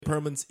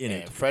Perlman's in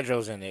it.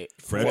 Fredro's in it.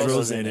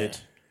 Fredro's in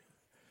it.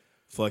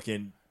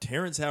 Fucking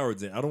Terrence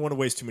Howard's in. I don't want to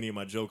waste too many of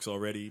my jokes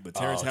already, but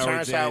Terrence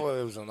Howard's in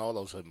Howard was in all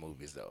those hood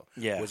movies, though.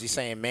 Yeah. Was he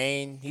saying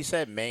Maine? He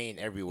said Maine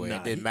everywhere. Nah,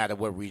 it didn't matter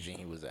what region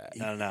he was at.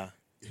 No.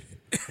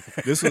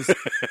 This was,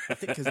 I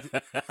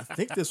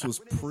think this was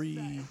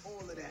pre. All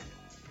of that.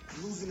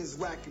 Losing his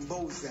whack and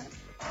Bozak.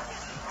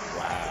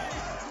 Wow.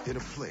 In a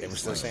place They were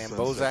still like saying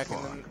Sunset Bozak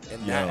Park,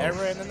 in that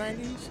era in the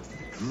 90s?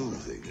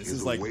 losing This is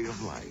is a like- way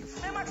of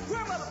life. Man, my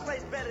grandmother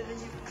plays better than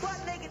you. Butt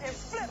naked and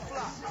flip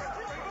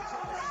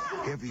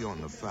flop. Heavy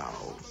on the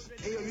fouls,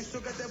 Hey, yo, you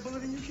still got that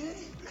bullet in your kid?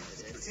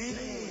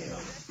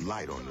 Damn.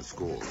 light on the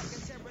score.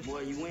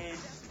 More you win,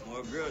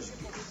 more girls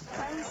you get.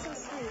 Why are you so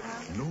sweet,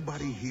 huh?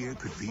 Nobody here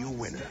could be a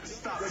winner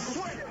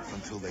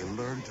until they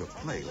learn to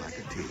play like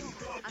a team.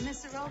 I'm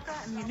Miss Soroka,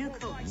 I'm your new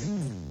coach.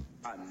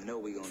 I know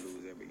we gonna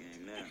lose every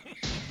game now.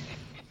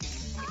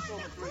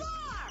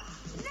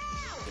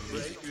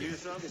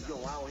 Yo,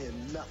 I don't hear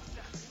nothing.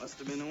 Must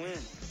have been a win.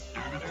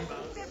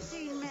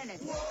 15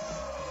 minutes.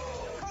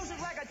 Coach is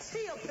like a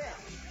chia pet.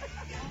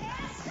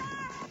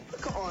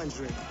 Look at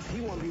Andre.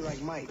 He want to be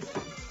like Mike.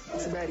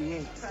 Too bad he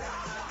ain't.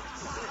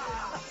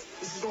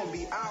 This is going to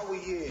be our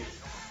year.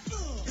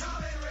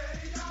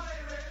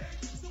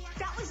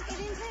 That was an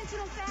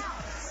intentional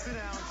foul. Sit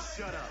down,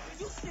 shut up.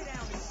 You sit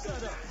down and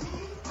shut up.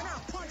 And I'll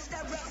punch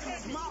that ref in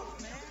his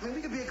mouth, man. Man,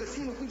 we could be a good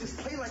team if we just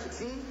play like a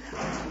team.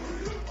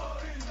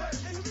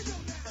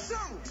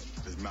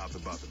 His mouth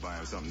about to buy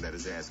him something that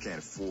his ass can't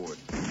afford.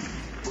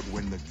 But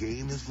when the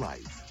game is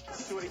life,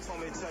 Shorty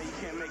told me to tell you you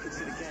can't make it to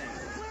the game.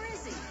 Where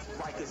is he?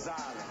 Rikers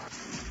Island.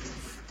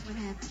 What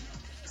happened?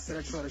 Said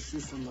I try to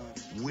shoot somebody.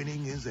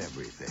 winning is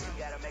everything.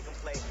 You gotta make him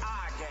play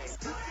our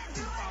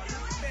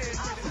game.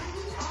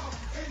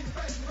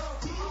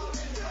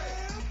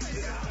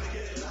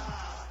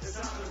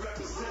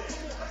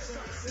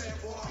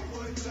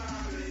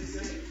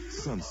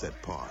 Sunset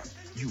Park,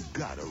 you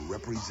gotta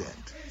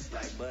represent.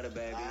 Like butter,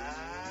 baby.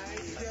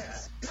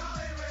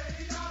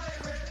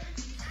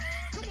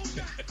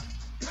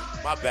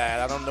 My bad.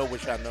 I don't know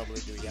what y'all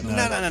normally do. Y'all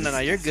No.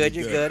 You're good.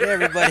 You're good.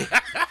 Everybody,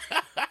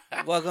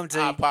 welcome I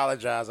to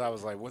apologize. I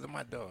was like, what am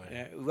I doing?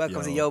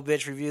 welcome to Yo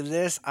Bitch Review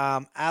This.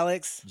 I'm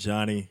Alex,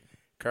 Johnny.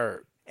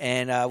 Kurt,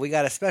 and we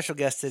got a special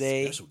guest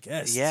today. Special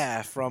guest?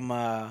 Yeah, from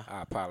I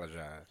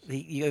apologize.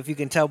 if you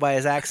can tell by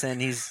his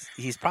accent,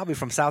 he's probably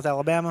from South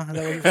Alabama. Is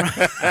that where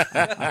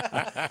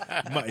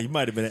you're from? He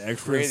might have been an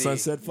extra in Pretty.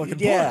 Sunset fucking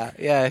Yeah, Park.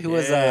 yeah. He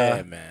was.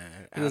 Yeah, man.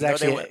 he was I know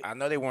actually- I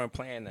know they weren't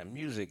playing the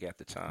music at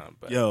the time,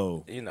 but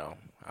Yo. you know,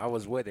 I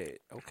was with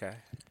it. Okay.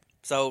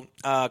 So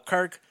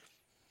Kirk,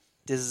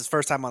 this is his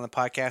first time on the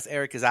podcast.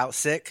 Eric is out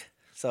sick,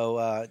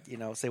 so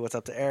say what's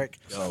up to Eric.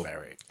 Yo.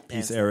 Eric.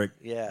 Peace, And- Eric.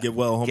 Yeah, Get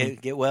well, homie.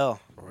 Get well.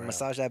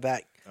 Massage that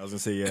back. I was gonna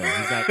say, yeah,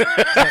 he's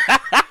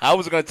not. I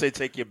was gonna say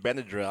take your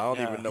Benadryl. I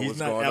don't even know He's what's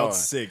not going out on.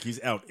 sick.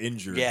 He's out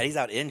injured. Yeah, he's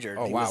out injured.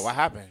 Oh He wow, was- what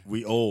happened?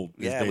 We old.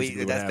 is Yeah, basically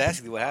what that's happened.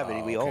 basically what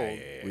happened. We old.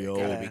 We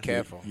Gotta old. be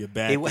careful. Your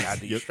back. He is- was- How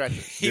do you your, stretch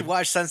it? He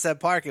watched Sunset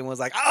Park and was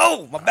like,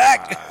 "Oh, my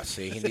back."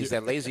 See, he needs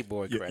that lazy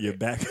boy credit. your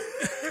back.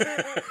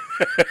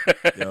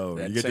 Yo,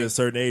 you get to same- a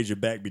certain age, your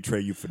back betray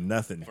you for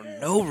nothing.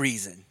 No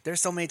reason.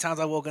 There's so many times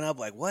I've woken up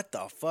like, "What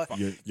the fuck?"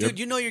 You're- Dude,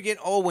 you know you're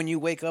getting old when you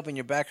wake up and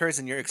your back hurts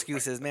and your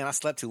excuse is, "Man, I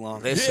slept too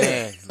long."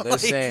 Listen,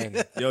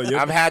 listen. Yo, your-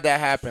 I've had that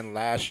happen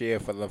last year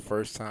for the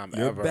first time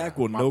Your ever. back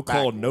will My no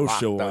call, back no locked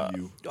show up. on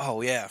you.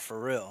 Oh yeah, for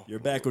real. Your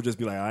back will just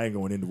be like, I ain't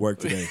going into work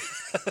today.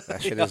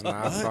 That shit is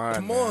not fun.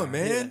 Come on,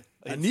 man.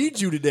 I need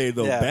you today,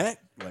 though. Yeah. Back?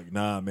 Like,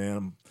 nah, man.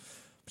 I'm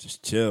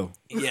just chill.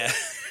 Yeah.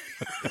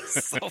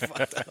 So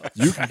fucked up.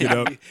 You can get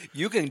up.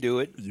 You can do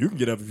it. You can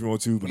get up if you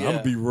want to, but I'm Yeah.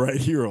 gonna be right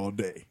here all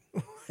day.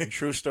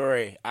 True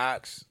story.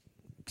 Ox,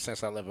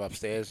 since I live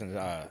upstairs, and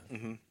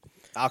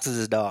Ox is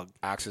his dog.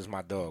 Ox is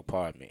my dog.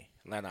 Pardon me,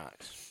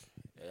 Lennox,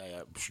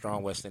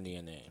 strong West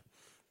Indian name.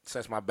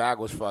 Since my back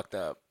was fucked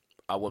up,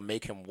 I would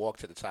make him walk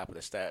to the top of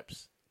the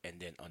steps and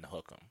then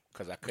unhook him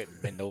because I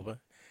couldn't bend over.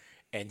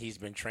 And he's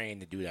been trained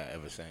to do that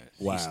ever since.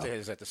 Wow. He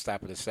stays at the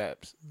top of the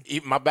steps.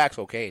 My back's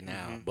okay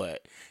now,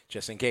 but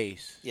just in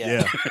case.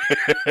 Yeah.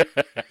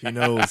 He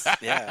knows.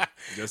 Yeah.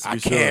 Just to I be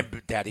sure.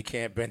 can't, Daddy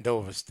can't bend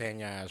over. Stand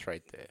your ass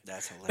right there.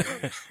 That's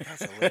hilarious.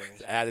 That's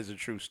hilarious. That is a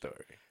true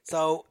story.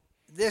 So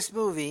this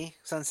movie,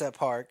 Sunset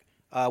Park,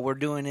 we're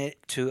doing it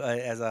to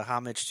as a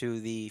homage to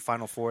the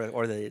Final Four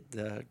or the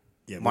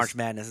Yeah, March this-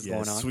 Madness is yeah,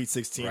 going on. Sweet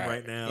 16 Right.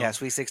 right now. Yeah,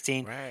 Sweet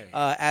 16. Right.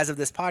 As of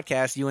this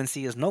podcast,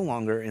 UNC is no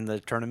longer in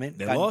the tournament.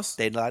 They lost?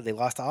 They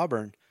lost to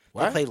Auburn. They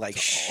What? played like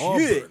shit.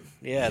 Auburn.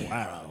 Yeah.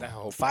 Wow. That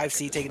whole 5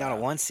 seed taking out a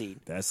 1 seed.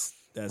 That's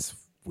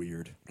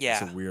weird.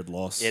 Yeah. It's a weird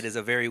loss. It is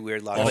a very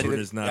weird loss. Auburn But it-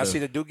 is not Y'all a- see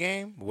the Duke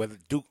game where the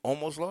Duke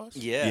almost lost?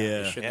 yeah. Yeah.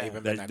 It shouldn't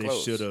even been that They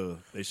close. should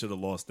have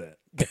lost that.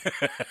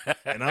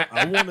 And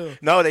I want to.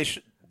 No, they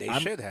should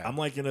have. I'm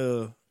like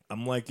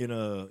in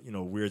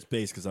a weird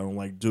space because I don't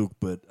like Duke,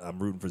 but I'm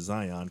rooting for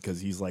Zion because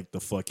he's like the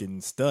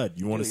fucking stud.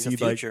 You want to He's see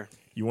the future.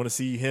 you want to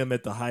see him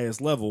at the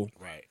highest level.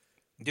 right.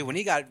 Dude, when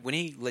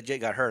he legit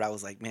got hurt, I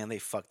was like, man, they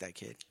fucked that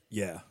kid.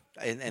 Yeah,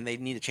 and they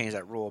need to change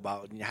that rule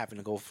about having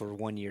to go for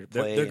 1 year to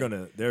play.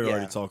 They're Yeah.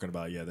 already talking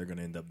about they're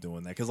gonna end up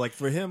doing that because like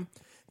for him,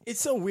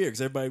 it's so weird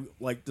because everybody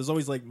like there's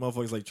always like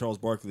motherfuckers like Charles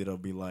Barkley that'll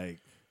be like,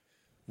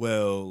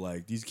 well,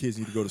 like these kids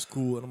need to go to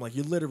school, and I'm like,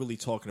 you're literally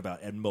talking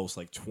about at most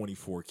like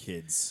 24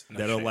 kids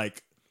that are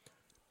like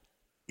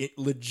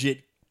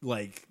legit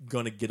like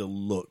gonna get a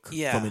look from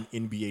an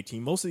NBA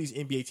team. Most of these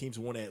NBA teams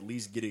want to at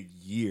least get a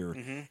year,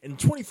 and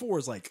 24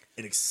 is like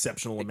an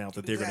exceptional amount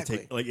that they're gonna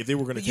take. Like if they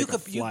were gonna take a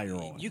flyer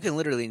on, you can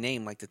literally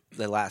name like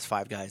the last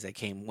 5 guys that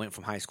went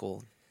from high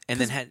school and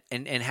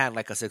then had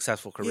like a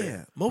successful career.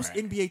 Yeah, most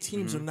NBA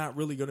teams are not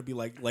really going to be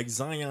like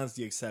Zion's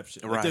the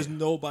exception. Like, there's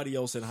nobody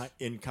else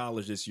in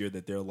college this year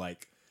that they're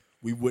like,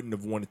 we wouldn't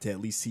have wanted to at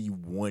least see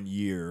 1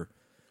 year.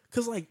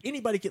 Because like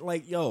anybody can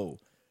like,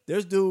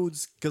 there's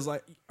dudes because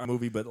like a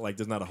movie, but like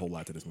there's not a whole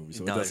lot to this movie,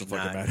 so it doesn't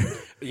fucking matter.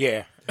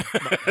 Yeah.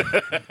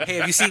 Hey,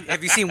 have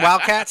you seen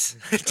Wildcats?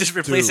 Just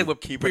replace it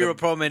with Pure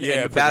Pullman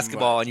and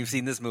basketball, and you've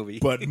seen this movie,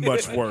 but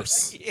much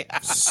worse.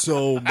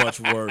 So much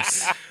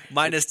worse.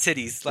 Minus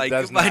titties, like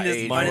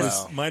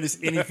minus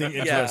anything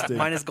interesting.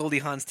 Minus Goldie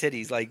Hawn's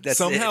titties. Like that's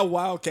somehow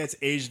Wildcats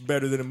aged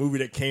better than a movie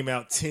that came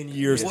out 10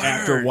 years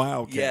after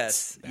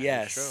Wildcats.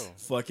 Yes.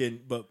 Fucking,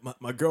 but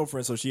my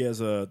girlfriend, so she has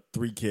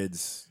 3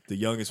 kids. The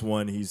youngest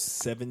one, he's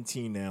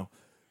 17 now,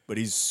 but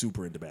he's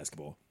super into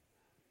basketball.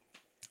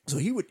 So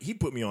he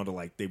put me on to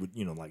like they would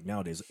like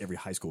nowadays every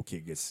high school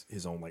kid gets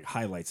his own like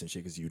highlights and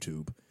shit because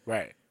YouTube.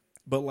 Right.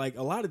 But like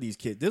a lot of these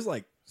kids, there's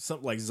like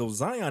some like so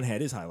Zion had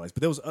his highlights,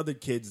 but there was other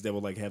kids that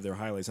would like have their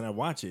highlights, and I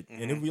watch it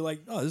and it would be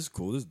like, oh, this is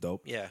cool, this is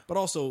dope. Yeah. But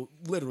also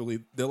literally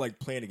they're like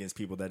playing against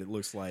people that it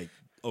looks like,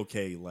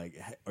 okay, like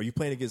are you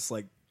playing against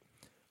like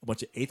a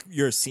bunch of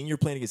you're a senior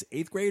playing against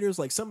 8th graders?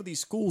 Like some of these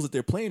schools that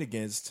they're playing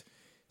against,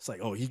 it's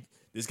like, oh,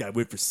 this guy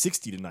went for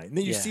 60 tonight. And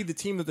then you see the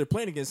team that they're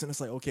playing against, and it's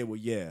like, okay, well,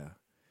 yeah.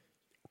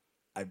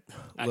 I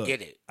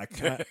get it.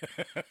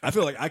 I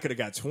feel like I could have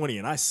got 20,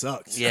 and I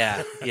sucked.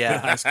 Yeah. In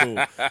high school.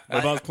 But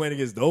if I was playing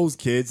against those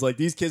kids, like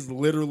these kids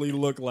literally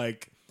look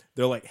like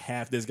they're like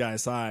half this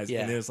guy's size.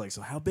 Yeah. And then it's like,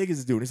 so how big is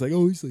this dude? And it's like,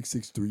 oh, he's like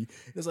 6'3". And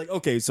it's like,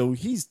 okay, so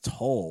he's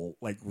tall,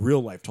 like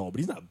real life tall, but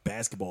he's not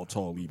basketball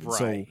tall even. Right.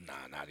 So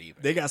Nah, not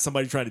even. they got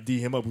somebody trying to D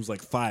him up who's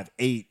like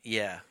 5'8".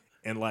 Yeah.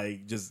 And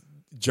like just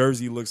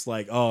jersey looks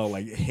like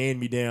like hand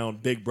me down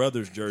Big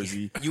Brother's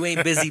jersey. You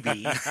ain't Busy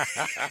Bee.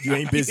 You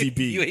ain't Busy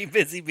Bee. You ain't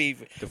Busy Bee.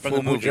 The from full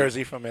the movie.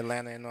 jersey from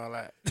Atlanta and all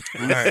that.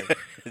 Right.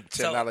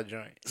 $10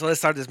 joint. So let's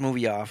start this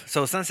movie off.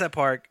 So Sunset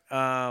Park.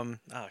 Oh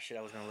shit,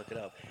 I was gonna look it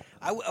up.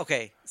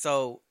 Okay.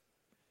 So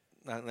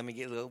let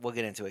me we'll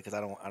get into it because I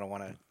don't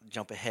want to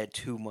jump ahead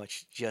too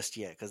much just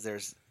yet because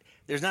there's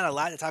not a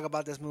lot to talk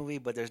about this movie,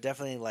 but there's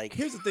definitely like.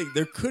 Here's the thing: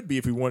 there could be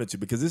if we wanted to,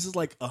 because this is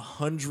like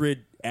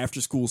 100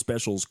 after-school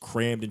specials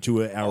crammed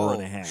into an hour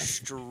and a half,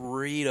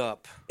 straight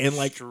up. And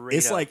like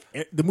like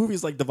the movie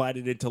is like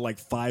divided into like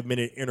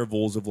 5-minute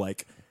intervals of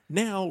like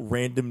now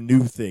random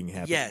new thing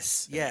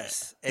happens.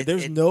 Yes.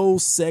 There's no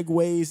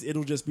segues.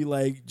 It'll just be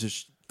like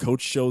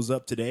Coach shows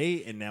up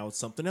today, and now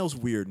something else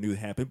weird new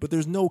happened, but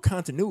there's no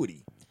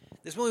continuity.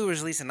 This movie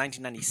was released in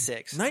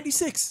 1996.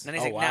 96.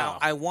 Oh, wow. Now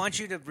I want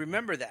you to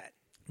remember that.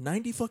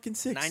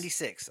 96.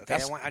 96. Okay,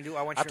 I want you.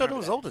 I thought it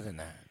was older than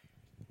that.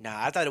 Nah,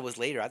 I thought it was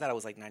later. I thought it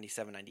was like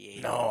 97,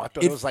 98. No, I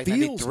thought it was like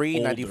 93,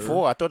 older.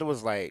 94. I thought it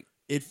was like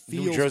It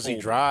feels New Jersey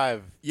older.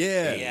 Drive.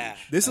 Yeah.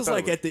 This is thought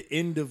like it was- at the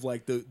end of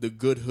like the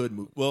good hood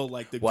movie. Well,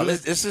 like the Well, good.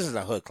 this isn't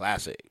a hood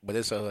classic, but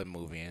it's a hood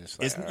movie, and it's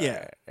like It's, all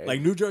yeah, right.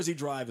 like New Jersey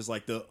Drive is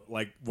like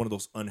one of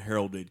those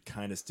unheralded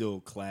kind of still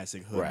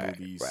classic hood Right,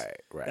 movies.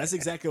 right. That's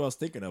exactly what I was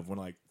thinking of when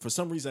like for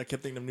some reason I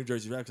kept thinking of New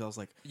Jersey Drive because I was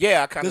like,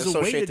 Yeah, I kind of there's a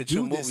way associate to the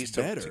two do this movies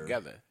better.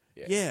 together.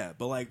 yeah,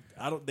 but like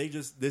I don't. They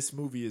just this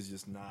movie is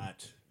just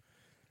not.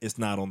 It's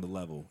not on the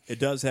level. It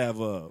does have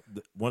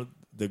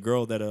the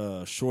girl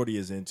that Shorty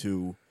is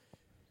into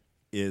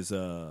is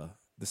the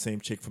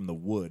same chick from The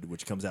Wood,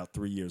 which comes out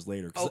 3 years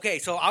later. Okay,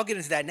 so I'll get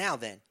into that now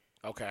then.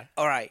 Okay.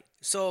 All right.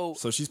 So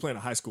she's playing a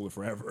high schooler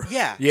forever.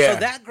 yeah. Yeah. So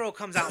that girl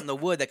comes out in The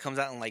Wood that comes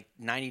out in like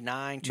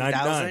 99, 2000,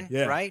 99,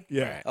 yeah, right?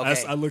 Yeah.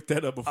 Okay. I looked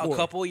that up before. A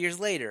couple of years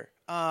later,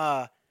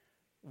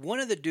 one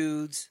of the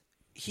dudes,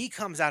 he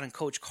comes out in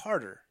Coach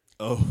Carter.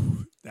 Oh,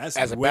 that's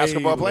As a way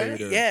basketball player?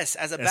 later. Yes,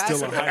 as a That's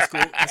still a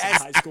basketball.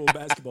 high school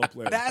basketball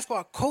player.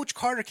 Basketball. Coach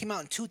Carter came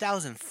out in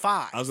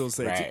 2005. I was gonna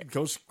say Right.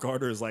 Coach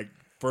Carter is like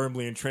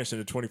firmly entrenched in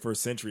the 21st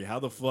century. How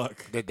the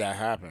fuck? Did that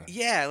happen?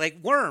 Yeah, like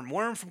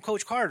Worm from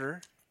Coach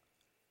Carter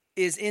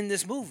is in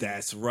this movie.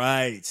 That's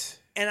right.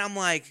 And I'm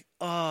like,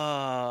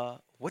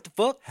 what the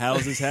fuck?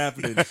 How's this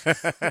happening?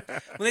 When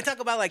they talk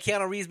about like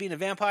Keanu Reeves being a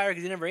vampire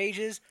because he never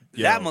ages,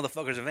 that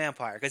motherfucker's a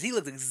vampire because he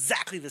looks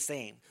exactly the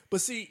same.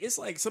 But see, it's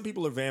like some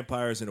people are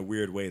vampires in a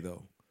weird way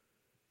though,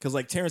 because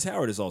like Terrence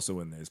Howard is also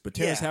in this, but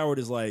Terrence Howard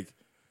is like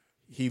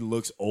he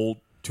looks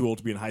too old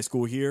to be in high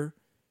school here.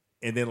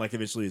 And then, like,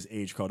 eventually his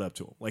age caught up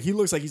to him. Like, he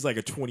looks like he's like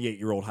a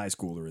 28-year-old high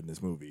schooler in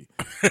this movie.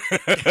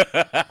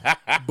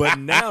 But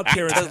now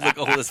Terrence Does look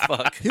old as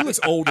fuck. he looks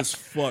old as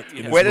fuck.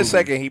 In this Wait a movie.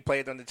 second, he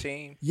played on the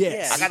team.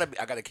 Yes. Yeah.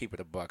 I gotta keep it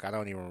a buck. I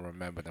don't even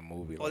remember the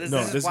movie. Well, like No,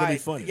 is this is gonna why- be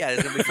funny. Yeah,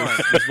 this is gonna be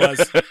fun. This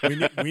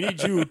was- we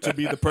need you to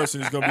be the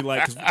person who's going to be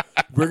like, 'cause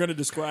we're going to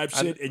describe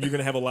shit, and you're going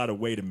to have a lot of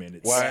wait a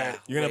minutes. What?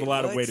 You're going to have a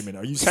lot of Wait, wait a minute.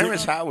 Are you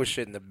Terrence serious? Howard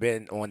shouldn't have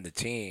been on the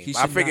team. He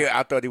I should figured not.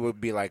 I thought he would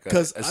be like an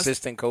 'Cause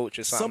assistant coach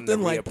or something. Something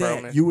to like Rhea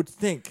that. Perlman. You would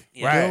think.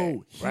 Right,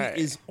 No, he right.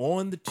 is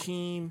on the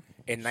team.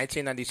 in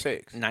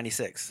 1996.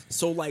 96.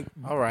 So, like,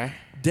 All right.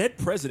 Dead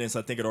Presidents,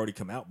 I think, had already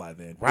come out by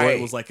then. Or Right.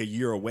 it was like a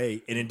year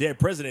away. And in Dead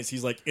Presidents,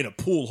 he's like in a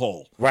pool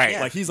hall. Right.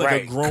 Like, he's like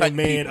Right. a grown Cut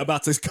man people.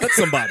 about to cut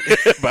somebody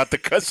About to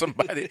cut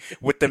somebody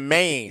with the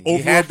mane. Over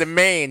He had a- the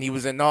mane. He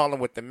was in Harlem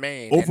with the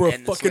mane. over and a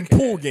the fucking slick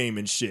pool hair. game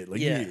and shit.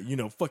 Like, Yeah. you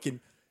know, fucking.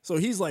 So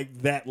he's like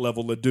that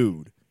level of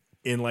dude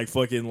in like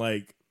fucking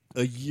like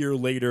a year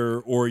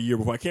later or a year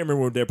before. I can't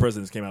remember when Dead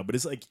Presidents came out, but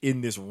it's like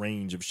in this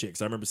range of shit.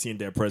 'Cause I remember seeing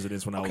Dead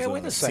Presidents when I Okay, was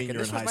wait a a second. senior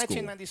This in was high school.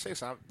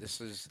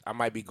 1996. I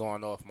might be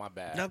going off. My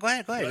bad. No, go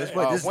ahead. This,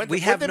 When we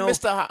did have no.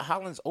 Mr.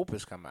 Holland's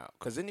Opus come out?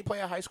 Because didn't he play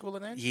a high schooler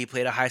then? He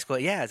played a high school.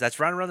 Yeah, that's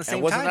right around the same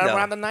And wasn't time. that though.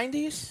 around the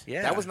 90s?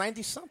 Yeah. That was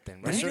 90 something,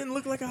 right? He didn't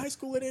look like a high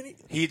school at any.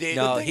 He did.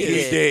 No, The thing he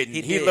is, did.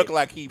 He He did. looked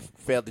like he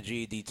failed the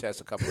GED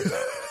test a couple of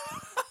times.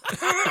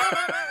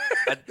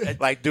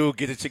 Like, dude,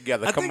 get it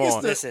together. I Come think it's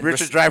on. the- Listen,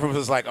 Richard Driver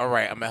was like, all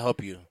right, I'm going to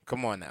help you.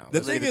 Come on now. The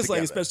Let's thing get it is,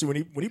 like, together.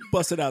 especially when he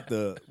busted out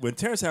when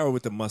Terrence Howard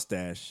with the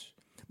mustache.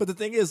 But the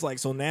thing is, like,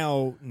 so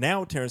now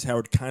Terrence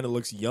Howard kind of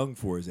looks young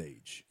for his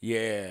age.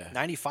 Yeah.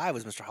 95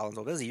 was Mr. Holland's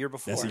old. That was a year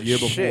before. That's a year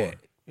before. Shit.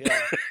 Yeah.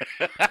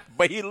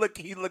 But he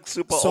looked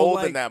super So, old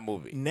like, in that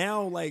movie.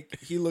 Now, like,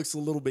 he looks a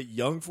little bit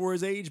young for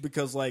his age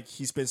because, like,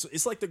 he's been.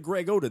 It's like the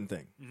Greg Oden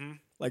thing. Mm-hmm.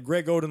 Like,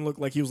 Greg Oden looked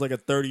like he was like a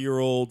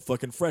 30-year-old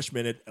fucking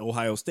freshman at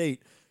Ohio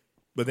State.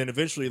 But then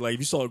eventually, like, if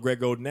you saw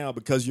Greg Oden now,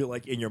 because you're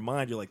like in your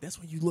mind, you're like, that's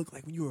what you look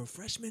like when you were a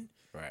freshman.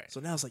 Right. So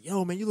now it's like,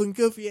 yo, man, you looking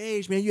good for your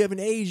age, man. You haven't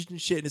aged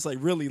and shit. And it's like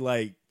really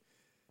like,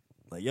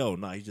 yo,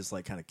 nah, he's just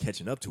like kind of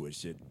catching up to his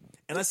shit.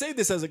 And I say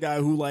this as a guy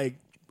who like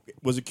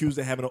was accused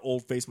of having an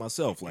old face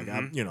myself. Like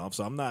I'm,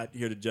 so I'm not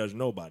here to judge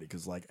nobody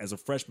because like as a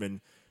freshman,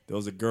 there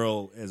was a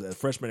girl as a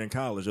freshman in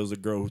college. There was a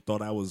girl who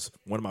thought I was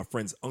one of my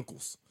friend's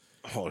uncles.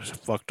 Oh, it's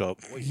fucked up.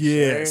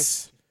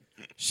 Yes.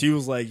 She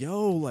was like,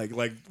 yo,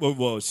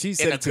 well, she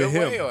said In a it to good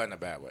him. way or in a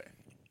bad way?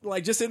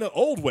 Like just in an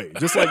old way,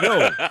 just like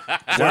yo,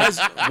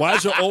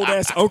 why's your old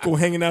ass uncle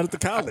hanging out at the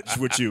college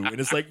with you? And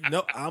it's like,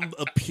 no, I'm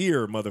a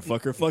peer,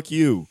 motherfucker. Fuck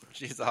you.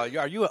 She's like,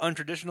 are you an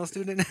untraditional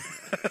student?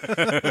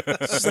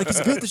 She's like, it's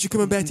good that you're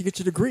coming back to get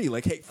your degree.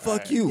 Like, hey,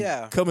 fuck you.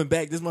 Yeah. Coming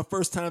back. This is my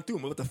first time through.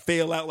 I'm about to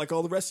fail out like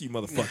all the rest of you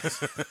motherfuckers.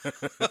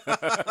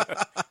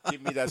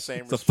 Give me that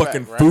same The respect,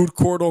 fucking right? food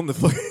court on the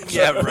fucking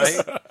yeah, right.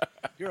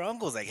 Your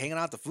uncle's like hanging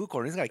out at the food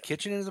court. He's got a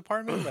kitchen in his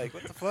apartment. Like,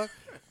 what the fuck?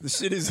 The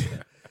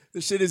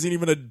shit isn't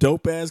even a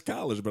dope ass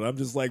college, but I'm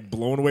just like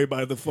blown away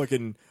by the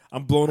fucking.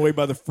 I'm blown away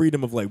by the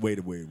freedom of like, wait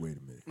a minute.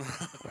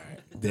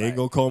 They ain't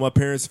gonna call my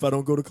parents if I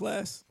don't go to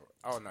class.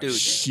 Oh, no. Dude,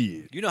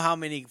 Shit. You know how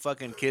many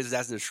fucking kids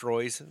that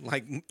destroys?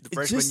 Like the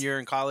freshman just- year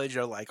in college,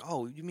 are like,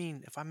 oh, you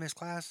mean if I miss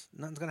class,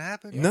 nothing's gonna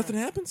happen? Nothing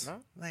happens. No.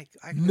 Like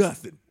I can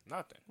Nothing.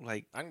 Nothing.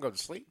 like I can go to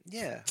sleep.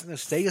 yeah, I'm gonna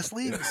stay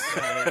asleep.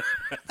 Like,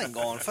 I'm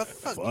going fuck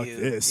Fuck you.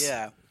 this.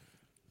 Yeah.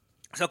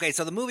 So okay,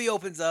 so the movie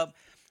opens up,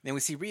 and we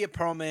see Rhea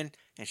Perlman,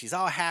 and she's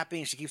all happy,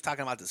 and she keeps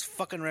talking about this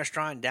fucking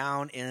restaurant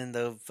down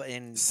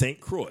in St.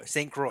 Croix.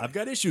 St. Croix. I've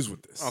got issues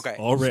with this. Okay.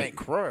 Already. St.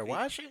 Croix.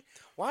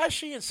 Why is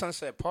she in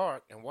Sunset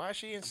Park and why is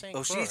she in St.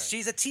 Oh, Croix?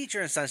 she's a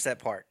teacher in Sunset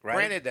Park, right?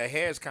 Granted, the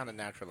hair is kind of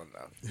natural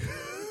enough.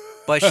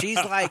 But she's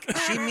like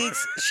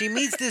she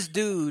meets this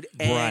dude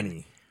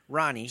and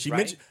Ronnie. She right?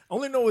 mentioned. I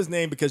only know his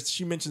name because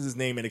she mentions his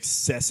name an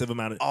excessive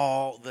amount of.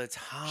 all the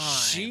time.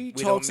 She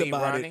We talks don't meet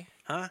about Ronnie? it.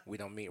 huh? We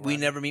don't meet Ronnie. We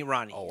never meet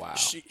Ronnie. Oh, wow.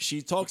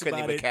 She talks couldn't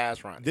about even it.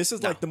 cast Ronnie. This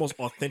is like the most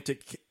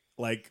authentic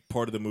like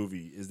part of the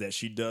movie is that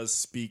she does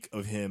speak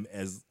of him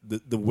as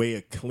the way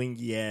a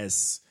clingy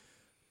ass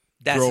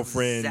That's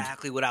girlfriend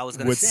exactly what I was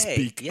going to would say.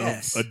 speak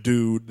Yes. of a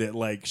dude that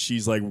like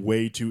she's like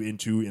way too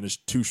into in a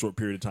too short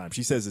period of time.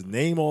 She says his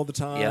name all the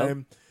time. Yep.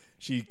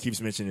 She keeps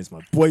mentioning it's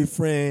my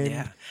boyfriend.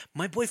 Yeah.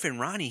 My boyfriend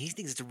Ronnie, he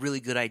thinks it's a really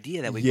good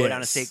idea that we go down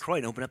to Yes. St. Croix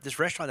and open up this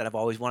restaurant that I've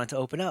always wanted to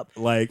open up.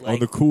 Like on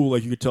the cool,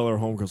 like you could tell her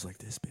homegirl's like,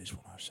 this bitch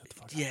will not shut the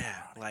fuck up. Yeah.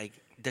 Like,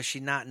 does she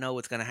not know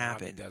what's going to Ronnie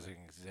happen? doesn't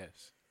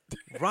exist.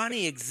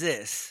 Ronnie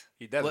exists.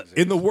 He doesn't Well, exist.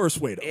 In the worst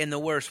way though. In the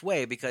worst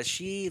way, because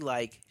she's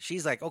like,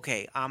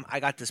 okay, I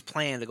got this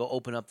plan to go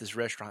open up this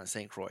restaurant in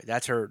St. Croix.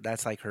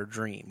 That's like her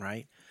dream,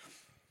 right?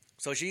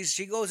 So she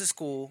goes to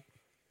school,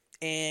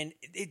 and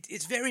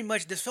it's very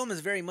much, this film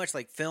is very much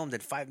like filmed in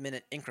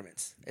 5-minute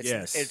increments.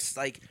 Yes. It's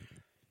like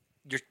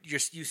you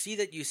see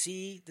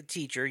the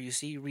teacher, you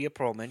see Rhea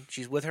Perlman,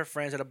 she's with her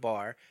friends at a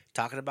bar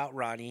talking about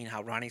Ronnie and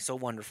how Ronnie's so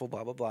wonderful,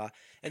 blah blah blah,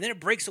 and then it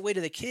breaks away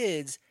to the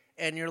kids,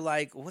 and you're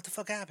like, what the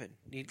fuck happened?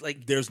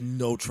 Like, There's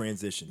no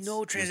transitions. no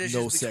There's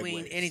transitions no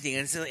between segues. anything,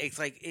 and it's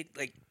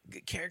like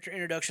character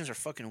introductions are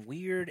fucking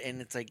weird,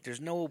 and it's like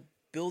there's no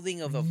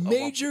building of a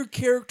Major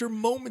character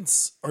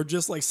moments are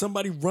just like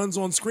somebody runs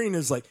on screen and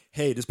is like,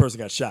 hey, this person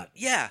got shot.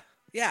 yeah.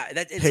 Yeah,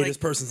 that it's Hey, like, this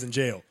person's in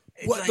jail.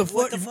 it's What like, the fuck?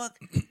 what the fuck?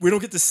 We don't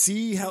get to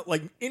see how,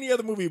 like, any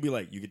other movie would be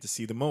like, you get to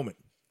see the moment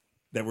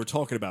that we're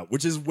talking about,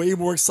 which is way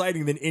more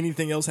exciting than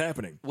anything else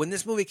happening. When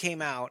this movie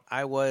came out,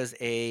 I was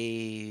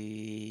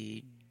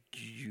a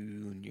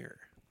junior.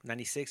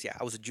 96, yeah,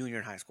 I was a junior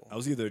in high school. I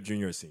was either a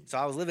junior or senior. So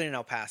I was living in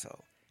El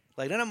Paso.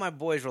 Like, none of my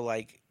boys were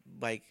like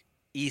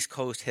East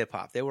Coast hip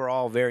hop. They were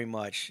all very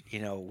much,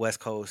 West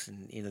Coast,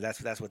 and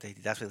that's what they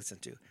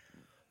listened to.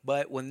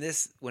 But when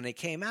it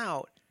came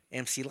out,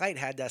 MC Lyte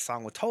had that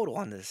song with Total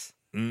on this.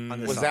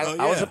 Was song. that? Oh,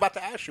 I was yeah. about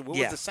to ask you, what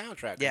Yeah. was the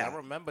soundtrack? 'Cause Yeah. I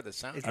remember the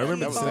soundtrack. I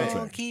remember That the was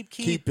soundtrack. Keep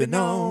Keeping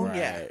on. Right.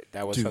 Yeah.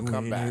 That was her Doing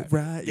comeback. it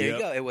right. There Yep. you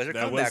go. It was her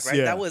That comeback, was- right?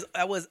 yeah.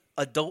 That was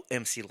adult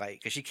MC Lyte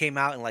because she came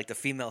out in like the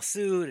female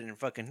suit and her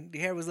fucking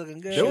hair was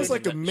looking good. There was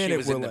like a She minute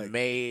was where in like the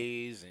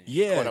maze. And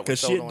yeah, caught up with because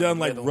she Solo had in done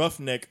the like middle.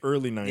 Roughneck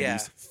early '90s, Yeah.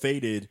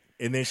 faded,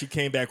 and then she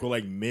came back with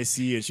like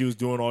Missy, and she was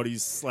doing all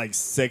these like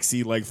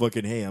sexy like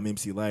fucking hey, I'm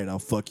MC Lyte, I'll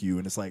fuck you,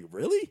 and it's like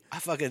really? I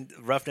fucking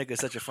Roughneck is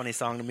such a funny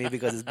song to me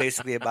because it's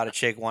basically about a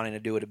chick wanting to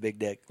do with a big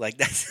dick. Like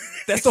that's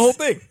That's the whole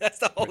thing. that's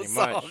the whole Pretty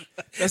song. much.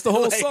 That's the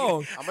whole Like-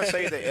 song. I'm gonna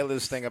say the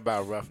illest thing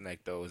about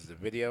Roughneck though is the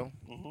video.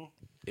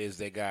 Is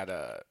they got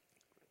a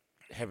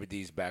Heavy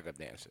D's backup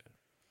dancer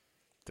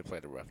to play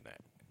the Roughneck.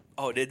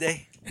 Oh, did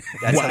they?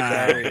 That's Wow.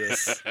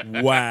 hilarious.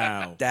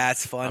 Wow.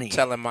 That's funny. I'm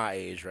telling my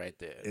age right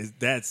there.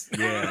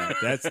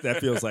 That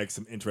feels like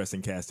some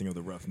interesting casting of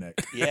the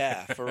Roughneck.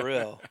 Yeah, for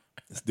real.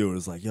 This dude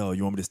is like, yo,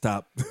 you want me to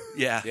stop?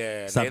 Yeah.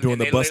 Yeah, Stop they- doing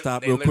the they bus lit-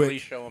 stop they real literally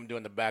quick. show him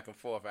doing the back and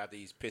forth after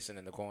he's pissing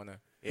in the corner.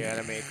 You know what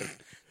I mean? 'Cause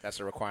that's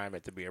a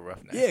requirement to be a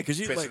roughneck. Yeah, because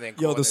you Pissing like, in yo,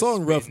 the corners, song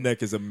spitting.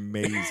 Roughneck is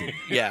amazing.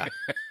 Yeah.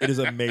 It is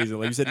amazing.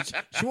 Like you said,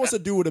 she wants to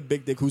do with a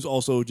big dick who's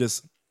also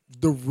just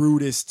the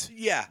rudest.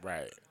 Yeah.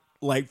 Right.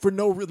 Like for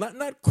no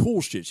not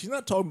cool shit. She's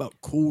not talking about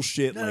cool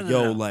shit. No, like no,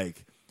 yo, no.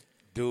 like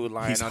Dude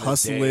lying He's on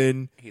hustling. his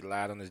dick. He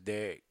lied on his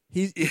dick.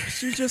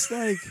 she's just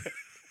like,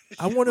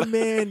 I want a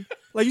man.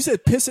 Like you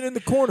said, pissing in the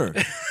corner.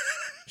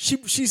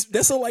 She's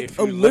that's a If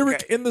a you look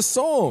lyric at- in the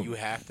song. You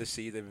have to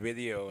see the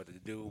video of the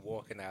dude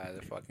walking out of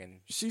the fucking.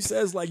 She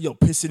says like, yo,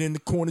 pissing in the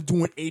corner,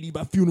 doing 80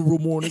 by funeral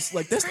mornings.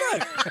 Like that's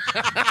not.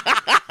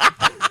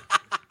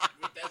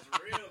 That's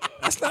real though.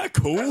 That's not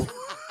cool.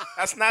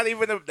 That's not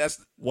even a.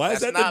 That's Why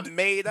is that's that not the-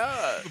 made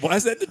up. Why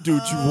is that the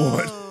dude you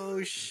want?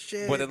 Oh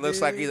shit. But it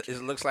looks like dude.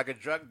 it looks like a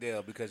drug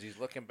deal because he's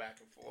looking back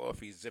and forth.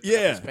 He's zipping Yeah.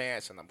 up his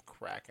pants, and I'm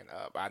cracking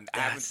up. I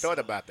haven't thought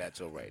about that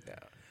till right now.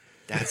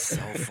 That's so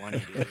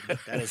funny, dude.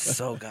 That is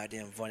so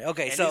goddamn funny.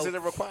 Okay, And so these are the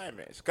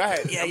requirements. Go ahead.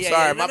 Yeah, I'm yeah,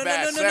 sorry, yeah. my No,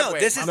 bad. no, no. Segue.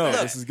 This is No,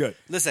 look, this is good.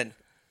 Listen,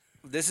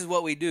 this is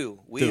what we do.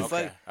 We Dude.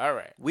 Okay. All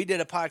right. we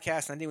did a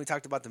podcast, and I think we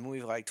talked about the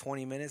movie for like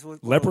 20 minutes.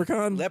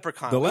 Leprechaun?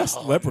 Leprechaun. The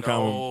last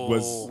Leprechaun no.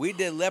 was. We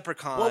did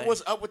Leprechaun. What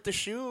was up with the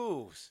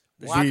shoes?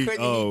 Why We- couldn't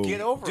oh. he get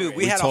over Dude, it?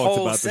 we had a talked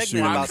whole about the segment shoes.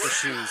 about the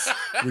shoes.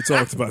 We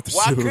talked about the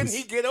Why shoes. couldn't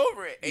he get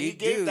over it? And he Dude.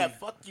 gave that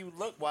fuck you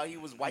look while he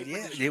was wiping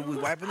Yeah, the shoes. they was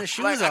wiping the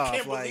shoes like, off. I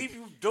can't like, believe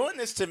you doing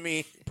this to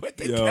me. But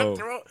they Yo. kept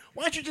throwing.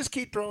 Why don't you just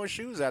keep throwing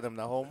shoes at him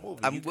the whole movie?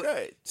 I'm You wi-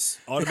 could.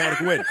 Automatic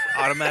win.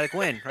 automatic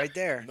win right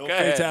there. No Go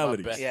ahead, my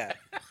fatalities. bad. Yeah.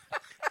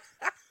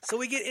 So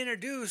we get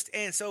introduced,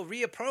 and so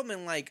Rhea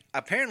Perlman, like,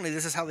 apparently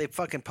this is how they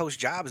fucking post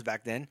jobs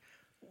back then.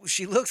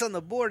 She looks on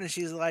the board and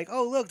she's like,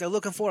 "Oh, look, they're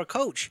looking for a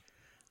coach."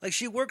 Like,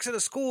 she works at a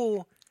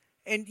school,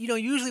 and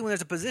usually when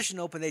there's a position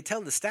open, they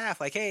tell the staff,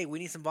 like, "Hey, we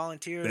need some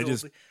volunteers." They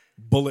just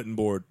bulletin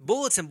board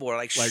bulletin board,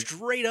 like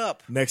straight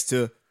up. next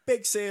to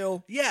bake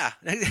sale. Yeah.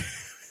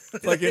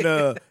 Fucking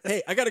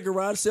hey, I got a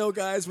garage sale,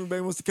 guys. When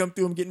anybody wants to come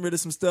through, I'm getting rid of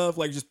some stuff,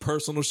 like just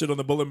personal shit on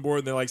the bulletin board.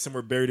 And they're like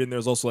somewhere buried in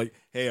there's also like,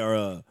 hey,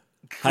 our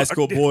high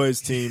school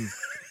boys team.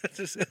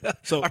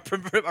 So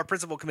our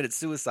principal committed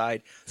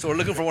suicide, so we're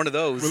looking for one of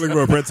those. we're looking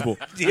for a principal.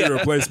 We need a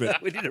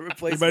replacement. We need a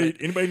replacement.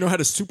 Anybody know how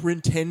to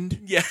superintend?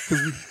 Yeah.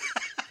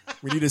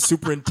 We need a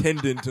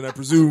superintendent, and I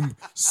presume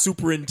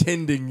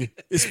superintending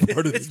is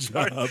part of the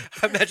job.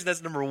 I imagine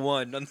that's number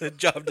one on the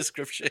job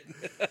description.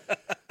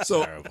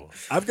 So Terrible.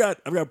 I've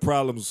got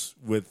problems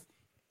with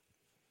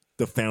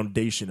the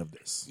foundation of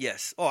this.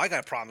 Yes. Oh, I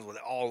got problems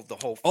with the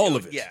whole All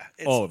of it. Yeah,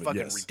 it's All of it,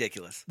 fucking yes.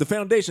 ridiculous. The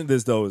foundation of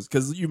this, though, is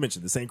because you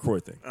mentioned the St. Croix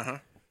thing.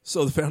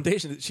 So the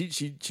foundation, she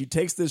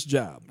takes this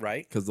job,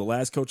 Right. Because the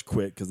last coach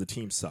quit because the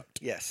team sucked.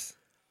 Yes.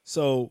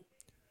 So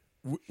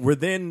we're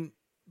then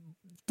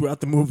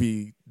throughout the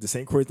movie, the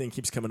St. Croix thing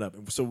keeps coming up.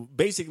 So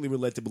basically, we're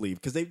led to believe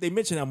because they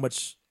mention how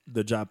much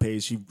the job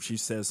pays. She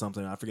says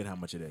something. I forget how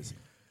much it is,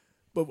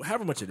 but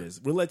however much it is,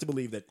 we're led to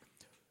believe that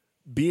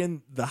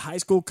being the high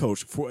school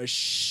coach for a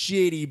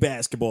shitty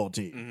basketball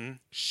team,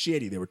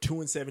 shitty. They were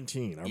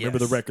 2-17. I remember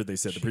the Yes. record they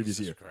said the previous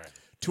year, Christ.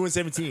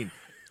 2-17.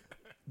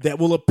 That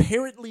will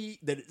apparently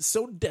that it's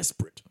so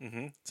desperate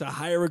to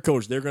hire a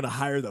coach, they're going to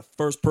hire the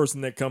first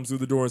person that comes through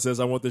the door and says,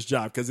 "I want this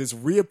job," because it's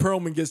Rhea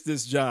Perlman gets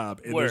this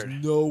job, and Word.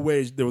 there's no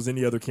way there was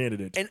any other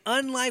candidate. And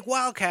unlike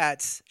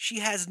Wildcats, she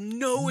has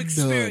no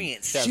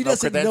experience. Has She no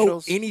doesn't know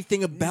credentials?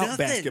 anything about Nothing.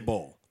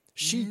 basketball.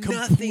 She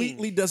Nothing.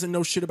 completely doesn't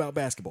know shit about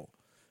basketball.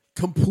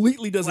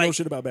 Completely doesn't know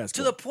shit about To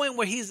basketball. the point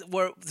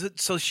where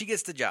so she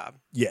gets the job.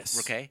 Yes.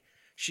 Okay.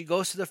 She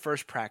goes to the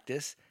first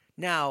practice.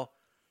 Now,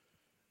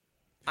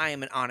 I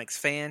am an Onyx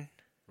fan.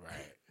 Right.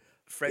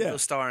 Fred Yeah.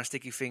 Joestar and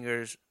Sticky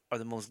Fingers are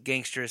the most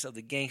gangsters of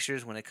the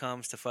gangsters when it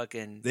comes to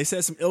fucking They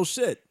said some ill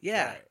shit.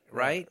 yeah,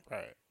 right?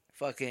 Right.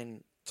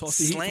 Fucking Toss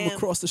the heat from Slam.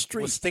 across the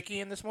street. Was Sticky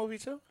in this movie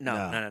too?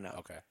 No.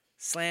 Okay.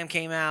 Slam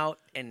came out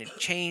and it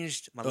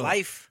changed my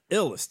life,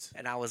 Illest.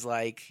 and I was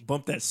like,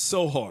 Bumped that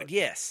so hard.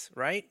 yes,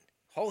 right?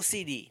 Whole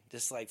CD,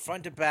 just like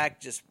front to back,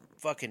 just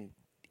fucking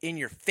in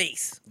your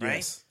face, right?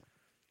 Yes.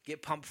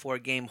 Get pumped for a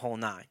game, whole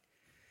 9.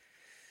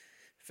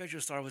 Fred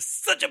Joestar was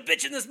such a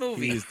bitch in this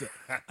movie. He is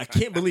I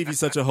can't believe he's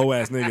such a hoe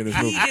ass nigga in this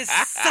He movie. is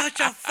such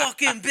a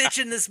fucking bitch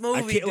in this I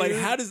movie, can't like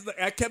dude. how does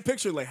I kept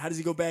picturing like how does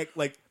he go back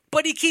like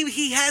But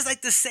he has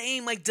like the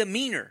same like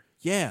demeanor.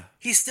 yeah.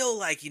 He's still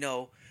like,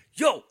 yo,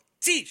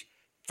 Teach,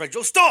 Fred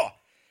Joestar.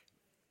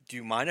 Do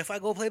you mind if I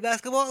go play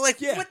basketball?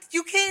 Like, Yeah. what?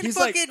 You can't He's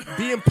fucking. like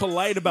being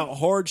polite about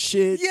hard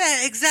shit.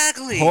 yeah,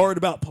 exactly. Hard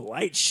about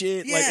polite shit.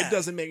 Like Yeah. it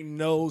doesn't make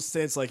no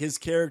sense. Like his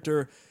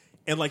character,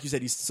 and like you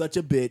said, he's such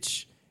a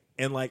bitch.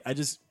 And like I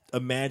just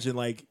imagine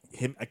like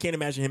him. I can't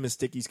imagine him and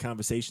Sticky's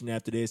conversation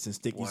after this. And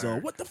Sticky's all,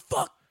 "What the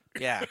fuck,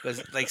 Yeah,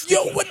 because like,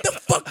 yo? What the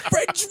fuck,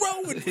 Fred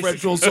Dro?" And Fred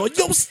Dro's all,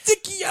 "Yo,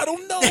 Sticky, I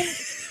don't know.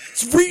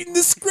 It's reading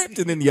the script."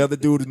 And then the other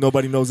dude,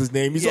 nobody knows his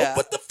name. He's Yeah. all,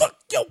 "What the fuck,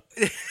 yo?"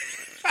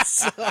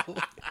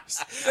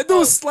 That dude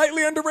was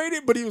slightly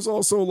underrated, but he was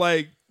also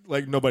like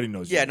nobody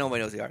knows. yeah, you.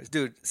 nobody knows the artist.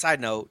 Dude, side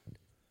note,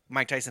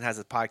 Mike Tyson has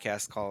a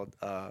podcast called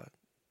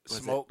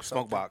Smoke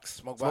Boxing. Box.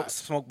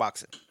 Smoke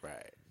Boxing.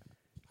 Right.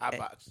 Hot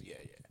box. Yeah.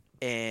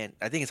 And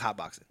I think it's Hot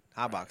Boxing.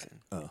 Boxing.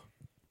 Oh.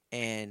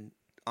 And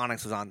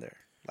Onyx was on there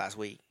last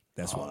week.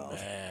 That's wild.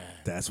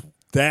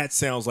 That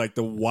sounds like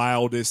the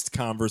wildest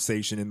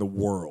conversation in the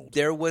world.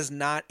 There was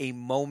not a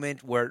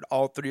moment where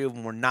all three of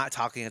them were not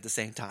talking at the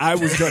same time. I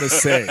was gonna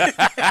say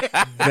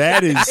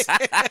that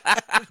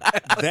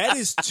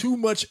is too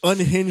much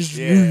unhinged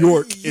New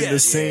York in the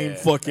same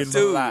fucking. That's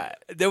a lot.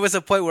 There was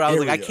a point where I was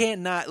like, I Area.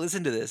 can't not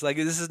listen to this. Like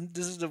this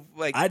is the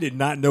like, I did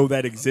not know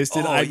that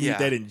existed. Oh, I need yeah.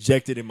 that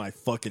injected in my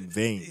fucking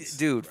veins.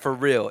 dude, for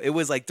real. It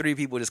was like three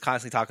people just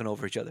constantly talking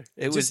over each other.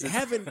 It was Just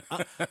having,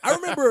 I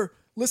remember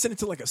listening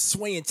to like a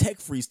Sway and Tech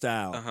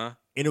freestyle,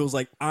 and it was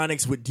like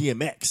Onyx with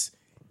DMX,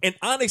 and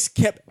Onyx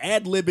kept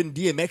ad libbing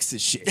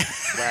DMX's shit.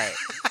 Right.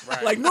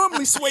 Right. Like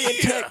normally Sway and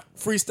Tech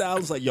freestyle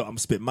is like, yo, I'm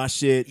spitting my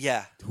shit.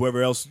 Yeah.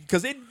 Whoever else,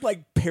 because they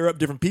like pair up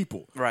different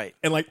people. Right.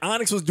 And like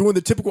Onyx was doing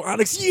the typical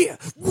Onyx, yeah,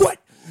 what?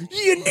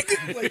 Yeah,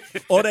 nigga.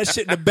 Like all that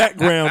shit in the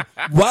background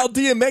while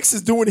DMX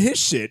is doing his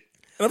shit.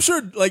 And I'm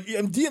sure like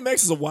DMX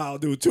is a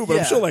wild dude too, but Yeah.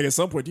 I'm sure like at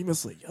some point DMX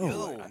is like,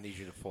 yo. I need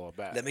you to fall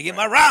back. let me get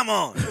my rhyme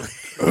on.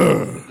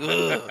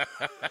 Ugh.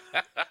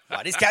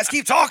 Why these cats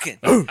keep talking?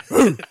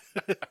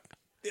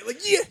 They're like,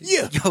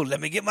 yeah. Yo, let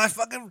me get my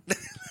fucking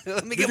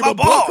let me get Look my at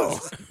bark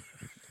balls. on.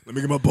 Let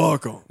me get my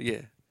bark on.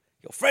 Yeah.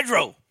 Yo,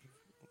 Fredro,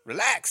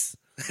 relax.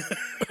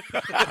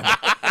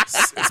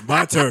 It's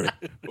my turn.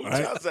 All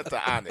right? How's that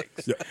to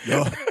Onyx?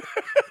 Y'all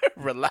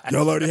Relax.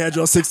 already had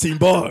y'all 16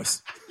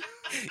 bars.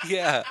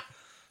 Yeah.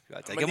 Gotta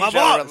I'm take gonna my need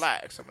y'all to balls.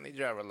 relax. I'm gonna need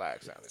y'all to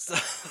relax,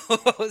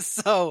 Onyx.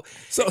 so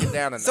So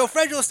Down a So notch.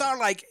 Fred Joestar,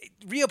 like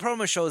Rhea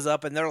Perlman shows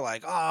up and they're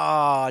like,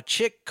 "Ah,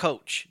 chick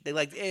coach." They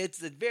like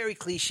it's a very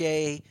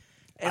cliche.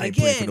 And I ain't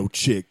playing for again, no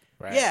chick.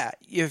 Right. yeah,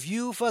 if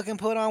you fucking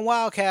put on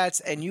Wildcats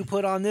and you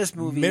put on this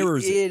movie,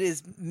 Mirrors it. it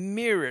is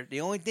mirrored.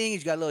 The only thing is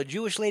you got a little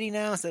Jewish lady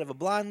now instead of a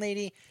blonde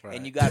lady,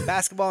 and you got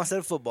basketball instead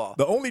of football.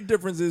 The only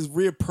difference is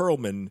Rhea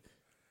Perlman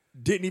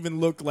didn't even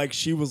look like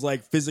she was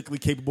like physically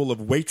capable of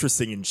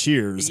waitressing in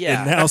Cheers.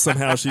 Yeah. And now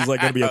somehow she's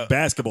like going to be a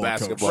basketball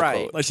Basketball coach.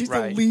 Right. Like she's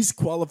Right. the least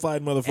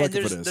qualified motherfucker And for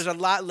this. there's a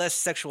lot less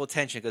sexual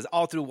attention because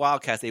all through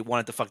Wildcats they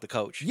wanted to fuck the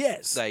coach.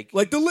 Yes. like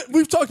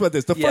we've talked about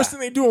this. The Yeah. first thing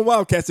they do in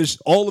Wildcats is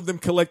all of them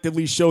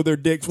collectively show their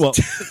dicks. Well,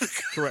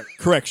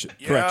 correction.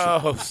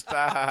 Yo,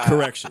 stop.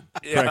 Correction.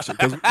 Because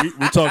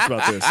we talked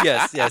about this.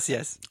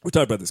 yes. We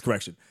talked about this.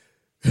 Correction.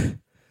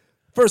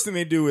 First thing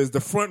they do is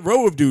the front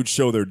row of dudes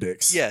show their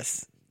dicks.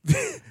 Yes.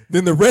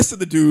 Then the rest of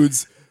the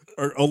dudes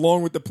are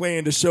along with the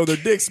plan to show their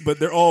dicks, but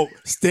they're all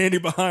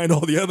standing behind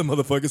all the other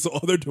motherfuckers. So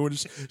all they're doing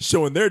is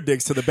showing their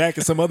dicks to the back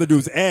of some other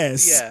dude's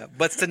ass. Yeah,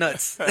 butts to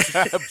nuts.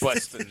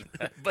 Busted.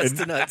 Butts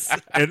to nuts.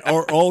 And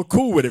are all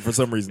cool with it for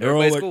some reason. They're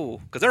all Everybody's like, cool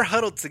because they're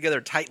huddled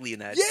together tightly in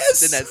that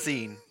Yes! in that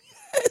scene.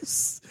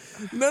 yes.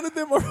 None of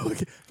them are.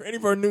 For any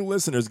of our new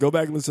listeners, go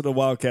back and listen to the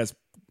Wildcats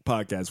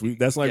podcast.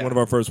 That's like Yeah. one of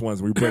our first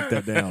ones. We break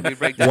that down. We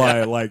break that Why,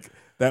 down. like,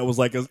 that was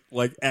like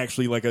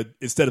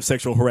instead of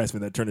sexual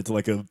harassment, that turned into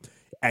like a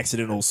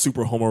accidental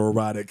super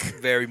homoerotic.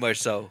 Very much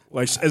so.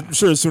 Like, I'm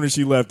sure as soon as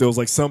she left, there was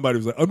like somebody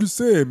was like, I'm just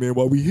saying, man,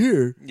 while we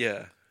here,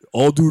 Yeah.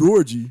 all dude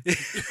orgy.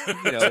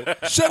 You know,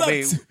 Shut up,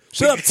 mean,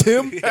 shut up,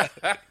 Tim.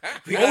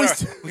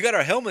 we got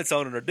our helmets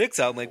on and our dicks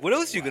out. I'm like, what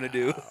else you gonna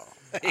do?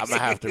 I'm gonna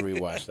have to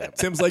rewatch that.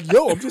 Tim's like,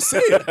 yo, I'm just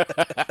saying.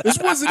 This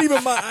wasn't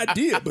even my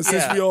idea, but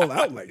since Yeah. we all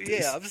out like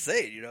this. Yeah, I'm just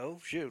saying,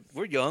 shoot,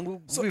 we're young,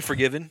 we'll be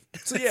forgiven.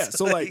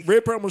 So like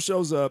Rhea Perlman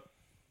shows up.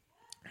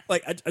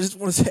 Like I just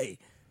want to say,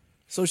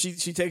 so she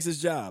takes this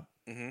job.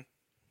 Mm-hmm.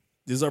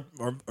 this is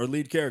our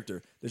lead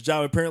character. This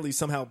job apparently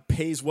somehow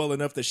pays well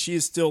enough that she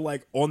is still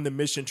like on the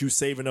mission to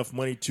save enough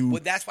money to.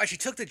 Well, that's why she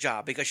took the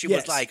job, because she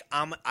Yes. was like,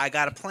 I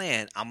got a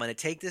plan. I'm going to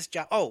take this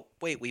job. Oh,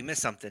 wait, we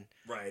missed something.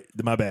 Right.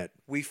 My bad.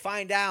 We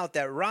find out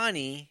that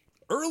Ronnie,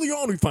 Early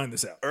on, we find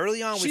this out.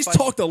 we She's find-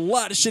 talked a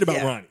lot of shit about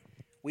Yeah. Ronnie.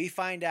 we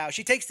find out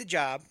she takes the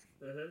job,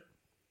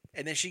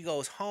 and then she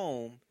goes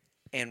home,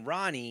 and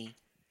Ronnie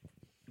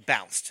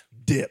bounced,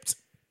 Dipped.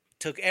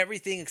 took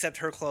everything except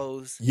her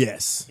clothes.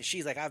 Yes. And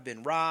she's like, I've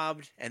been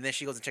robbed. And then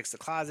she goes and checks the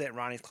closet, and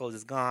Ronnie's clothes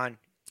is gone.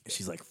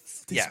 She's like,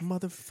 this Yeah.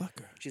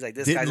 motherfucker. She's like,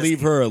 this guy Didn't just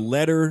leave her a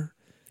letter.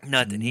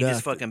 nothing. He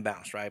just Nothing. fucking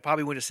bounced, right?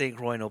 Probably went to St.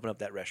 Croix and opened up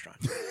that restaurant.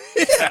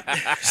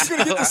 She's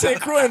gonna get to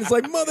St. Croix, and it's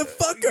like,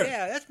 motherfucker.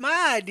 Yeah, that's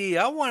my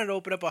idea. I wanted to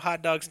open up a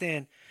hot dog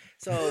stand.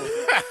 So,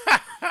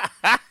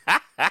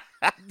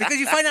 because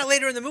you find out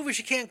later in the movie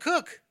she can't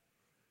cook.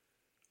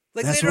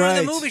 Like That's later in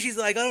right. the movie, she's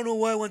like, I don't know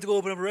why I went to go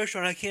open up a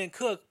restaurant. I can't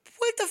cook.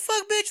 What the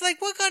fuck, bitch? Like,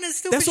 what kind of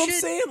stupid That's what shit?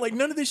 I'm saying. Like,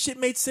 none of this shit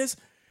made sense.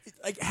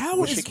 Like, how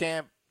Well, is she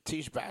can't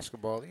teach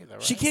basketball either,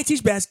 right? she can't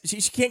teach basketball?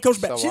 She can't coach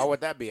So basketball. why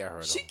would that be a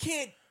hurdle? She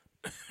can't.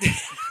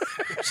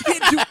 She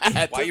can't do.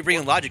 Why are you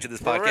bringing logic to this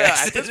For podcast? real,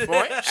 at this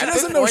point, She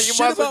doesn't know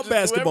shit about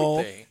basketball.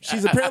 Everything.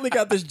 She's apparently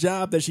got this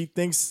job that she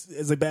thinks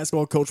as a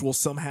basketball coach will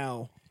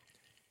somehow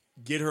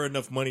get her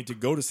enough money to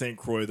go to St.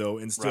 Croix, though,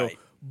 and still. Right.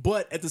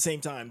 But at the same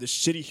time, the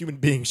shitty human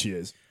being she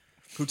is,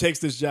 who takes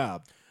this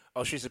job.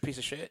 Oh, she's a piece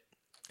of shit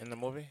in the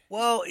movie.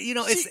 Well, you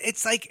know,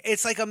 it's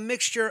like a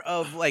mixture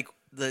of like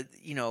the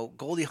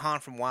Goldie Hawn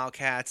from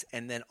Wildcats,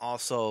 and then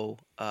also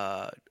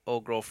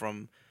old girl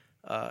from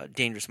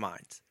Dangerous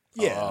Minds.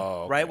 Yeah.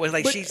 Oh, Right, where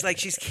But-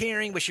 she's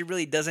caring, but she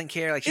really doesn't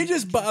care. Like It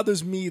just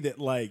bothers me that,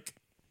 like,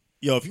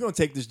 yo, if you're gonna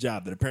take this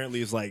job that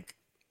apparently is like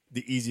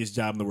the easiest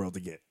job in the world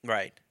to get,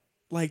 right.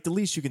 like the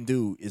least you can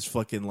do is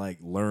fucking like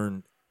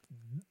learn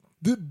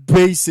the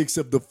basics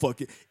of the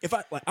fucking. If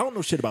I don't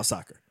know shit about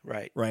soccer,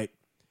 Right. right?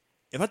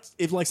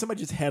 If like somebody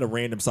just had a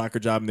random soccer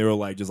job and they were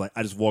like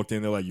I just walked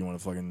in, they're like, you want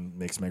to fucking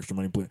make some extra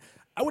money, please?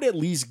 I would at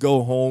least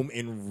go home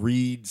and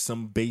read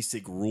some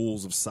basic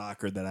rules of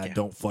soccer that I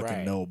don't fucking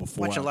Right. know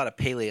before. Watch a lot of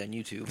Pele on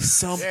YouTube.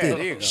 something. Yeah,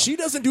 there you go. She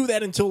doesn't do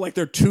that until like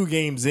they're 2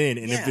 games in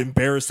and have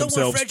embarrassed So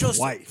when themselves Fredro-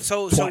 twice.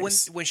 So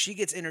Twice. when she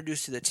gets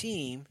introduced to the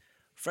team,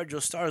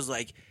 Fredro Starr's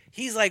like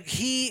he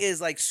is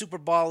like super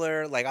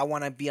baller. Like, I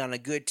want to be on a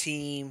good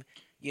team,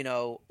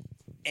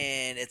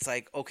 and it's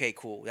like, okay,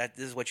 cool. This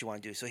is what you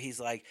want to do. So he's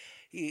like,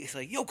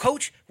 yo,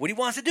 coach, what do you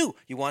want us to do?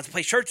 You want us to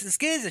play shirts and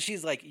skins? And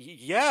she's like,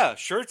 yeah,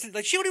 shirts.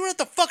 Like, she don't even know what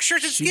the fuck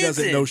shirts and She skins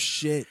doesn't is. know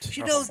shit.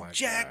 She Oh knows my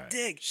jack God.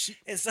 dick.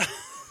 And so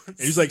And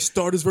he's like,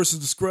 starters versus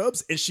the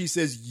scrubs, and she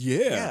says,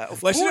 "Yeah."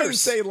 of Like she doesn't course.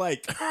 say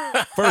like,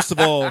 first of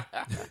all,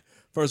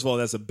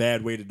 that's a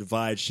bad way to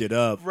divide shit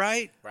up.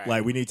 right? Right.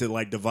 Like we need to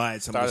like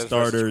divide some Starters of the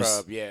versus starters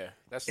scrub, yeah.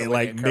 That's the and way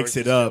like they mix encourage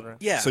it the up, children.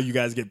 Yeah. so you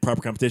guys get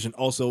proper competition.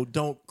 Also,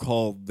 don't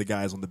call the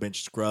guys on the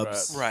bench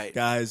scrubs. Right.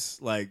 Guys,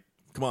 like,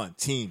 come on,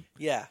 team.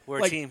 Yeah, we're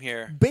Like, a team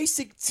here.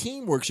 Basic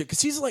teamwork shit, because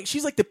she's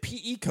like the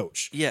PE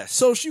coach. Yes.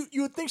 So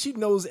you would think she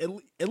knows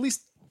at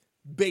least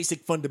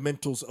basic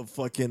fundamentals of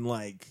fucking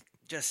like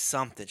Just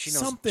something. She knows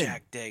something.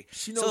 jack dick.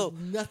 She knows So,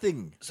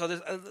 nothing. so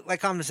there's,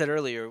 like Kamna said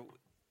earlier,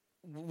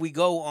 we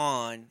go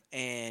on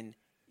and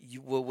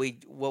what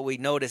we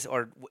notice,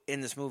 or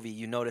in this movie,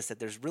 you notice that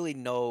there's really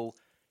no.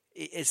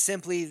 It's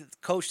simply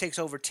coach takes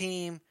over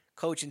team,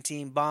 coach and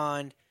team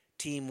bond,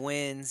 team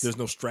wins. There's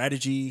no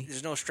strategy.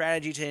 There's no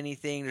strategy to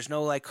anything. There's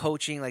no like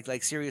coaching,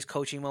 like serious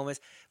coaching moments.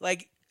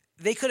 Like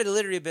they could have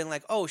literally been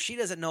like, oh, she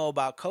doesn't know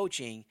about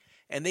coaching,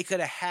 and they could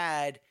have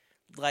had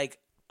like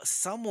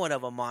somewhat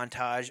of a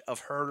montage of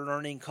her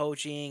learning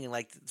coaching and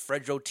like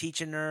Fredro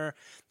teaching her.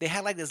 They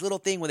had like this little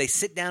thing where they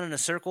sit down in a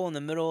circle in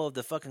the middle of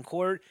the fucking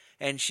court,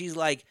 and she's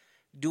like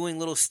doing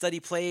little study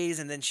plays,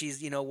 and then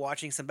she's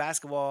watching some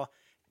basketball,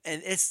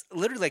 and it's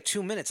literally like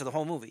 2 minutes of the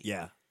whole movie.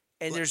 Yeah.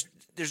 And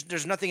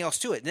there's nothing else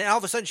to it. And then all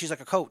of a sudden she's like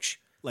a coach.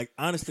 Like,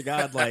 honest to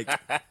God, like,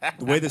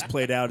 the way this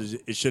played out is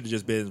it should have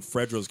just been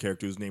Fredro's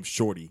character, whose name's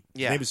Shorty.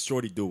 Yeah. His name is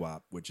Shorty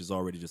Doo-Wop, which is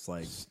already just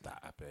like,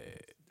 Stop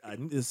it. I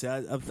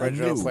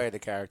Fredro knew. played the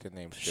character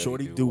named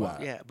Shorty Doo-Wop.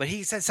 Doo-Wop. Yeah, but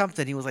he said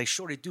something. He was like,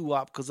 "Shorty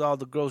doo-wop," because all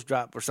the girls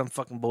drop or some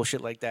fucking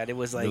bullshit like that. It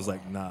was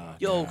like, nah.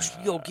 yo,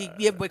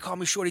 everybody call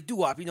me Shorty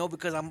doo-wop,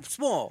 because I'm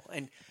small.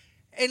 And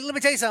let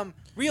me tell you something.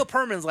 Real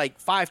Perman's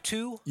like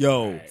 5'2".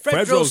 Yo, Fredro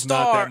Fredro's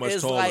not Starr that much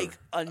is taller. like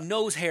a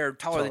nose hair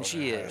taller than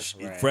she is.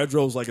 Right.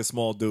 Fredro's like a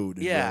small dude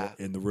in, Yeah.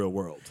 in the real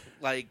world.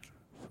 Like,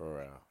 For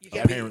real.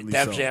 can't be- Apparently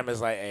Def so. Jam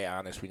is like, hey,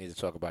 honest, we need to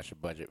talk about your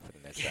budget for the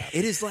next album.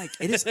 It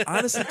is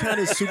honestly kind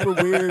of super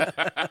weird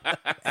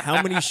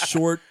how many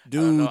short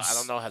dudes. I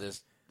don't know how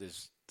this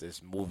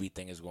movie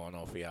thing is going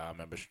on for y'all. I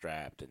remember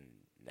Strapped and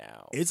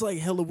now. It's like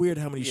hella weird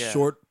how many Yeah.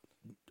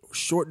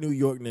 short New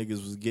York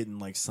niggas was getting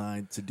like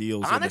signed to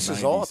deals. Honest in the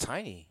is all 90s.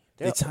 tiny.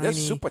 They're tiny.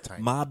 super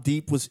tiny. Mobb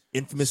Deep was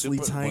infamously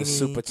tiny. Was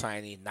super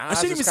tiny. I Nas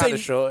shouldn't is even kind of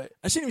say short.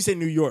 I shouldn't even say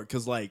New York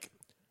because like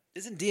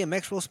isn't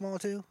DMX real small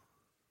too?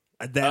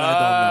 that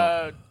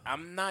I don't know.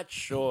 I'm not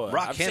sure.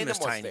 Rakim I've seen is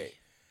him on tiny. stage.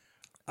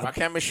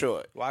 Rakim is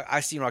short. Well,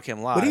 I've seen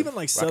Rakim live. But even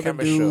like Southern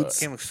Rakim is short. dudes,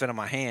 Rakim was fit on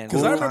my hand.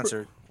 because Cool I remember,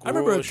 concert. I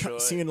remember Real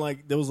short. seeing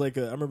like there was like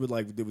I remember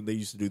like when they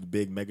used to do the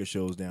big mega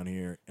shows down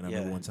here, and I Yeah.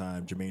 remember one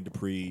time Jermaine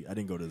Dupri. I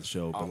didn't go to the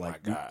show, but Oh, my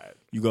like God.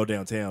 you go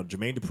downtown,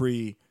 Jermaine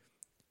Dupri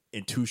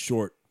and Too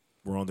Short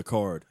were on the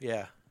card,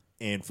 Yeah.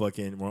 and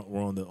fucking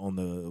we're on the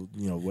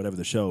whatever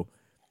the show.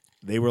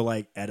 They were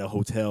like at a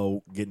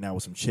hotel getting out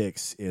with some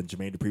chicks, and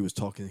Jermaine Dupri was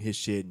talking his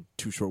shit, and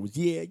Too Short was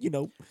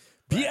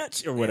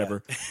bitch or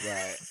whatever.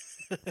 Right.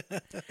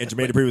 And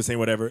Jermaine Dupri was saying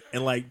whatever,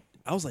 and like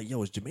I was like,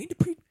 yo, is Jermaine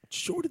Dupri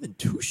shorter than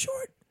Too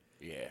Short?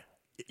 Yeah.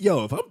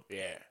 Yo,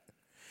 Yeah.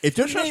 if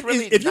your Too name Short's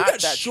really is, if you not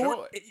got that short,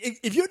 short.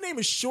 if your name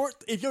is short,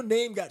 if your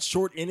name got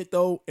short in it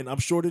though, and I'm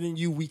shorter than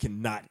you, we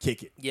cannot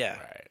kick it. Yeah.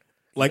 Right.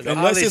 Like But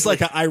unless it's obviously-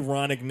 like an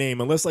ironic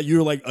name, unless like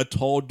you're like a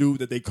tall dude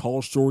that they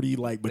call shorty,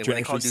 like but Like you're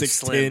when they call actually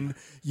dudes 6'10".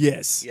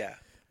 Yes. Yeah.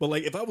 But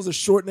like if I was a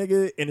short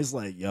nigga and it's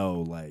like,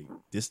 yo, like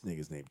this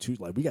nigga's name too,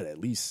 like we got to at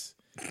least.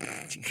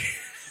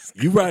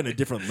 You riding a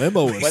different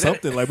limo or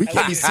something. Like we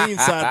can't be seen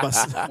side by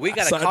side. We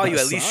gotta side call by you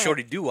at least side.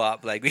 Shorty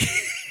Doo-Wop. Like, we,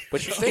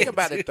 But you think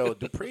about it though,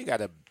 Dupree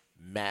got a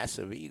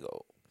massive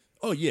ego.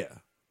 Oh yeah.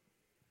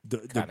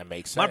 Kind of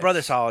makes sense. my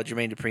brother saw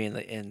Jermaine Dupri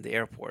in the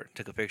airport,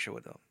 took a picture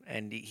with him,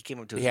 and he came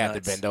up to his He had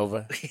nuts. to bend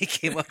over. He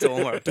came up to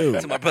Omar,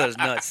 Dude. to my brother's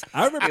nuts.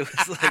 I remember- It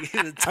was like he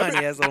was a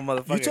tiny ass little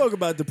motherfucker. You talk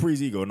about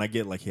Dupree's ego, and I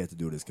get like he had to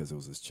do this because it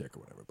was his chick or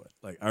whatever. But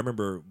like I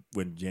remember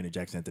when Janet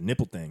Jackson had the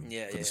nipple thing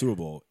for the Super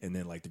Bowl, and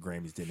then like the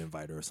Grammys didn't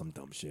invite her or some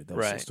dumb shit. That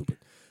was so Right. stupid.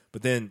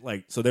 But then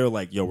like so they were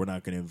like, "Yo, we're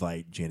not going to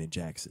invite Janet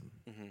Jackson."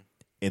 Mm-hmm.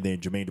 And then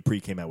Jermaine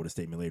Dupri came out with a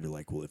statement later,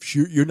 like, "Well, if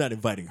you're not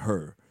inviting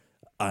her,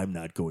 I'm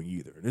not going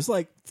either." And it's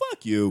like,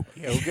 "Fuck you!"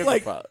 Yeah, who gives a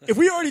like fuck? if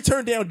we already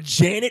turned down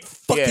Janet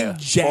fucking Fall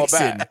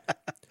Jackson. back.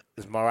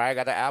 Does Mariah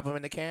got the album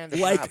in the can?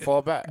 If Like, not,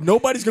 fall back.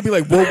 Nobody's gonna be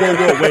like, whoa, whoa,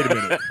 whoa, wait a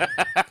minute.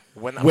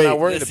 I'm wait, not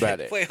worried Listen, about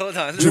it. Wait, hold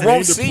on. We Jermaine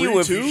won't see you Dupri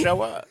if too? you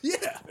show up.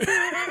 Yeah.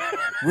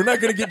 We're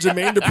not gonna get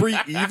Jermaine Dupri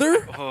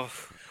either.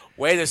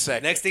 Wait a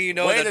second. Next thing you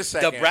know, Wait the a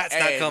second. Brat's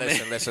not Hey,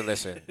 coming.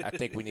 Listen. I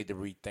think we need to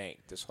rethink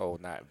this whole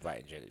not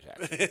inviting Janet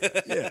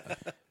Jackson. Yeah.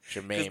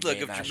 Jermaine, 'Cause look,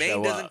 may if not Jermaine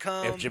show doesn't up.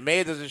 come- If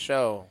Jermaine doesn't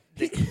show,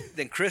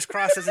 Then Chris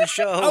Cross doesn't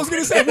show. I was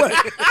gonna say what?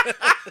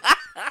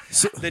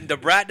 Then the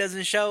Brat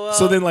doesn't show up.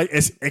 So then, like,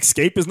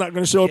 Escape is not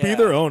gonna show up Yeah.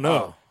 either. Oh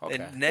no. okay.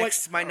 And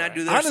Next might not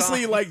do their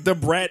Honestly, song. like the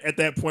Brat at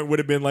that point would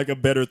have been like a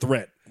better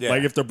threat. Yeah.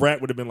 Like if the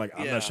Brat would have been like,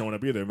 I'm Yeah. not showing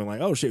up either. I'd been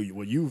like, oh shit,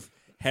 well you've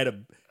had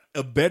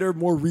a better,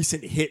 more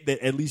recent hit that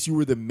at least you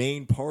were the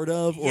main part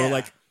of, or Yeah.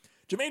 like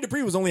Jermaine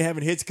Dupri was only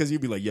having hits because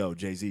he'd be like, yo,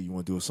 Jay-Z, you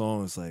want to do a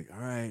song? It's like, all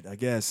right, I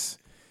guess,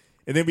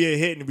 and then be a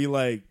hit and be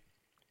like,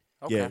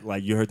 Okay. yeah,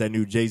 like you heard that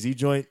new Jay-Z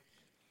joint.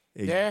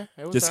 Hey, Yeah,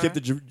 it was just skip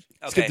alright.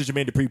 skip Okay. the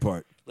Jermaine Dupri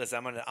part.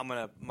 Listen, I'm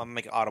gonna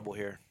make it audible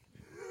here,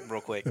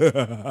 real quick.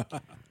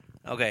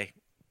 Okay,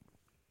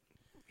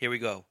 here we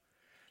go.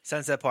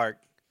 Sunset Park.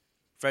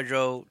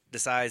 Fredro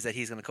decides that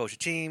he's going to coach a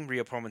team.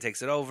 Rio Perlman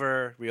takes it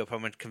over. Rio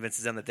Perlman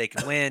convinces them that they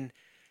can win,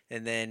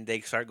 and then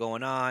they start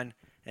going on.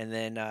 And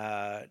then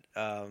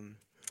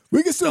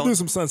We can still Don't- do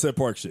some Sunset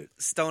Park shit.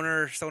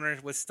 Stoner,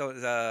 what's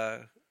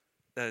the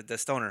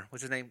Stoner?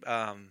 What's his name?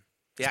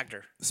 The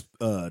actor.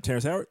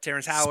 Terrence Howard?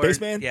 Terrence Howard.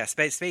 Spaceman? Yeah,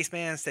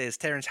 Spaceman says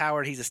Terrence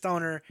Howard, he's a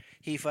stoner.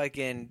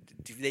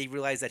 They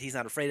realize that he's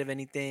not afraid of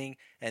anything.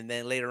 And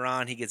then later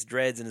on, he gets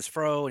dreads in his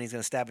fro and he's going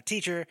to stab a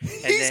teacher. And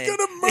He's then,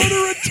 gonna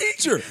murder a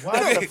teacher.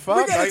 What the fuck?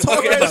 We gotta Are you- talk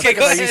okay, about okay, that.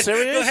 go Are you ahead.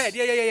 serious? Go ahead.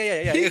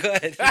 Yeah. Go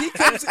ahead. He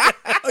comes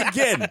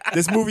again.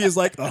 This movie is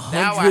like Now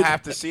I 100.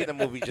 have to see the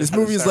movie. Just This for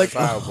the movie is like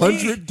Terrence Howard.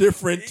 100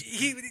 different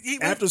He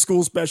after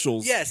school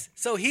specials. Yes.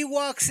 So he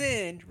walks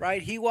in,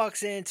 right? He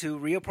walks into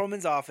Rio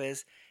Perlman's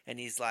office, and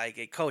he's like,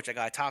 "Hey, coach, I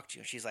gotta talk to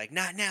you." And she's like,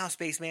 "Not now,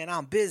 Spaceman.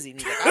 I'm busy."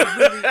 And he's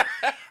like,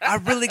 I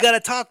really gotta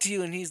talk to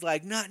you." And he's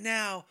like, "Not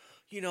now.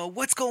 You know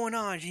what's going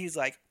on?" And he's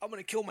like, "I'm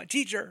gonna kill my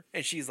teacher."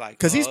 And she's like,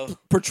 Because he's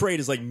portrayed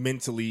as like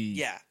mentally.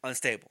 yeah,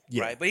 unstable,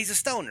 Yeah. right? But he's a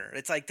stoner.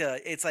 It's like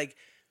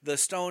the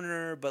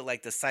stoner, but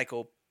like the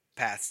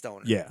psychopath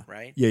stoner. Yeah.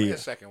 right. Yeah, Wait yeah. a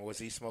second. Was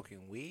he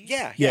smoking weed?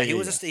 Yeah. Yeah, He yeah,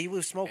 was yeah. he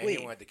was smoke And weed.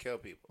 he wanted to kill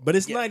people. But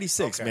it's Yeah.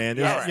 96, Okay. man.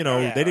 Yeah, It's, right, you know,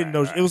 right, they didn't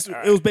right, know.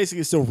 right, It was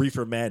basically still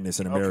reefer madness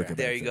in America.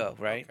 There back you then. go,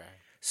 right? Okay.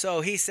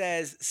 So he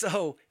says,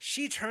 so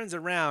she turns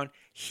around.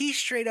 He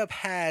straight up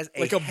has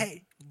Like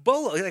a-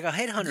 bolo, like a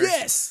headhunter.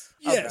 Yes.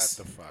 Yes.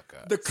 Shut the fuck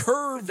up. The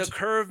curved. The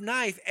curved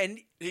knife. And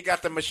He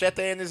got the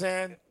machete in his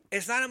hand.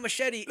 it's not a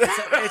machete.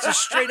 It's a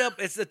straight up,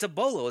 it's a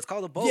bolo. It's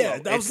called a bolo. yeah, I was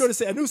It's- going to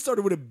say, I knew it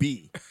started with a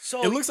B.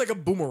 So it looks like a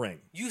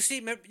boomerang. You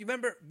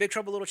remember Big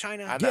Trouble in Little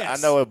China? I know, Yes.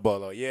 I know it,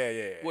 Bolo.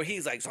 Yeah. Where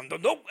he's like,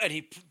 nope, and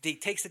he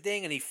takes the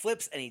thing and he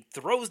flips and he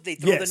throw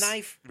Yes. the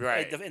knife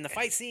Right. in the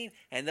fight scene.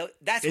 And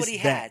that's It's what he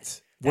had.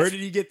 that. Where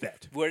did he get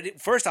that?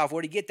 First off,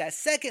 where did he get that?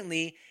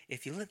 Secondly,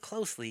 if you look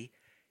closely,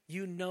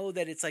 you know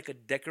that it's like a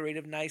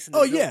decorative knife. In the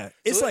Oh, middle. yeah.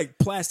 It's So like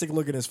plastic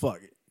looking as fuck.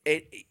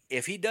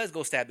 if he does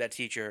go stab that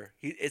teacher,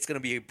 it's going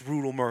to be a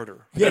brutal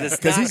murder. Yeah, But it's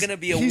 'cause not he's- going to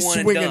be a he's one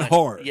and swinging done.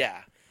 hard.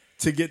 Yeah.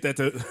 To get that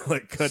to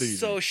like cut easy.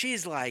 So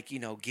she's like,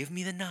 give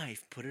me the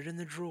knife, put it in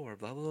the drawer,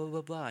 blah blah blah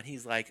blah blah. And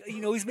he's like,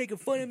 he's making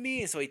fun of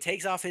me. And so he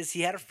takes off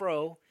he had a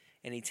fro,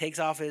 and he takes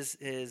off his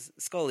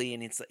Scully,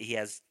 and he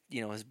has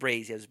his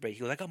braids. He has his braids.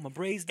 He goes, "I got my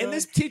braids done." And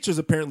this teacher's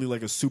apparently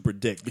like a super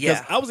dick because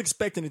Yeah. I was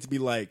expecting it to be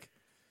like,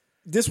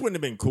 this wouldn't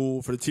have been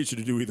cool for the teacher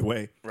to do either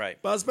way. Right.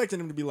 But I was expecting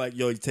him to be like,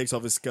 yo, he takes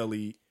off his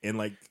Scully and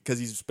like, because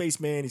he's a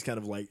spaceman, he's kind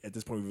of like, at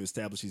this point we've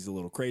established he's a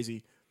little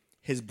crazy.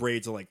 His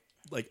braids are like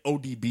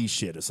ODB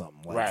shit or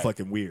something. Like Right.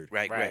 fucking weird.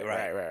 right.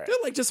 They're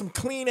like just some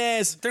clean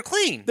ass. They're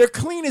clean. They're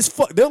clean as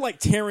fuck. They're like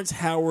Terrence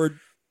Howard.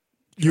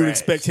 You would Dreads.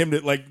 expect him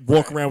to like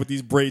walk around with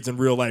these braids in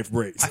real life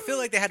braids. I feel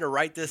like they had to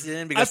write this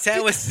in because I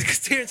feel-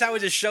 Terrence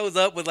Howard just shows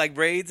up with like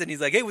braids, and he's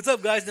like, "Hey, what's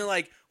up, guys?" And they're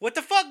like, "What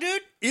the fuck,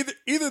 dude?"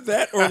 Either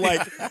that or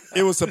like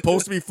it was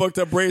supposed to be fucked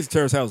up braids.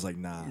 Terrence Howard was like,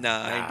 nah, I ain't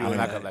I'm doing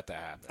not that. gonna let that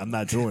happen. I'm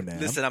not doing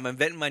that. Listen, I'm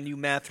inventing my new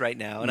math right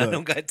now, and I Look.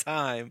 don't got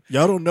time.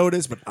 Y'all don't know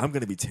this, but I'm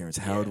gonna be Terrence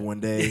Howard one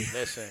day,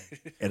 Listen,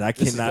 and I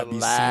this is cannot the be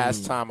last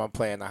seen. time I'm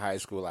playing the high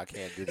school. I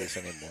can't do this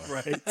anymore.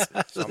 Right,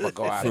 So I'm gonna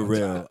go out for on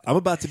real. top. I'm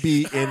about to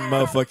be in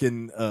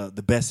motherfucking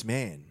The Best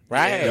Man.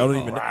 Right. Y'all don't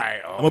even.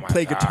 Right. know. Oh I'm gonna my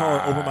play guitar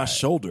God. over my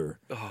shoulder.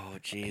 Oh,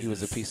 Jesus. He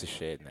was a piece of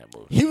shit in that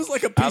movie. He was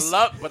like a I piece.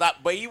 love,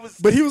 but he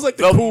was like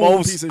the cool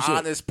most piece of shit.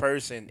 honest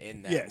person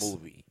in that Yes.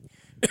 movie.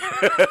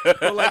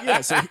 But like, yeah,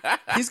 so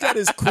he's got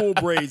his cool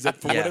braids that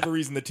for Yeah. whatever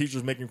reason the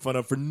teacher's making fun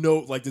of for no,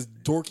 like this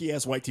dorky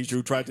ass white teacher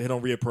who tried to hit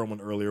on Rhea Perlman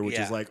earlier, which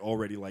Yeah. is like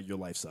already like your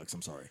life sucks.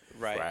 I'm sorry.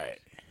 right.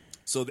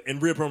 So and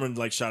Rhea Perlman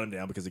like shot him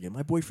down because again,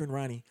 my boyfriend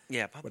Ronnie.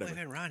 Yeah, my Whatever.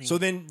 boyfriend Ronnie. So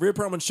then Rhea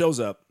Perlman shows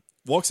up,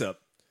 walks up,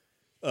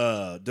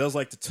 does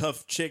like the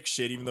tough chick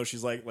shit, even though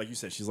she's like you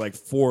said, she's like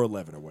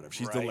 4'11" or whatever.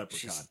 She's the Right.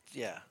 leprechaun.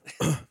 Yeah.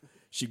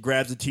 She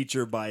grabs the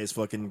teacher by his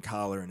fucking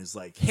collar and is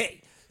like,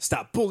 "Hey,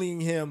 stop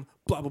bullying him."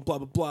 Blah blah blah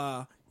blah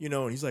blah.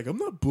 And he's like, "I'm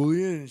not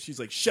bullying." And she's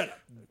like, "Shut up,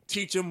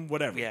 teach him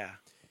whatever." Yeah.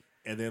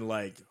 And then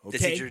like, okay,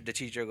 The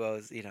teacher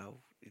goes,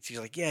 she's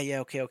like,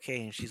 yeah,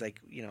 okay. And she's like,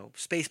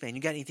 spaceman,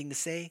 you got anything to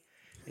say?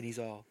 And he's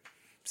all,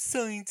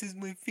 science is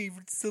my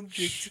favorite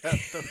subject. Shut the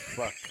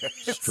fuck up.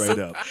 straight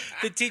up.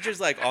 The teacher's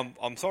like,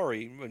 I'm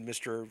sorry,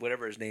 Mr.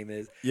 whatever his name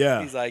is.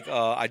 Yeah. He's like,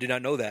 I did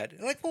not know that.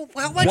 I'm like, well,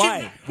 why'd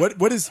Why?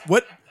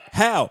 What?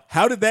 How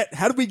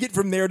did we get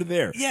from there to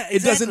there? Yeah,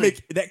 It doesn't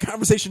exactly. make that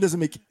conversation doesn't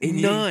make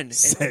any None.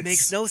 sense. It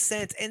makes no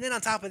sense. And then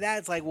on top of that,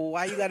 it's like, well,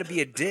 why you got to be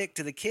a dick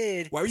to the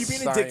kid? Why are you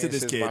being a dick to Science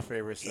this is kid? my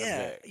favorite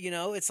subject.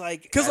 Yeah, it's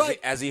like, Because like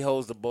as he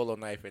holds the bolo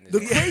knife in his the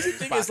hand. crazy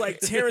thing is like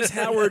Terrence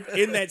Howard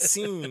in that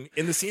scene,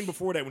 in the scene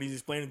before that when he's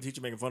explaining to the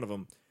teacher making fun of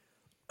him,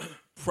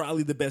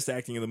 probably the best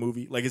acting in the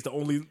movie. Like it's the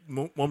only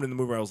moment in the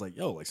movie where I was like,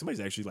 yo, like somebody's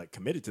actually like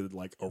committed to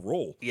like a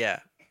role. yeah.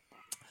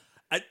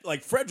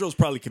 Like Fredro's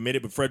probably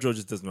committed, but Fredro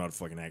just doesn't know how to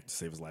fucking act to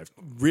save his life.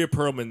 Rhea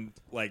Perlman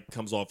like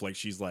comes off like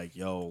she's like,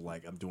 yo,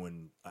 like I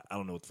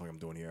don't know what the fuck I'm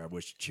doing here. I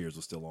wish Cheers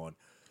was still on.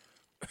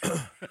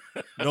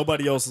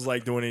 Nobody else is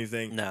like doing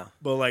anything. No.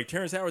 But like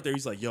Terrence Howard there,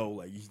 he's like, yo,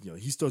 like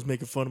he starts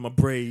making fun of my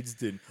braids,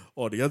 then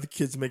all the other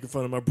kids are making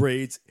fun of my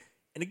braids.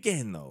 And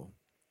again though,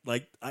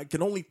 like I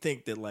can only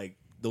think that like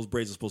those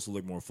braids are supposed to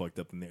look more fucked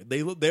up than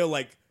they're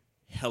like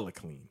hella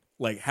clean.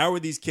 Like, how are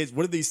these kids?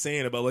 What are they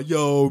saying about like,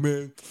 yo,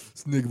 man,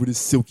 this nigga with his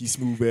silky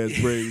smooth ass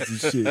braids and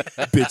shit,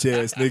 bitch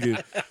ass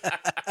nigga.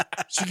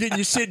 She getting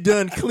your shit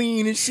done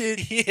clean and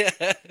shit. Yeah.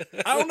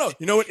 I don't know.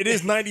 You know what? It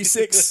is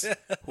 96.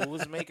 Who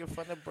was making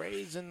fun of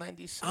braids in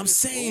 '96? I'm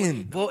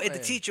saying. Well, the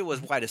teacher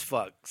was white as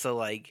fuck. So,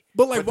 like,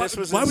 But like, But this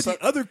was why in would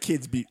the other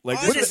kids be like?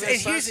 Oh, What this is is-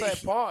 and here's-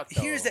 Sunset Park.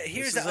 Though. here's the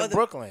This is other- in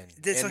Brooklyn so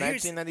in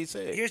here's-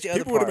 1996. here's the other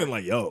people would part. have been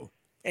like, yo,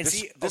 and This,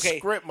 see, this okay,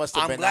 script must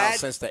have I'm been glad, out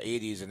since the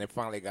 '80s, and it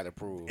finally got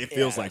approved. It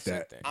feels Yeah, like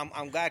that. that's the thing.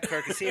 I'm glad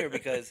Kirk is here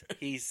because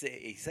he said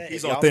He's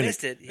if y'all authentic.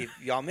 missed it, if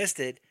y'all missed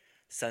it,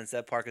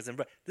 Sunset Park is in.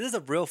 This is a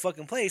real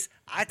fucking place.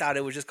 I thought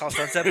it was just called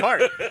Sunset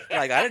Park.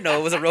 Like I didn't know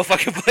it was a real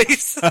fucking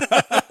place.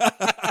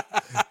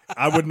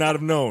 I would not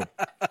have known.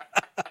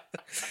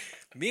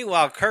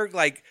 Meanwhile, Kirk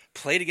like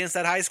played against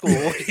that high school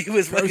when he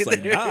was I was fucking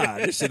like, there. nah,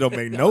 this shit don't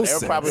make no They were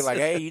sense. probably like,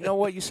 "Hey, you know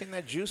what? You seen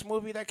that Juice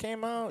movie that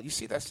came out? You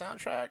see that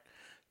soundtrack?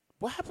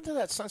 What happened to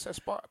that Sunset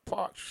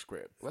Park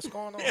script? What's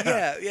going on?"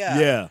 Yeah.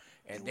 yeah.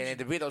 And then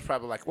DeVito's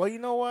probably like, "Well, you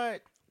know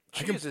what?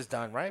 Cheers is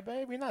done, right,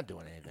 babe? You're not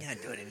doing anything." You're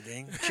not doing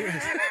anything.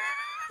 Cheers.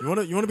 You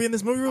want to be in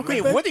this movie real I quick?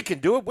 mean, babe? Woody can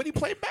do it. Woody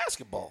played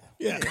basketball.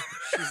 Yeah.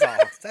 She's all.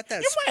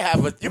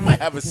 That You might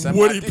have a semi.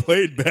 Woody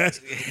played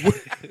basketball.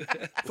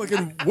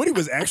 Fucking Woody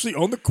was actually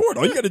on the court.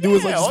 All you got to do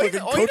is like just all you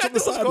fucking all you coach gotta on the do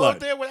is go sideline. up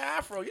there with an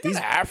afro. You These-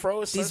 got an afro,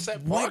 These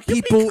Sunset white Park. You'd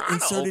be people kinda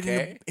inserted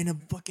okay. in a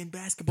fucking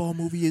basketball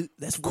movie.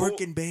 That's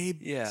working,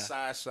 babe. Yeah.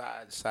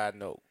 Side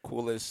note,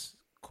 coolest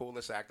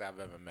actor I've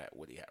ever met,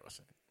 Woody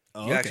Harrelson.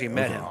 Oh, You actually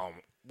met him.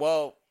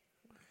 Well,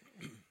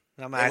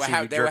 I'm they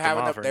actually were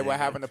having off or they were anything.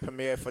 having a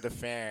premiere for the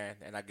fan,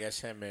 and I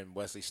guess him and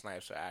Wesley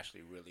Snipes are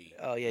actually really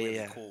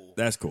really cool.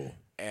 That's cool.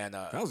 And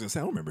I was gonna say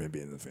I don't remember him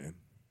being a fan.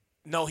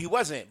 no, he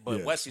wasn't, but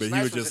Yeah, Wesley but he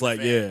Snipes was just in the like,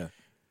 fan.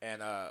 yeah.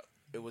 And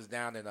it was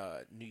down in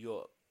New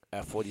York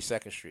at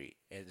 42nd Street,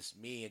 and it's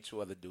me and two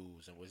other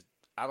dudes, and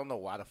I don't know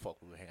why the fuck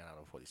we were hanging out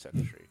on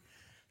 42nd Street.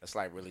 That's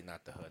like really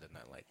not the hood or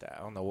nothing like that.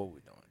 I don't know what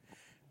we're doing.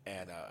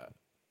 And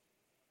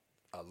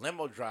a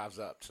limo drives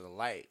up to the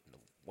light, and the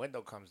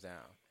window comes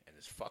down, and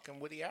it's fucking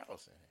Woody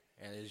Harrelson.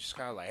 and it's just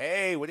kind of like,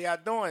 hey, what are y'all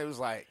doing? It was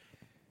like,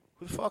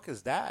 who the fuck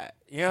is that?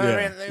 You know what I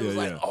mean? And it was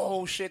like,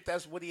 oh shit,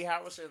 that's Woody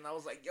Harrelson. And I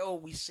was like, yo,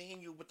 we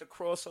seen you with the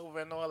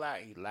crossover and all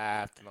that. He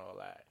laughed and all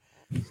that.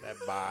 Said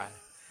bye.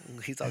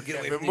 He's all get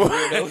away from these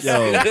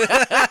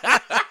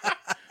weirdos.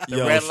 The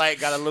red light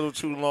got a little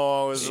too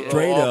long. It was a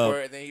Straight little up.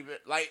 awkward, and then he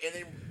and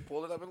then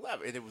pulled it up and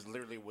left. And it was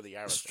literally Woody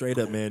Harrelson. Straight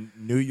up, man.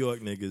 New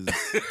York niggas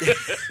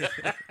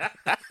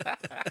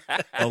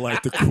are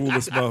like the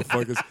coolest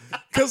motherfuckers.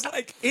 Because,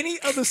 like, any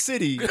other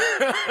city,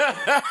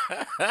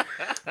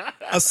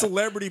 a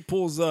celebrity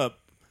pulls up,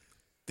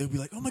 they'll be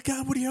like, oh, my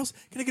God, Woody Harrelson,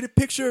 can I get a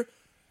picture?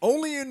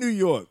 Only in New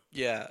York.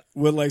 Yeah.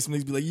 Where, like, some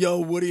niggas be like, yo,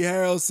 Woody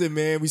Harrelson,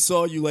 man, we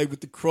saw you, like,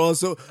 with the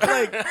crossover.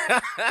 Like,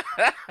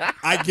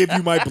 I give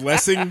you my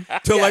blessing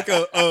to, like,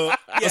 a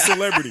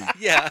celebrity.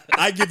 Yeah.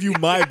 I give you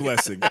my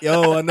blessing.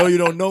 Yo, I know you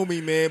don't know me,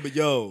 man, but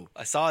yo.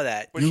 I saw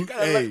that. But you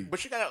gotta, hey.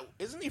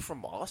 isn't he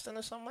from Boston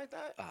or something like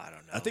that? I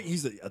don't know. I think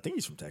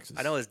he's from Texas.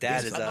 I know his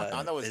dad is.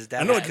 I know his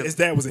dad. I know his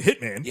dad was a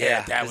hitman.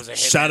 Yeah, that was a hit.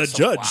 Shot a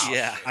judge. Wow.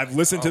 Yeah. I've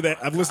listened to that.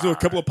 I've listened to a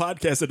couple of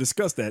podcasts that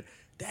discuss that.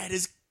 That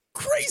is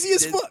crazy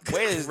as fuck.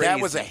 Wait, his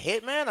dad was a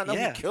hitman? I know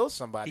Yeah. he killed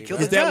somebody. He killed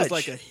His the dad judge. was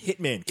like a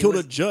hitman. Killed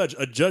a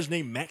judge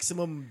named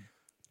Maximum,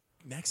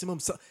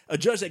 a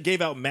judge that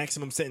gave out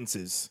maximum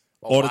sentences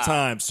all the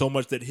time, so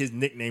much that his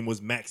nickname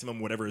was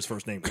Maximum, whatever his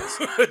first name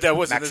was. That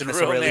wasn't Maximus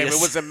his real name. Aurelius.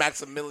 It wasn't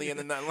Maximilian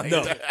and nothing like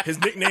No, that. his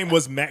nickname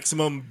was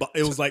Maximum.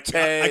 It was like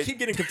I keep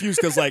getting confused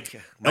because like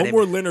My name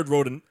Elmore is- Leonard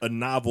wrote a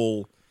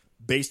novel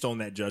based on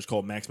that judge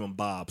called Maximum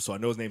Bob. So I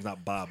know his name's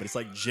not Bob, but it's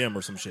like Jim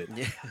or some shit. And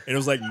it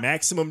was like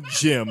Maximum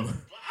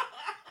Jim.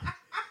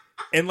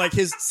 And like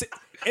and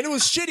it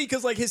was shitty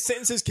because like his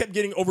sentences kept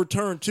getting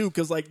overturned too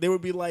because like they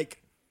would be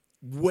like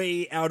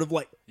way out of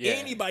like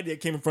anybody that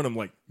came in front of him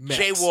like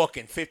Max.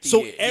 Jaywalking 50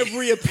 So years.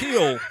 every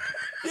appeal,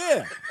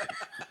 yeah.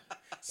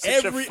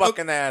 Sit your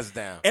fucking ass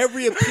down.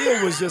 Every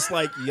appeal was just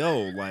like,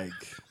 yo, like,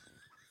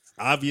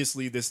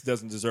 obviously this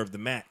doesn't deserve the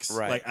max.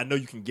 Right. Like, I know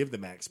you can give the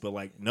max, but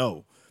like,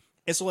 no.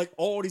 And so, like,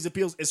 all these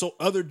appeals, and so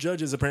other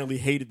judges apparently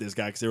hated this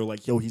guy because they were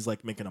like, yo, he's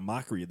like making a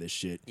mockery of this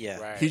shit. Yeah.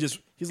 Right. He's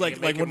like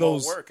Making one of more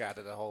those. work out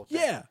of the whole thing.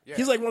 Yeah.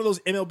 He's like one of those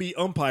MLB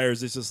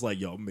umpires that's just like,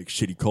 yo, I'm gonna make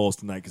shitty calls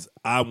tonight because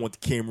I want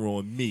the camera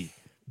on me.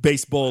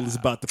 Baseball is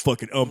about the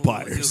fucking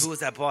umpires. Who was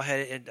that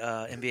ball-headed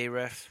NBA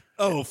ref?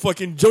 Oh,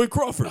 fucking Joey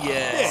Crawford.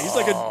 Yeah.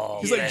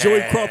 He's like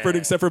Joey Crawford,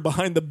 except for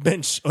behind the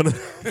bench on in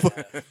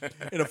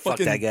a Fuck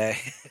fucking that guy.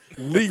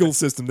 legal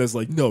system that's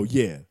like, no,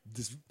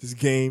 this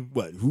game,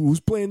 what? Who's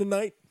playing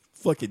tonight?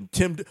 Fucking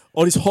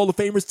all these Hall of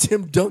Famers,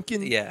 Tim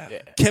Duncan, Yeah.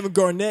 Kevin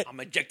Garnett. I'm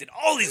ejecting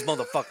all these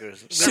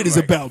motherfuckers. Shit is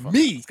about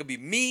me. It's gonna be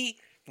me.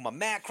 My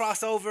mad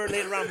crossover.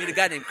 Later on, meet a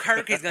guy named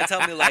Kirk. He's gonna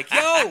tell me like,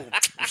 "Yo,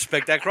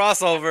 respect that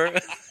crossover."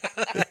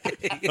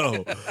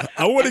 Oh,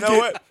 I want to You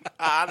know get. what?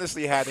 I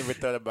honestly hadn't even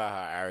thought about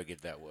how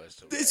arrogant that was.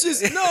 To me. It's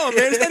just no, man.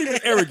 It's not even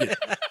arrogant.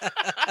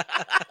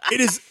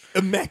 It is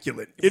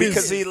immaculate. It is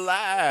because he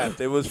laughed.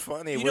 It was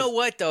funny. You know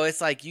what though?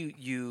 It's like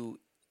you.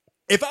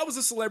 If I was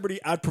a celebrity,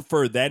 I'd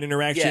prefer that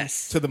interaction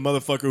Yes. to the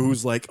motherfucker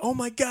who's like, "Oh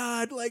my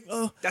god!" Like,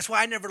 That's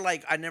why I never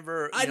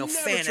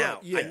fan tried-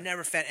 out. yeah. I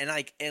never fan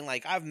and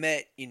like I've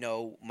met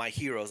my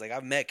heroes. Like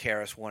I've met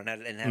Karis one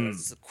and had a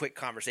quick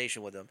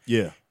conversation with him.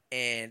 yeah,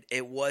 And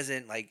it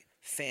wasn't like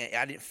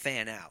I didn't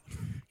fan out.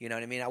 You know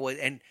what I mean? I was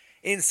and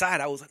inside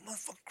I was like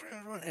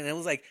motherfucker, and it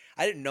was like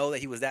I didn't know that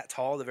he was that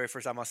tall the very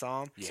first time I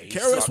saw him. Yeah,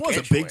 Karis was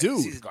a big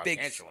dude. He's big.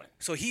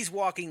 So he's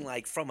walking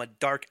like from a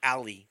dark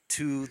alley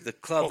to the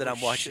club that I'm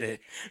watching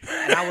it,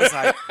 and I was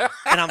like,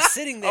 and I'm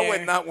sitting there. I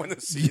would not want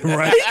to see that.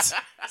 right.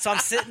 So I'm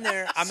sitting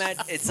there.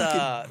 It's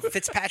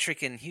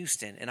Fitzpatrick in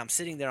Houston, and I'm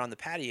sitting there on the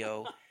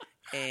patio,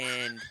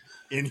 and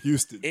In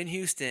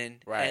Houston,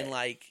 Right.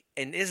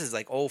 and this is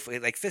like old.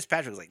 Like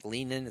Fitzpatrick was like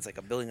leaning. It's like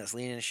a building that's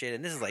leaning and shit.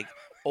 And this is like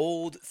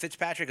old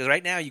Fitzpatrick. Because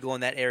right now you go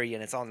in that area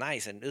and it's all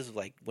nice. And this was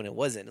like when it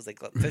wasn't. It was like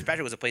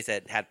Fitzpatrick was a place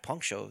that had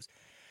punk shows.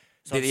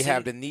 So Did he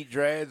have the neat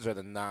dreads or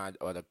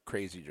the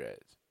crazy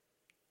dreads?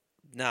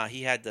 Nah,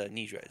 he had the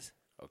knee dreads.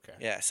 Okay.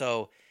 Yeah.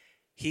 So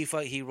he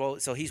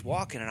rolled. So he's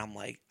walking, and I'm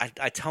like,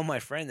 I tell my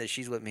friend that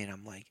she's with me, and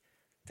I'm like,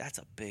 that's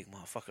a big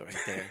motherfucker right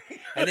there.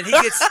 And then he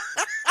gets,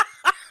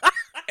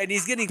 and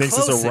he's getting thinks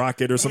closer. it's a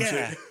rocket or some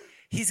shit.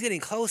 He's getting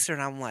closer,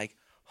 and I'm like,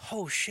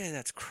 oh shit,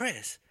 that's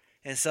Chris.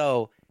 And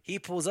so he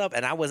pulls up,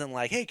 and I wasn't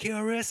like, hey,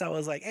 KRS. I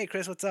was like, hey,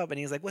 Chris, what's up? And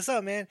he's like, what's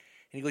up, man? And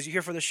he goes, you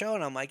here for the show?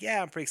 And I'm like,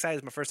 yeah, I'm pretty excited.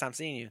 It's my first time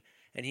seeing you.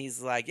 And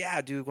he's like, yeah,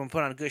 dude, we're going to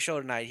put on a good show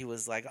tonight. He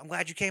was like, I'm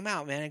glad you came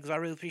out, man, because I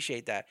really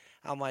appreciate that.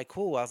 I'm like,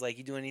 cool. I was like,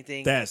 you do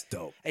anything? That's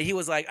dope. And he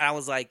was like, I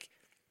was like,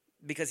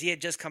 because he had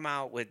just come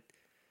out with,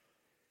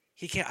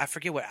 I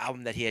forget what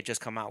album that he had just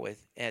come out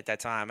with at that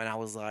time. And I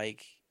was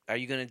like, are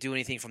you going to do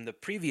anything from the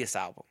previous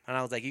album? And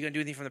I was like, you going to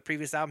do anything from the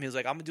previous album? He was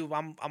like, I'm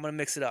going to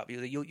mix it up. He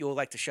was like, you'll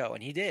like the show.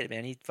 And he did,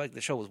 man.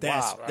 The show was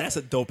wild. That's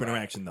a dope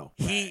interaction, though.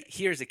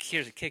 Here's a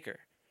kicker.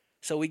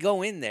 So we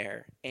go in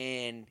there,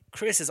 and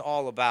Chris is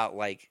all about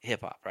like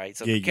hip hop, right?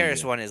 So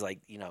Karis one is like,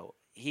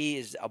 he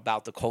is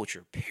about the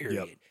culture, period.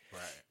 Yep.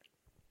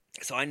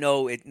 Right. So I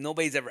know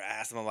nobody's ever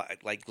asked him about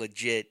like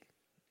legit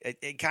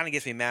it kind of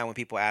gets me mad when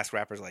people ask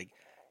rappers like,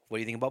 "What do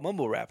you think about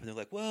mumble rap?" And they're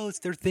like, "Well, it's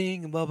their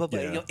thing," and blah blah blah.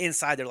 Yeah. You know,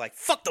 inside they're like,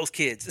 "Fuck those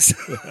kids."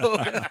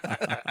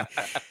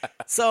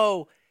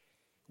 So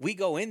we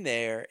go in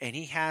there, and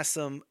he has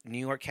some New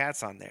York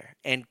cats on there,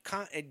 and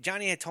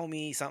Johnny had told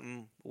me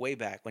something way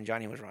back when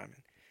Johnny was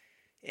rhyming,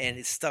 and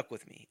it stuck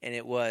with me, and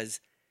it was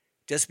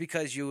just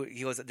because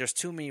he goes, "There's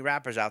too many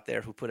rappers out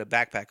there who put a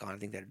backpack on and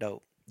think they're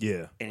dope."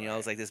 Yeah. And,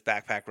 it's like this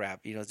backpack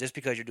rap. Just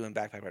because you're doing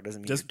backpack rap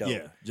doesn't mean you're dope.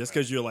 Yeah. Just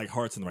because you're like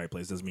heart's in the right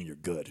place doesn't mean you're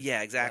good.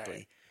 Yeah, exactly.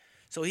 Right.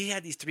 So he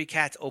had these 3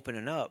 cats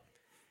opening up,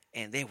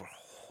 and they were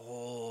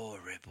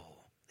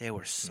horrible. They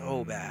were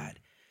so bad.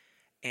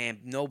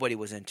 And nobody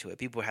was into it.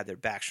 People had their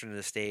backs turned to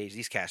the stage.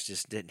 These cats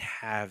just didn't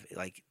have,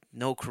 like,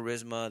 no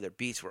charisma. Their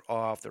beats were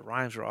off. Their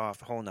rhymes were off,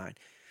 the whole nine.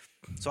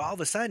 So all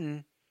of a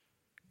sudden,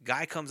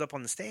 guy comes up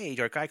on the stage,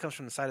 or a guy comes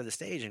from the side of the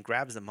stage and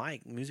grabs the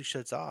mic. Music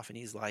shuts off, and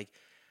he's like,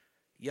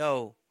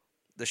 "Yo,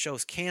 the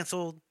show's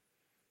canceled.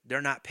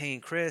 They're not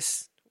paying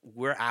Chris.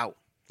 We're out.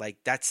 Like,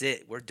 that's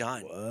it. We're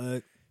done."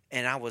 What?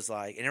 And I was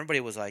like, and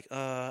everybody was like,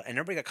 and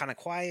everybody got kind of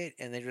quiet,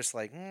 and they're just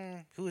like,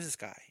 who is this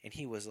guy? And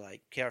he was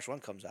like, KRS-One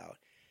comes out,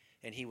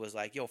 and he was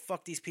like, "Yo,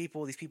 fuck these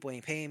people. These people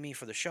ain't paying me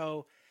for the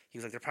show." He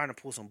was like, "They're trying to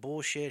pull some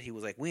bullshit." He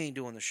was like, "We ain't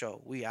doing the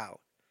show. We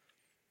out."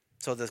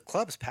 So the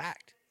club's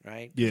packed,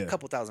 right? Yeah. A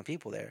couple thousand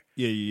people there.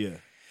 Yeah.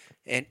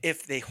 And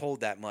if they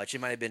hold that much,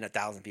 it might have been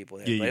 1,000 people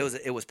there, Yeah, but yeah.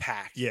 it was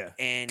packed. Yeah.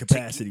 And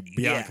Capacity,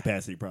 beyond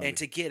capacity, probably. And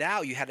to get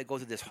out, you had to go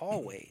through this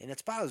hallway, and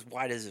it's about as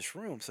wide as this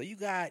room. So you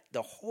got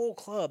the whole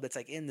club that's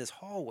like in this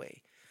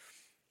hallway.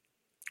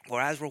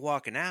 Or as we're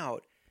walking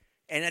out,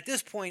 and at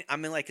this point,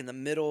 I'm in like in the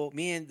middle.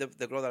 Me and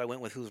the girl that I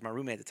went with, who was my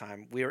roommate at the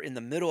time, we were in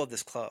the middle of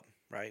this club,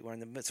 right?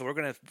 So we're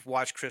gonna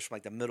watch Chris from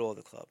like the middle of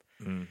the club.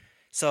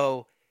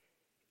 So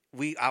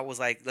I was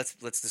like, let's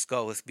just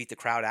go. Let's beat the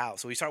crowd out.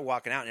 So we start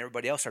walking out, and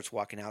everybody else starts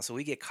walking out. So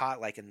we get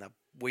caught like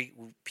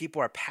people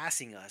are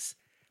passing us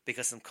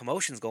because some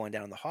commotion's going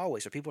down in the hallway.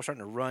 So people are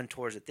starting to run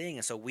towards the thing,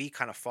 and so we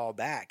kind of fall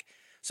back.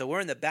 So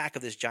we're in the back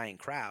of this giant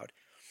crowd.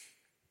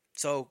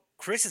 So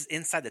Chris is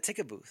inside the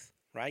ticket booth,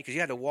 right? Because you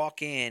had to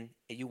walk in,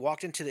 and you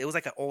walked into it was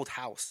like an old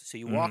house. So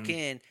you walk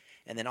in,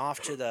 and then off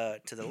to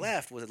the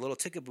left was a little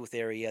ticket booth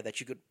area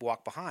that you could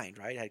walk behind,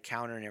 right? It had a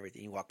counter and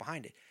everything. You walk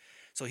behind it.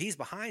 So he's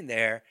behind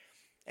there.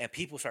 And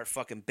people start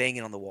fucking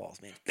banging on the walls,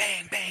 man.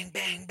 Bang, bang,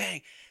 bang,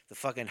 bang. The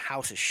fucking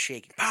house is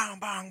shaking. Bang,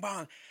 bang,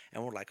 bang.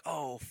 And we're like,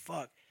 oh,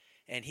 fuck.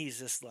 And he's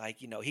just like,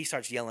 he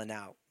starts yelling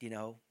out,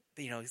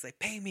 he's like,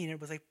 "Pay me." And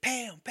everybody's like,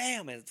 "Pay him, pay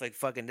him." And it's like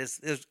fucking there's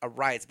a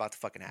riot's about to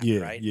fucking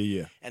happen, right?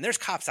 Yeah. And there's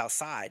cops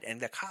outside. And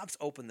the cops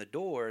open the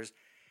doors.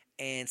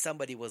 And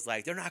somebody was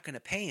like, "They're not going to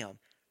pay him."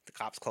 The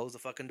cops closed the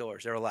fucking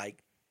doors. They were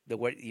like,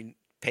 you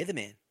pay the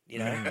man.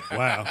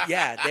 Wow.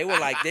 Yeah, they were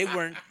like, they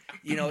weren't,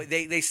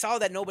 they saw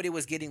that nobody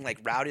was getting like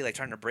rowdy, like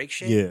trying to break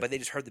shit, Yeah. but they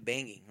just heard the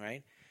banging,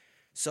 right?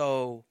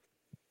 So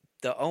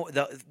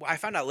I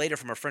found out later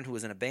from a friend who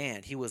was in a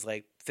band, he was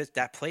like,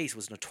 that place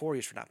was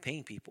notorious for not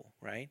paying people,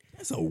 right?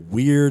 That's a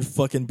weird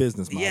fucking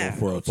business model Yeah.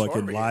 for a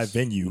fucking live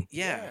venue.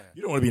 Yeah.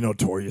 You don't want to be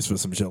notorious for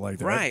some shit like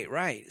that.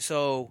 Right.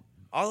 So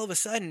all of a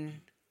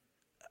sudden,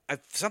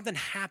 something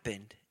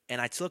happened. And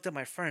I looked at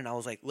my friend and I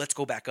was like, "Let's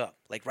go back up.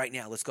 Like right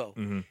now, let's go."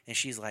 And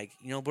she's like,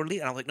 "We're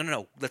leaving." And I was like,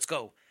 No, let's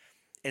go.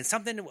 And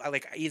something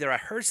like either I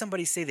heard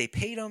somebody say they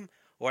paid him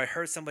or I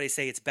heard somebody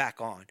say it's back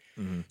on.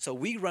 So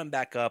we run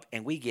back up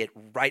and we get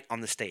right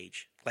on the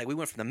stage. Like we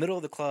went from the middle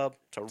of the club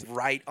to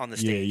right on the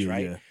stage,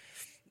 right?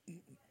 Yeah.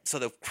 So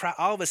the crowd,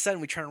 all of a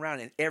sudden we turn around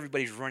and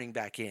everybody's running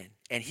back in.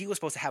 And he was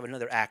supposed to have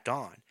another act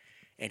on.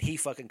 And he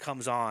fucking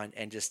comes on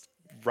and just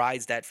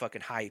rides that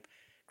fucking hype,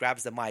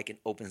 grabs the mic and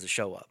opens the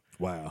show up.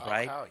 Wow.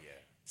 Right? Oh, hell yeah.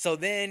 So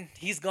then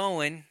he's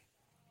going,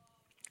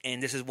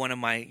 and this is one of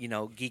my,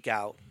 geek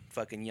out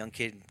fucking young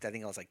kid. I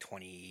think I was like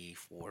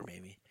 24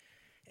 maybe.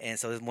 And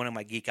so it's one of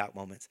my geek out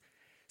moments.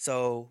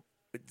 So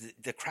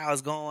the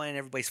crowd's going,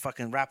 everybody's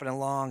fucking rapping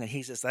along, and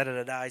he's just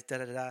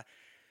da-da-da-da.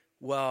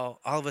 Well,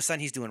 all of a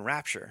sudden he's doing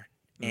Rapture.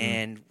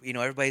 And,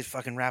 everybody's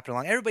fucking rapping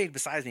along. Everybody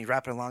besides me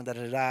rapping along,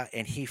 da-da-da.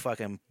 And he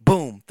fucking,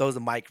 boom, throws the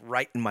mic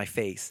right in my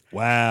face.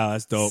 Wow,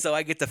 that's dope. So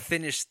I get to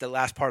finish the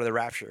last part of the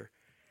Rapture.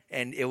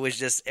 And it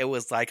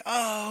was like,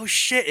 oh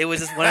shit! It was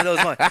just one of those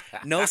moments.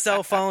 No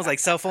cell phones, like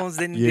cell phones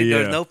didn't. Yeah.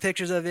 There's no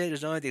pictures of it.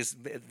 There's no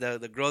anything.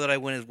 The girl that I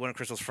went is one of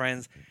Crystal's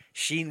friends.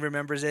 She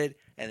remembers it,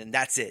 and then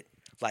that's it.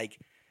 Like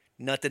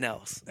nothing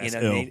else. That's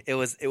What I mean?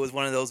 ill. It was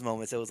one of those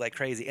moments. It was like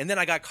crazy. And then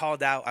I got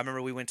called out. I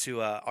remember we went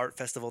to a art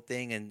festival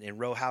thing in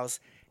Row House,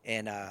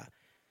 and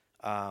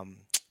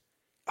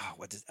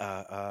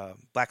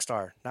Black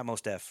Star, not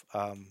Mos Def,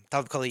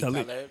 Talib Kweli.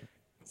 Talib.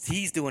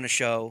 He's doing a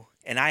show,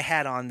 and I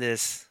had on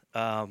this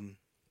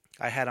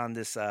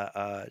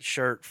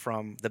shirt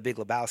from The Big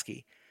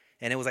Lebowski,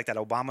 and it was like that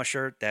Obama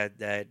shirt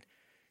that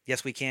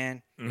Yes We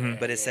Can,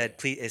 but it said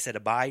please, it said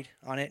abide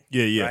on it.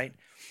 Yeah. Right.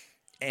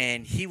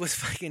 And he was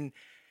getting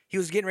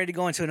ready to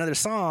go into another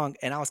song,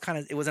 and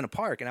it was in a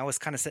park, and I was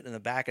kind of sitting in the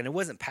back, and it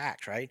wasn't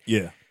packed, right?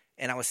 Yeah.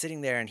 And I was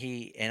sitting there, and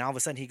all of a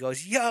sudden he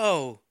goes,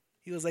 "Yo,"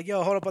 he was like,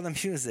 "Yo, hold up on the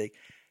music."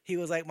 He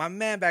was like, my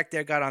man back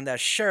there got on that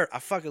shirt. I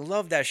fucking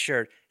love that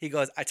shirt. He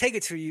goes, I take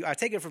it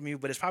from you,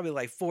 but it's probably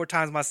like 4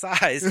 times my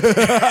size.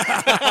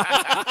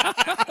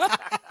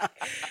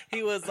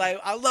 He was like,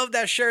 I love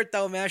that shirt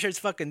though, man. That shirt's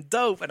fucking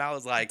dope. And I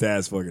was like,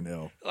 That's fucking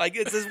ill. like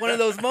it's just one of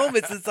those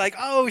moments. It's like,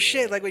 oh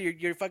shit, like when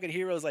your fucking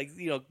heroes, like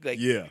like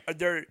Yeah.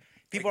 they're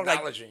people are like,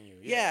 Acknowledging you.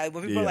 yeah,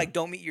 when people are Yeah. like,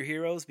 don't meet your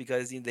heroes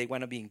because they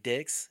wind up being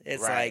dicks.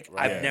 It's Right, like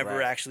right, I've never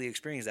right. actually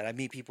experienced that. I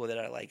meet people that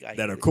are like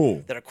That are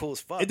cool. that are cool as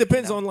fuck. It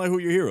depends you know? on like who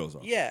your heroes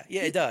are. Yeah,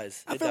 it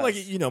does. I It feel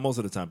does. like most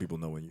of the time people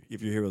know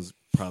if your hero's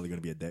probably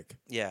gonna be a dick.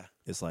 yeah,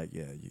 It's like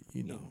you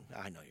know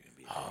I know you're gonna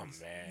be. Oh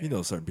man. you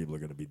know certain people are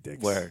gonna be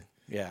dicks. Word.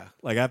 Yeah.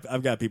 Like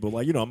I've got people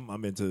like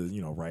I'm into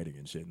writing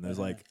and shit, and there's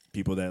like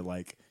people that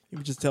like you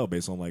can just tell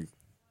based on like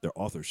their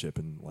authorship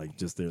and like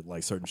just their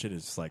like certain shit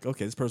is just like,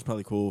 okay, this person's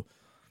probably cool.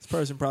 This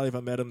person probably, if I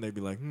met him, they'd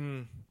be like,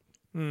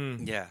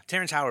 Yeah.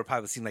 Terrence Howard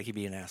probably seemed like he'd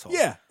be an asshole.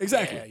 yeah,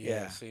 exactly.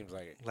 Yeah, Yeah. seems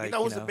like it. Like, you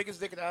know who's you the know. biggest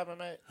dick that I ever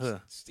met? Huh.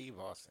 Steve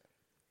Austin.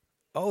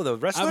 Oh, the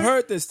wrestler. I've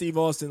heard that Steve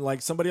Austin,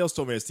 like somebody else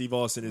told me that Steve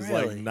Austin is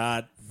like Really?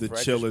 not the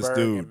Fredericksburg chillest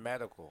dude. and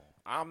medical.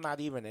 I'm not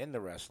even into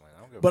wrestling. I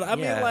don't give a But fuck. I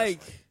mean, Yeah. like,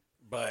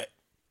 But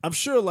I'm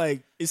sure,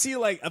 like, you see,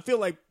 like, I feel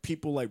like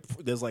people like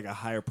there's like a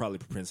higher probably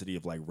propensity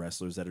of like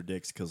wrestlers that are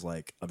dicks because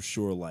like I'm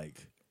sure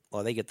like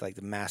Well, they get like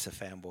the massive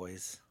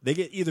fanboys. they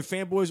get either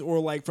fanboys or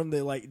like from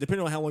the like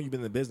depending on how long you've been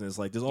in the business.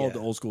 Like, there's all Yeah. the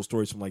old school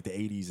stories from like the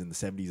 80s and the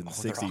 70s and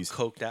the They're all 60s.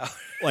 coked out.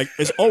 Like,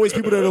 it's always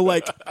people that are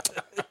like,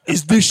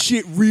 is this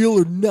shit real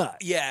or not?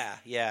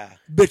 yeah.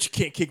 Bet you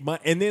can't kick my.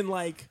 And then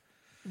like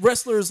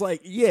wrestlers,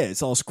 like, yeah,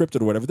 it's all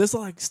scripted or whatever. There's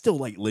like still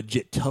like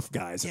legit tough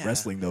guys in Yeah.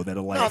 wrestling though that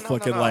are like No,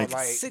 fucking like.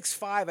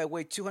 6'5", I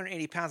weigh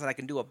 280 pounds, and I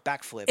can do a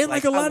backflip. And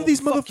like a I lot of will these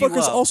fuck you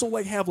motherfuckers up. also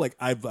like have like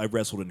I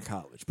wrestled in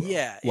college, bro.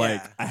 Yeah,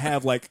 like yeah. I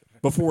have like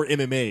before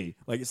MMA,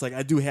 like it's like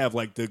I do have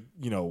like the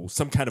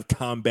some kind of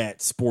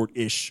combat sport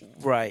ish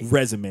Right.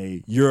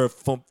 resume. You're a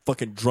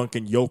fucking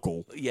drunken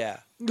yokel. Yeah.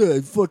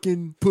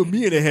 Fucking put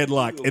me in a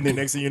headlock, and then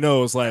next thing you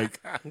know, it's like,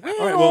 all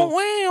right,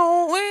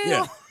 well,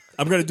 yeah,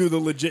 I'm gonna do the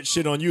legit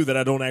shit on you that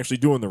I don't actually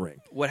do in the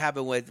ring. What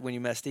happened when you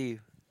met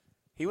Steve?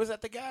 he was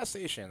at the gas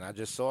station. I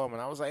just saw him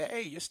and I was like,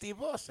 "Hey, you're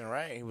Steve Austin,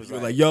 right?" He was You're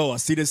like, like, yo, I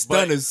see the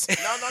stunners. No.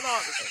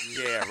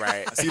 Yeah,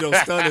 right. I see those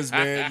stunners,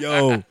 man.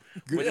 Yo,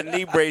 Where the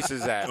knee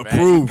braces at, man?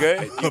 approve, You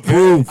good? You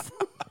approve.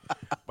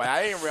 But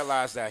I didn't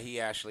realize that he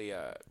actually.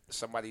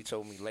 Somebody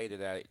told me later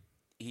that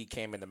he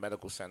came in the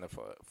medical center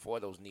for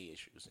those knee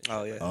issues. And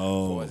Oh, shit, yeah.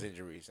 for his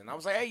injuries. And I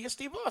was like, "Hey, you're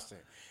Steve Austin."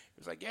 He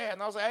was like, "Yeah,"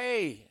 and I was like,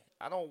 "Hey,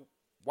 I don't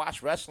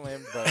watch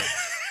wrestling, but."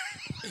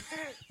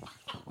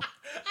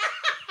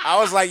 I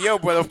was like, yo,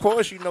 but of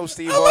course you know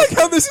Steve I like Austin.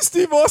 how this is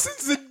Steve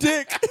Austin's a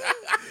dick.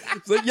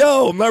 It's like,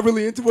 yo, I'm not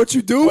really into what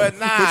you do. But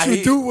nah, but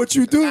you do what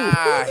you do.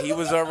 Nah, he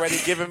was already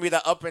giving me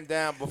the up and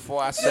down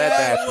before I said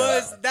that.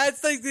 though.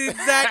 That's like the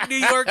exact New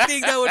York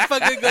thing that would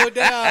fucking go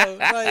down.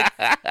 Like,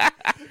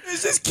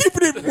 It's just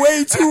keeping it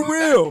way too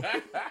real.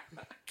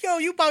 yo,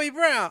 you Bobby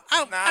Brown. I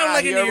don't Nah,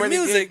 like he any of your already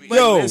music, gave me- but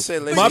Yo,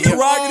 listen, my you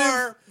prerogative.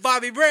 are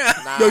Bobby Brown.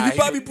 Nah, Yo, you he-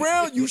 Bobby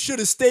Brown, you should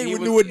have stayed he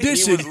with was- New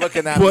Edition. He was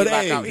looking at but me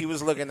like hey, he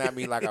was looking at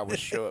me like I was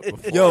short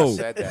before Yo. I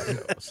said that.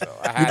 Though. So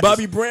I had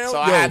Bobby to, Brown? So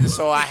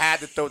Yo. I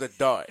had to throw the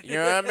dart. You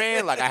know what I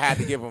mean? Like I had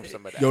to give him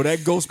some of that. yo, that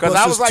I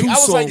Ghostbusters was like- 2 I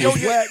was song like, yo,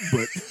 was you- whack,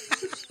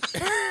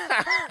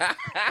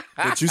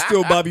 but you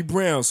still Bobby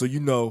Brown, so you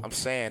know. I'm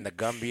saying the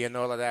Gumby and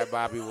all of that,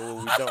 Bobby. What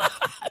we doing?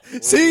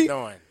 What See? we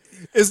doing?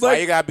 It's Why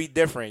like you gotta be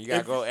different? You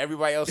gotta go.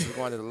 Everybody else is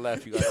going to the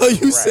left. You gotta yo, go to the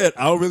you right. said,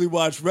 I don't really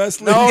watch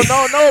wrestling. No,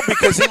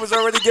 because he was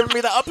already giving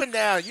me the up and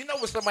down. You know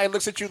when somebody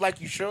looks at you like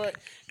you short,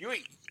 you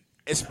ain't,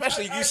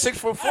 especially if you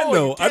 6'4". I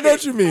know you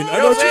what you mean. I You know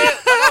know what what you I'm mean.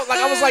 saying? Like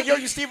I was like, yo,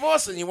 you Steve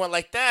Austin. You went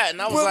like that,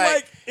 and I was But, like,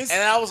 like, it's-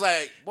 and I was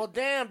like, well,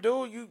 damn,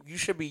 dude, you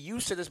should be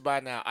used to this by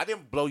now. I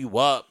didn't blow you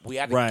up. We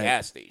at the Right.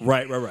 gas station.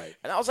 Right.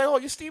 And I was like, oh,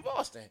 you're Steve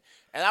Austin.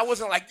 And I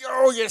wasn't like,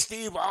 yo, you're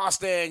Steve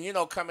Austin,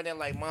 coming in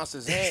like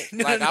Monsters Inc.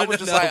 No, Like no, I was no,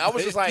 just no, like, I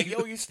was just but like,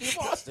 yo, you Steve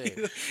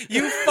Austin.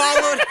 You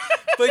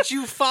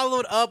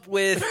followed up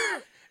with.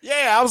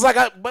 Yeah, I was like,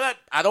 but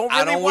I don't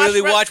really I don't watch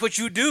really wrestling. watch what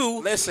you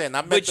do. Listen,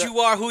 I met But the, you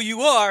are who you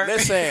are.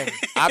 Listen,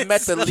 I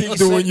met the lead Keep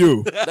doing singer.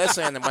 you.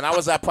 Listen, when I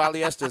was at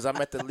Polyesters, I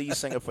met the lead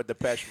singer for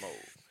Depeche Mode.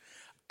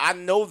 I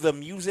know the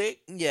music.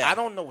 Yeah. I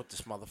don't know what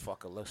this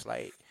motherfucker looks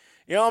like.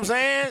 You know what I'm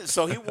saying?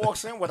 So he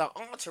walks in with an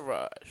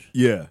entourage.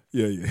 Yeah.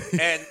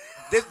 And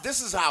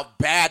this is how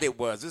bad it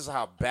was. This is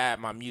how bad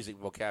my music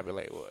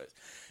vocabulary was.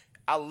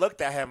 I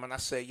looked at him and I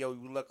said, yo,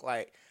 you look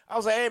like... I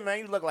was like, hey, man,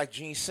 you look like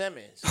Gene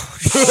Simmons.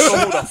 I don't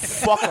know who the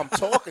fuck I'm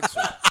talking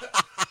to.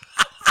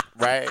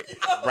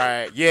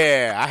 Right.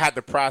 Yeah, I had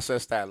to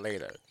process that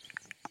later.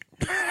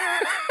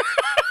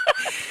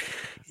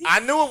 I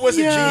knew it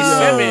wasn't Gene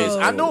Simmons.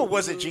 I knew it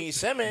wasn't Gene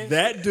Simmons.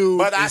 That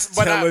dude is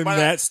telling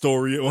that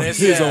story on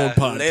his own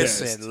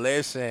podcast.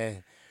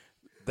 Listen.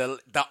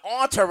 The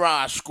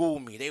entourage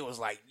schooled me. They was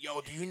like,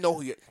 yo, do you know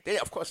who you... They,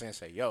 of course, they didn't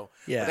say yo.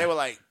 Yeah. But they were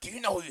like, do you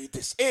know who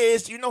this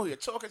is? Do you know who you're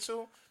talking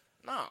to?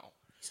 No.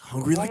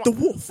 Hungry like the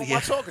wolf. Who am I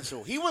talking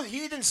to? He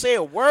didn't say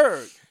a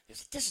word.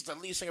 This is the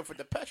lead singer for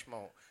Depeche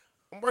Mode.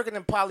 I'm working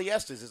in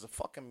polyesters. There's a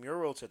fucking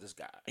mural to this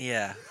guy.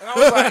 Yeah. And I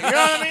was like, you know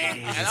what I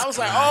mean? And I was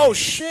like, oh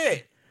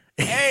shit.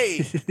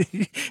 Hey,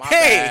 my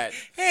bad.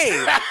 Hey,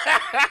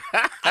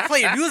 I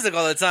play your music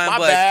all the time, My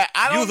but bad.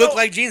 I don't you look know.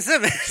 like Gene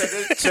Simmons.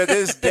 To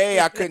this day,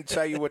 I couldn't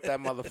tell you what that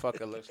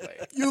motherfucker looks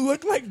like. You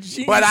look like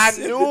Gene But I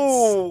Simmons.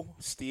 knew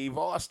Steve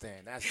Austin.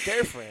 That's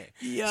different.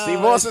 Yo, Steve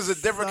Austin's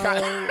a different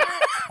kind.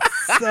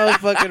 So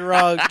fucking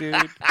wrong, dude.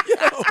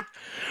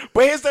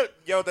 But here's the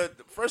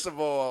first of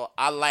all,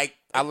 I like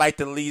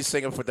the lead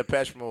singer for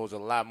Depeche Mode a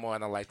lot more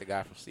than I like the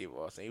guy from Steve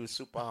Austin. He was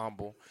super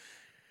humble.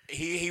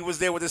 He was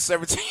there with a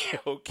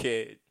 17-year-old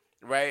kid,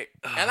 right?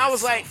 And I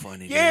was so like,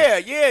 funny, yeah,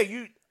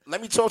 you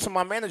let me talk to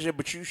my manager,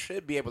 but you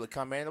should be able to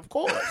come in, of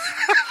course.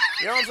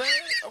 You know what I'm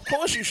saying? Of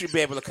course you should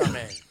be able to come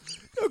in.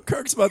 Yo,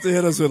 Kirk's about to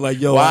hit us with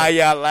like, yo, Why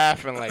y'all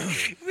laughing like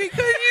this?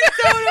 Because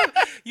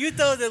you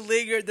told the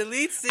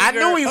lead singer. I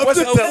knew he of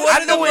wasn't one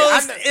of the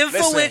most listen,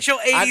 influential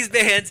 '80s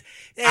bands.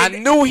 I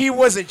And- knew he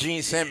wasn't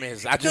Gene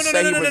Simmons. I just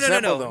said he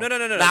resembled him. No. Now,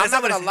 I'm That's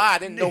not what gonna lie. I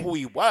didn't know who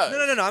he was.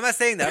 No. I'm not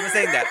saying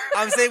that.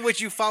 I'm saying what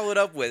you followed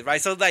up with,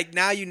 right? So like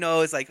now you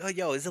know it's like, oh,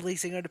 yo, it's the lead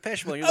singer of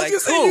Depeche Mode. You're I like,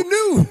 was cool. gonna say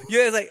you knew.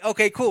 Yeah, it's like,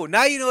 okay, cool.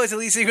 Now you know it's the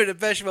lead singer of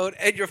Depeche Mode,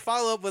 and your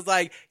follow up was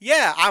like,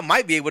 yeah, I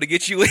might be able to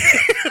get you in.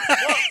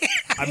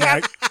 I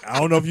mean, I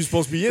don't know if you're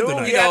supposed to be in Dude,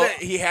 tonight.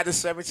 he had a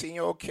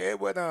 17-year-old kid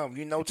with him.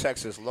 You know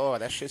Texas law.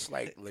 That shit's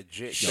like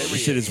legit. Yo, serious.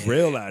 this shit is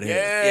real out here.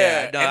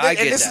 Yeah, no, and, I and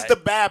get this that. is the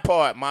bad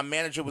part. My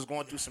manager was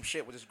going through some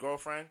shit with his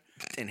girlfriend.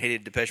 and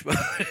hated Depeche Mode.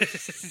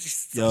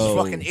 Yo,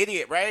 Fucking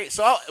idiot, right?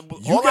 So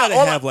you gotta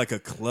have like a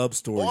club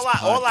stories.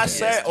 all I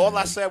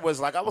podcast, said was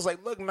like, I was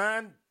like, look,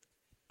 man,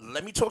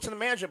 let me talk to the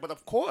manager, but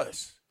of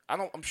course,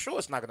 I'm sure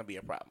it's not gonna be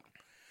a problem.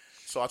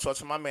 So I talked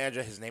to my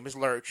manager. His name is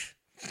Lurch.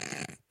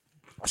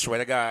 I swear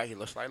to God, he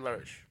looks like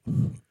Lurch.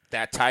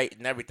 That tight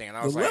and everything. And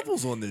I The was like,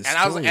 levels on this. and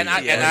I was story. and I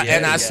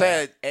Yeah.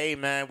 said, hey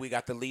man, we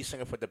got the lead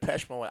singer for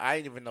Depeche Mode. I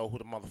didn't even know who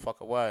the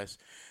motherfucker was.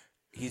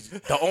 He's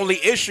the only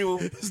issue.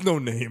 There's no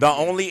name. The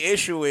only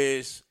issue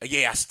is,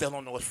 I still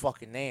don't know his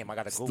fucking name. I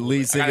gotta Google.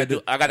 lead it.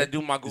 singer I gotta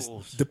do my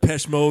Googles.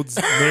 Depeche Mode's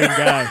main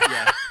guy.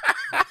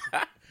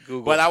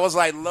 Google. But I was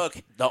like, look,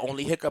 the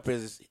only hiccup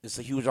is it's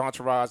a huge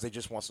entourage. They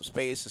just want some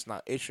space. It's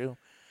not an issue.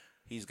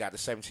 He's got the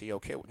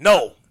 17-year-old kid.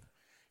 No,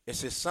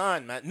 it's his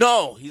son, man.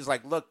 No, he's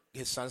like, look,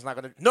 his son's not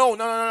gonna. No.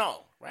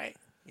 Right?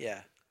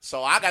 Yeah.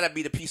 So I gotta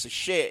be the piece of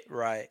shit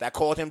Right. that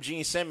called him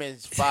Gene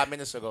Simmons 5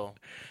 minutes ago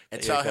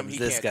and tell him comes he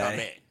this can't guy. come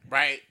in.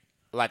 Right?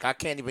 Like I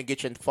can't even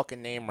get your fucking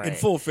name right. In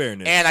full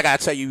fairness, and I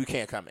gotta tell you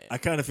can't come in. I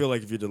kind of feel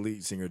like if you're the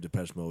lead singer of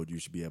Depeche Mode, you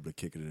should be able to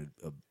kick it in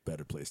a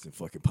better place than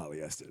fucking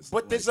Polyesters.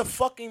 But there's a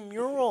fucking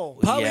mural.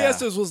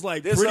 Polyesters was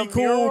like There's pretty a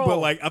cool, mural. but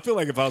like I feel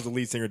like if I was the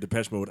lead singer of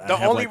Depeche Mode, I'd The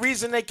have only like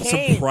reason they some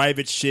came.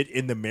 private shit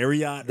in the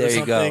Marriott There or you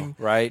something.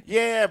 go. Right.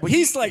 Yeah, but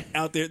He's like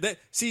out there. That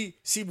see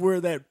where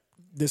that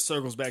this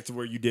circles back to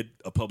where you did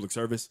a public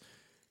service.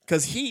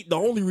 Because the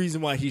only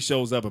reason why he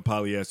shows up in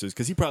Polyesters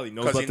because he probably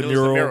knows about he the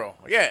knows mural.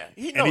 Yeah,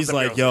 he knows And he's the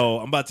like, mural's "Yo,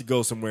 I'm about to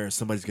go somewhere. And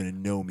somebody's gonna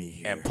know me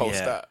here, and post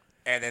Yeah. up.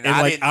 And then and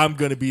I like didn't. I'm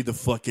gonna be the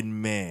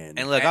fucking man."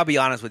 And look, I'll be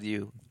honest with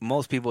you.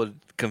 Most people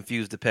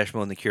confuse Depeche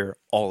Mode and The Cure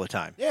all the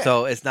time. Yeah.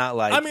 So it's not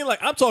like I mean, like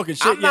I'm talking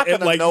shit. I'm not and,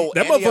 gonna like know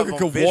that any of motherfucker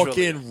them could walk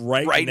visually. in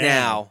right right now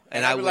now,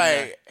 and I I'd be would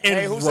like,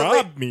 hey, and who's the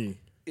rob me.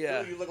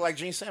 yeah. Dude, you look like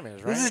Gene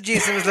Simmons, right? This is Gene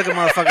Simmons looking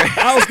motherfucker.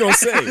 I was gonna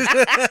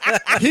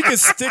say he could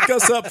stick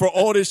us up for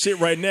all this shit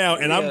right now,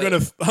 and I'm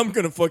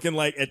gonna fucking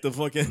like at the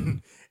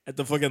fucking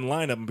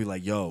lineup and be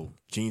like, "Yo,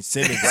 Gene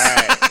Simmons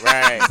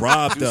right.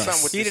 robbed Do us."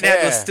 something with He this didn't have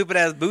hair. those stupid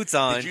ass boots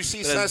on. Did you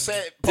see Those-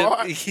 Sunset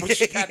Park?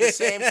 Which got the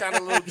same kind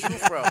of little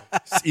Jufro.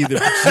 It's either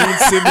Gene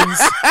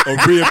Simmons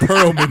or Rhea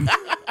Perlman.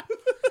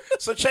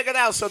 So check it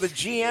out. So the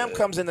GM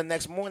comes in the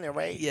next morning,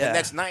 right? Yeah. The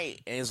next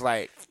night, and it's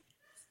like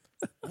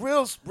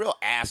real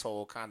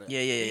asshole kind of.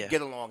 Yeah.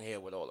 Get along here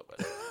with all of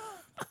us.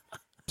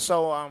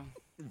 So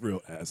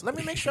Real ass. let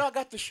me make sure I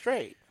got this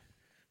straight,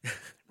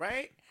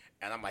 right?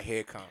 And I'm like, here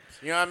it comes.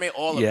 You know what I mean?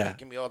 All of Yeah. it.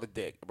 Give me all the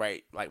dick,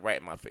 right? Like right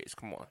in my face.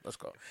 Come on, let's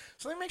go.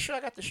 So let me make sure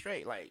I got this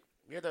straight. Like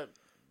you're the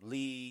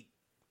lead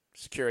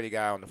security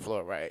guy on the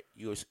floor, right?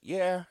 You was,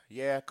 yeah.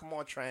 Come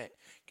on, Trent,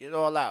 get it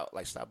all out.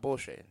 Like stop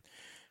bullshitting.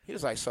 He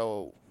was like,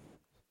 so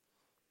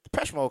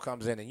Depeche Mode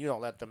comes in and you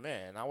don't let them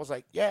in. And I was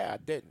like, yeah, I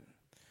didn't.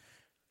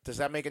 Does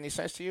that make any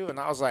sense to you? And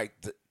I was like,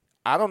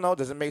 I don't know.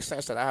 Does it make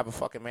sense that I have a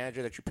fucking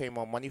manager that you pay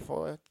more money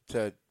for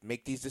to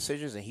make these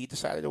decisions and he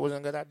decided it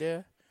wasn't a good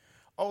idea?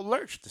 Oh,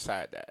 Lurch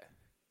decided that.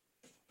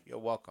 You're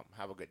welcome.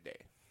 Have a good day.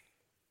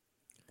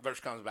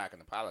 Lurch comes back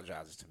and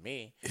apologizes to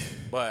me.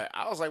 But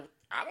I was like,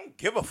 I don't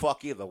give a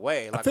fuck either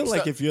way. I feel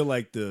like if you're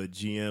like the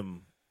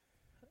GM,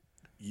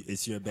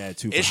 it's your bad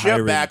too. For it's hiring.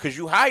 your bad because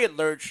you hired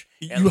Lurch.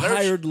 And You Lurch,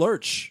 hired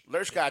Lurch.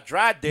 Lurch got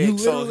dry dig. You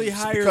literally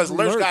hired because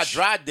Lurch got Lurch.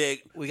 dry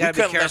dig. We gotta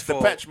be couldn't careful.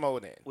 let Depeche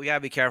Mode in. We gotta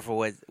be careful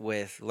with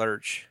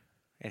Lurch,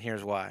 and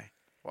here's why.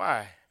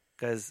 Why?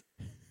 Because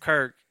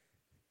Kirk,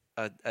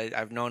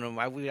 I've known him.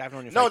 I've known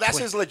him. For No, like that's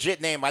 20 his legit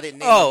name. I didn't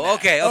name him Oh, that.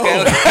 okay.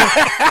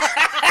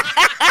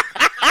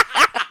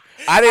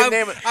 I didn't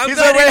name it. I'm He's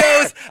glad he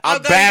already- knows.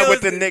 I'm glad he bad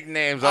with knows- the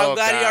nicknames. I'm Oh,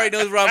 glad he God. already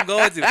knows where I'm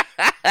going to.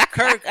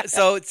 Kirk.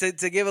 So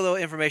to give a little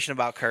information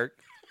about Kirk,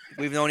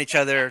 we've known each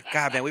other.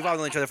 God, man, we've all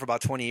known each other for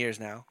about 20 years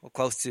now. Well,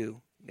 close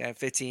to. Yeah,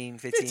 15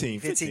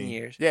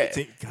 years. Yeah.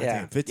 15, goddamn,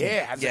 Yeah. 15.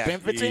 Yeah, has Yeah. it been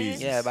 15?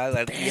 Jesus. Yeah, but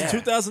like, yeah.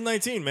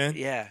 2019, man.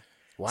 Yeah.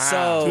 Wow.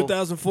 So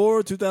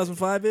 2004,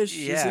 2005 ish.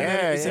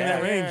 Yeah. It's in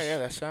that range. Yeah,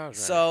 that sounds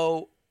right.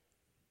 So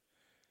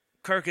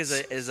Kirk is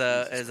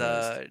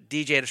a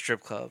DJ at a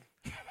strip club,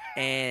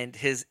 and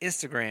his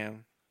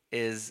Instagram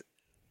is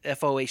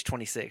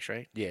FOH26,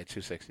 right? yeah,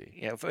 260.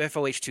 Yeah,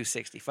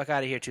 FOH260. Fuck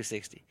out of here,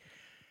 260.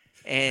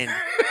 And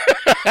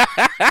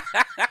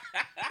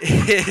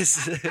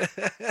his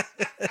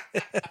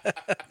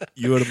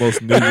You are the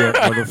most New York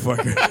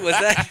motherfucker. was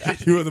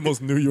that You are the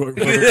most New York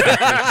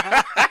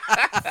motherfucker.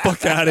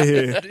 Fuck out of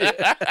here.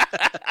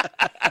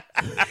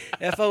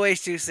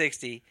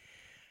 FOH260.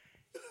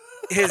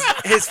 His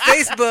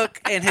Facebook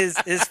and his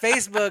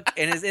Facebook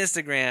and his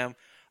Instagram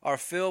are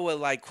filled with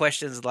like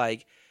questions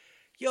like,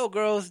 "Yo,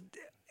 girls,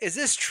 is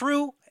this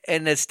true?"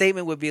 And the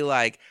statement would be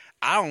like,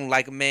 "I don't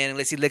like a man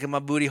unless he lick at my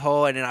booty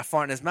hole and then I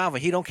fart in his mouth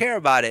and he don't care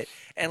about it."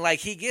 And like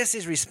he gets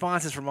his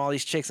responses from all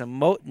these chicks,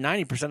 and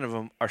 90% of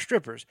them are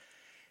strippers.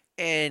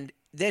 And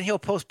then he'll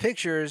post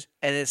pictures,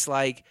 and it's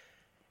like,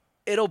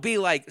 it'll be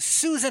like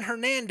Susan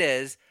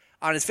Hernandez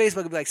on his Facebook.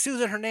 It'll be like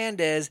Susan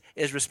Hernandez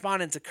is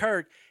responding to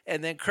Kirk,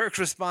 and then Kirk's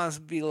response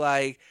would be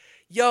like,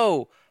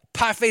 "Yo,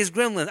 pie-faced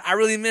gremlin, I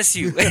really miss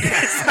you."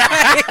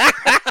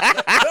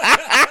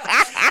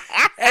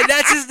 And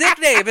that's his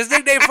nickname. His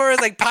nickname for it is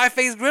like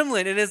pie-faced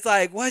gremlin. And it's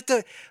like, what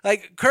the?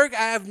 Like, Kirk,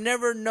 I have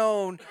never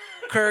known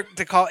Kirk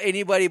to call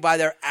anybody by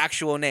their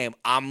actual name.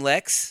 I'm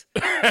Lex.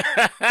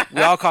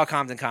 We all call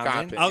Compton.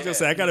 I was going to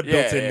say, I got a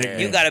built-in nickname.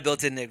 You got a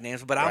built-in nickname,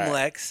 but I'm Right.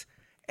 Lex.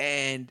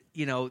 And,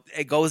 you know,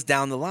 it goes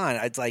down the line.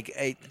 It's like,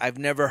 I've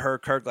never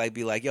heard Kirk like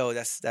be like, "Yo,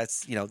 that's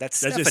Stephanie."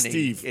 just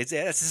Steve. That's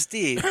just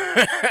Steve.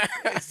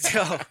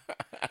 So,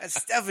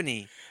 that's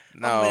Stephanie.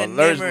 No, I'm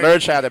gonna never-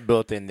 Lurch had a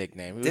built-in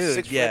nickname. He was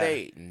Dude,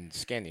 6'8" and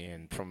skinny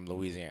and from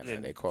Louisiana.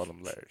 They called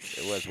him Lurch.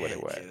 It was what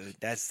it was. Dude,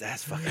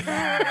 that's fucking.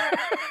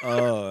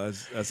 Oh,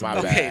 that's My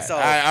Okay, bad. so-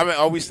 I mean,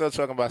 are we still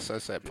talking about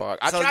Sunset Park?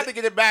 I So tried to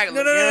get it back. No.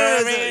 You know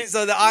what I mean?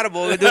 So the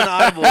Audible, we're doing the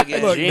Audible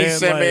again. Look, Gene man,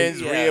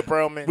 Simmons, like- Rhea Yeah.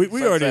 Perlman. We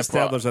already Sunset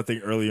Park. established, I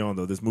think, early on,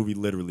 though, this movie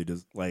literally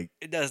does, like,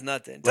 It does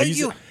nothing. Like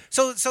you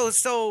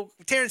So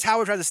Terrence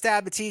Howard tries to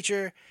stab the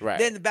teacher. Right.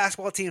 Then the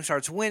basketball team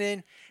starts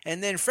winning,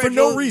 and then Fred For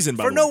no Jones- reason,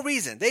 by For the no way.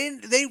 reason.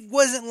 They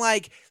wasn't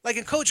like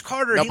in Coach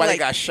Carter. Nobody he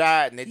got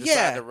shot, and they decided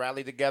Yeah. to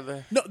rally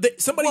together. no,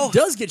 somebody Well-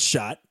 does get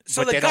shot.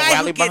 So But the they don't guy who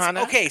rally gets behind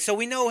that? okay. So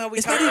we know how we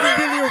It's talk not even about.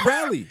 really a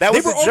rally. That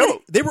was they were a already,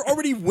 joke. They were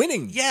already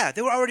winning. Yeah,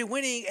 they were already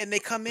winning, and they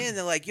come in.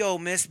 They're like, "Yo,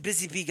 Miss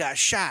Busy Bee got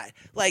shot."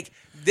 Like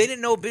they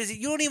didn't know Busy.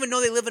 You don't even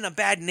know they live in a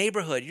bad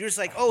neighborhood. You're just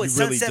like, "Oh, it's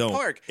You really Sunset don't.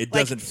 Park." It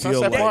Like, doesn't feel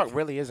Sunset like Park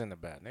really isn't a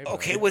bad neighborhood.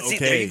 Okay, well, see,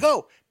 Okay. there you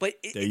go. But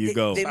There you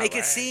go. They make it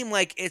Alright. seem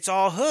like it's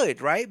all hood,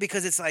 right?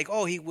 Because it's like,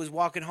 oh, he was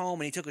walking home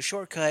and he took a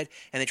shortcut,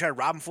 and they tried to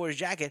rob him for his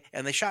jacket,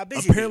 and they shot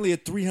Busy. Apparently,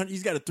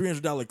 he's got a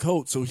 $300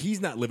 coat, so he's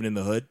not living in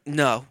the hood.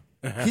 No.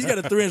 He's got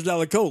a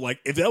 $300 coat. Like,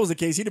 if that was the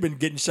case, he'd have been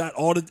getting shot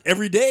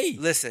every day.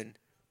 Listen,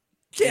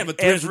 You can't have a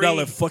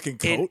 $300 fucking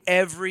in coat.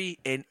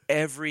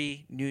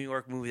 every New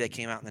York movie that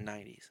came out in the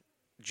 90s,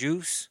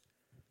 Juice,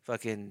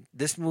 fucking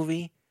this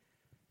movie,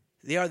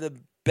 they are the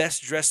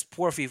best dressed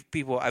poor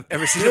people I've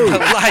ever seen in my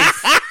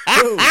life.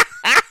 Dude.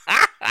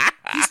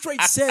 He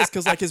straight says,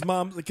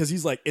 because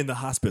he's like in the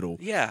hospital.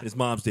 Yeah. And his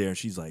mom's there, and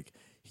she's like,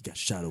 he got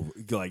shot over.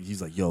 Like,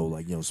 he's like, yo,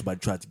 like, somebody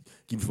tried to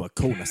give me for my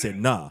coat, and I said,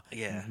 nah.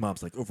 Yeah. And his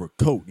mom's like, over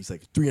a coat. And he's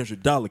like,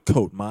 $300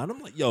 coat, man.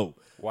 I'm like, yo,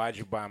 Why'd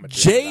you buy him a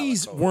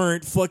J's $300 coat?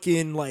 weren't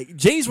fucking like,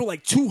 J's were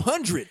like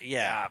 200.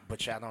 Yeah.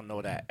 But y'all don't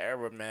know that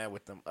era, man,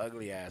 with them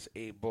ugly ass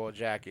 8-ball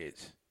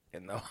jackets. You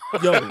know,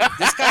 Yo,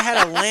 This guy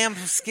had a lamb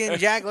skin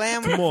Jack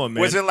Lamb. come on,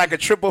 man. was it like a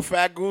triple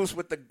fat goose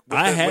with the?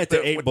 I had with the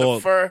with 8-ball.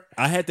 fur.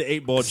 I had the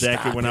 8-ball jacket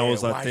Stop when I it.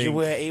 was, I Why'd think. you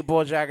wear an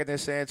 8-ball jacket in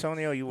San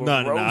Antonio? You were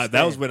No, roasting.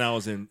 that was when I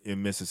was in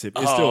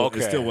Mississippi. It Oh,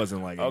 still okay.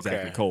 wasn't like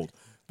exactly Okay. cold,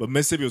 but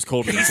Mississippi was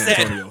colder than He San said,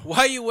 Antonio. "Why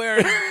are you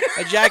wearing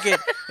a jacket,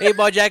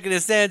 8-ball jacket in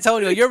San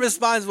Antonio?" Your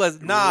response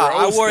was, "Nah,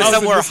 I wore it I was in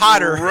somewhere Miss-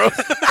 hotter."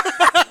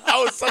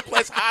 I was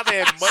someplace hotter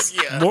and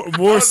muggier.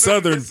 More I was in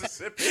southern.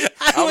 Mississippi.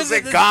 I was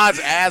in the- God's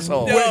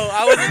asshole. No,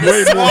 I was in the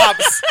Way more.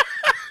 swamps.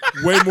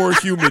 Way more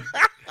humid.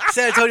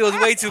 San Antonio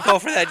was way too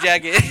cold for that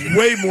jacket.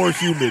 Way more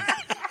humid.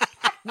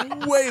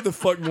 Way the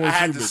fuck more I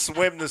had to humid.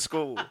 swim to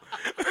school.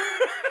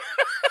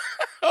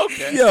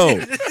 Okay. Yo,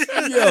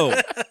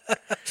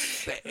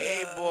 The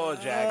 8-ball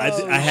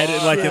jacket. I had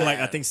it like in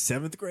I think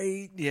 7th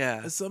grade.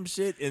 Yeah. Or some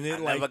shit, and I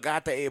then never like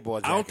got the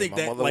 8-ball jacket. I don't think My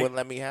that mother like wouldn't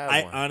let me have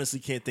I one. honestly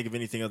can't think of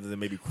anything other than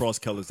maybe cross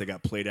colors that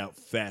got played out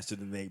faster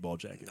than the 8-ball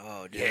jacket.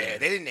 Oh, dude. Yeah,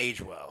 they didn't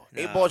age well.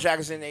 8-ball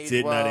jackets didn't age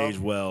Did well. not age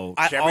well.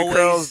 I Jerry always-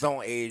 curls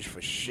don't age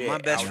for shit. My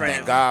best I- friend-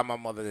 Thank God my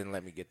mother didn't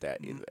let me get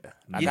that either.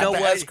 I You got know the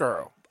what? S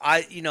curl.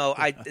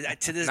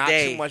 to this Not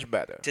day, too much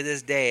better. to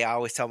this day, I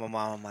always tell my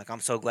mom, I'm like, I'm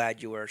so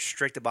glad you were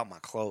strict about my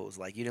clothes.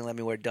 Like, you didn't let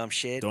me wear dumb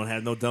shit Don't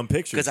have no dumb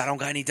pictures. because I don't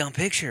got any dumb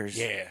pictures.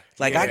 Yeah.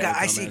 Like Yeah,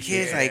 I see dumbass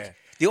kids shit. like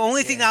the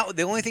only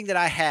thing that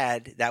I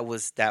had that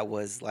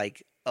was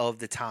like of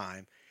the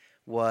time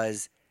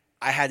was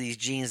I had these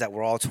jeans that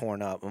were all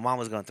torn up. My mom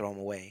was gonna throw them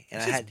away, and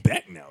It's I just had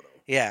back now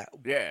though. yeah.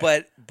 Yeah.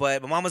 But my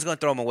mom was gonna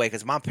throw them away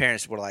because my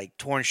parents were like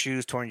torn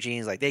shoes, torn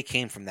jeans, like they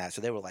came from that,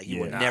 so they were like, you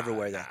would Yeah. never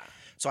wear that.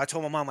 So I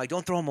told my mom, like,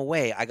 don't throw them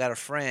away. I got a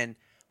friend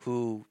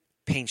who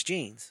paints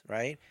jeans,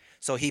 right?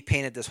 So he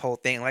painted this whole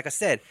thing. Like I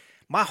said,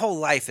 my whole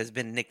life has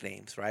been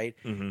nicknames, right?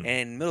 And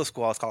in middle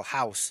school, I was called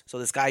House. So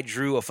this guy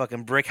drew a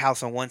fucking brick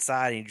house on one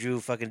side, and he drew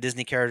fucking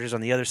Disney characters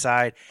on the other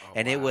side,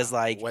 and it was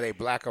like, Were they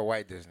black or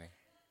white Disney?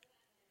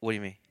 what do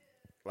you mean?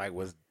 Like,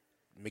 was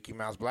Mickey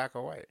Mouse black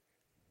or white?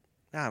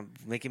 Nah,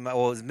 Mickey Mouse.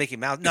 Well, it was Mickey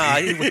Mouse. No,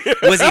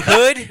 was he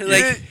hood?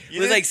 Like, you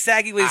was didn't- like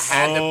saggy with. I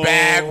had the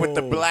bag with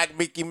the black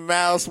Mickey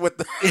Mouse with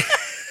the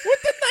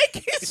with the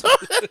Nikes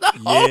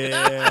on it.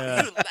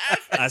 Yeah.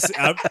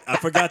 I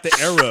forgot the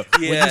era.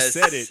 When you Yes.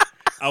 said it,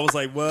 I was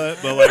like, what?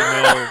 But like,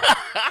 no.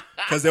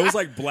 Because there was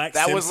like Black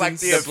That Simpsons. was like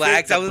The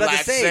blacks. I was about to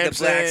Black say the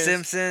Black Simpsons,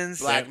 Simpsons.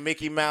 Black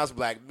Mickey Mouse,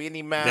 Black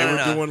Minnie Mouse. They were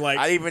No. doing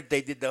like,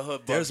 they did the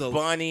Hood There's Bugs a-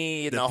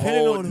 Bunny and the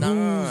depending whole on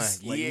nine.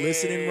 who's like Yeah.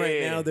 listening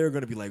right now, they're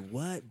going to be like,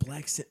 what?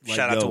 Black Simpsons? Like,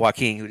 Shout out to yo,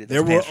 Joaquin who did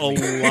There those were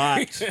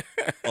pants for me.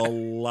 a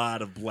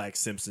lot of Black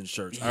Simpson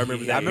shirts. I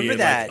remember Yeah. that. I remember being,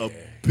 that. Like,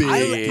 a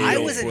big I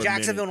deal was for in a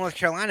Jacksonville, minute. North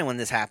Carolina when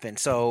this happened.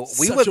 So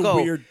we Such would a go.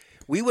 weird-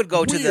 we would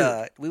go to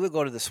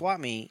weird. the swap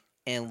meet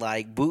and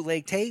like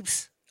bootleg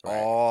tapes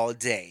all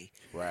day.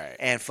 Right.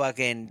 And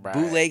fucking Right.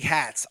 bootleg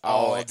hats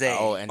all day.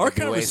 and Our NWA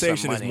some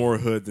conversation is money. more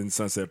hood than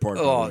Sunset Park.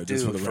 by Oh, the way,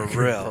 just dude, the for record.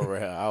 real. For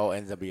real. Oh,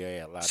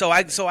 NWA a lot. So I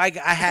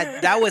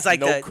had that was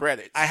like no the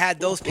credits. I had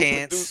those Who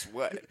pants. produced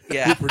what?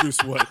 Yeah, Who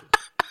produced what?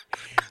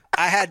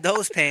 I had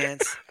those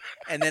pants,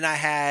 and then I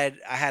had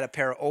a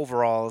pair of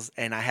overalls,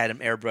 and I had them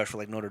airbrushed with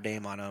like Notre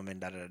Dame on them, and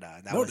da da da da.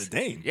 That Notre was,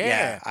 Dame.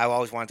 Yeah, I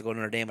always wanted to go to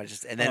Notre Dame. I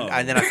just and then Oh.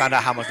 I found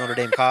out how much Notre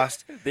Dame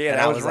cost. Yeah, and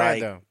that I was was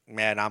like, random.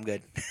 man, I'm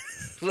good.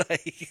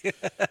 Like,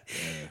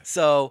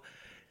 so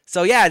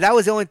yeah, that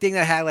was the only thing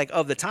that I had like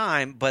of the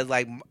time. But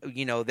like,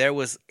 you know, there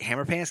was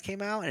Hammer Pants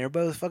came out, and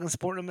everybody was fucking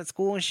sporting them at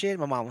school and shit.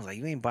 My mom was like,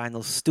 "You ain't buying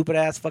those stupid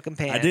ass fucking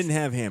pants." I didn't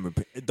have hammer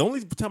pants. The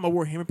only time I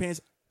wore hammer pants,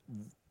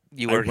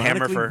 You were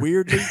Hammer ironically, for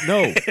weirdly,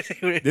 no.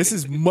 This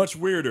is much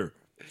weirder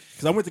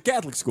because I went to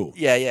Catholic school.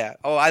 Yeah, yeah.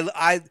 Oh,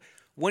 I.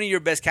 One of your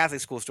best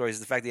Catholic school stories is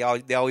the fact they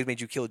always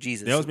made you kill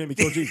Jesus. They always made me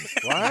kill Jesus.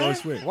 Why? I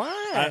always swear.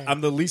 Why?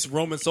 I'm the least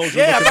Roman soldier.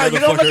 Yeah, looking but you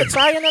don't look motherfucker.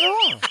 Italian at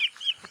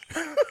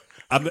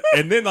all.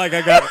 And then like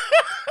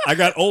I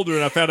got older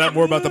and I found out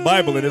more about the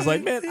Bible and it's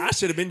like, man, I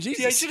should have been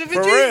Jesus. Yeah, I should have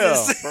For been real.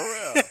 Jesus. For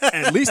real.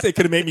 At least they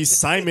could have made me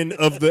Simon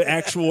of the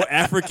actual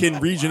African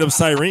region of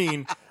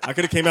Cyrene. I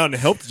could have came out and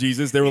helped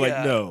Jesus. They were like,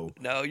 Yeah. no.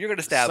 No, you're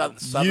gonna stab him.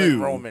 Southern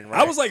You. Roman,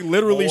 right? I was like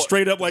literally More-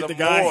 straight up like the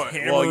guy more.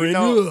 hammering. Well, you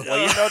know "Ugh,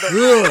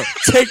 the- ugh,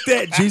 take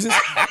that, Jesus.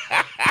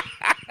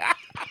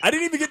 I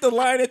didn't even get the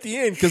line at the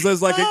end because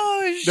there's like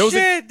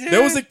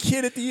there was a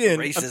kid at the end.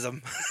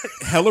 Racism.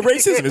 Hella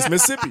racism. It's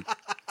Mississippi.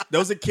 There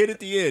was a kid at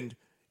the end.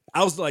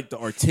 I was like the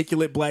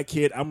articulate black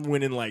kid. I'm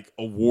winning like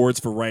awards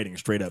for writing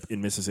straight up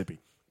in Mississippi.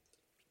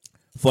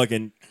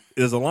 Fucking,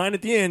 there's a line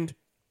at the end,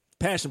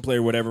 passion play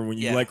or whatever, when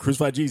you Yeah. like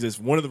crucify Jesus.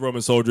 One of the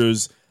Roman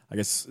soldiers, I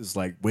guess, is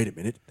like, wait a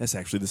minute, that's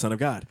actually the Son of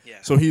God. Yeah.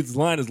 So his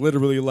line is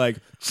literally like,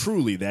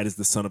 truly, that is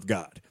the Son of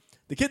God.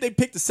 The kid they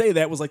picked to say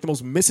that was like the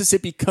most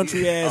Mississippi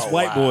country ass Oh,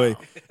 white wow. boy,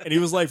 and he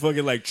was like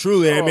fucking like,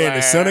 truly, that man,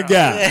 the Son of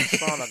God.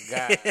 Son of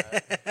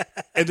God.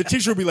 And the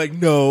teacher would be like,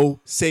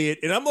 no, say it.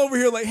 And I'm over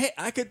here like, hey,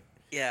 I could.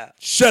 Yeah.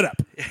 Shut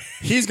up.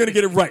 He's going to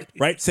get it right,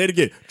 right? Say it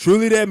again.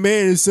 Truly that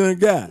man is the Son of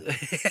God.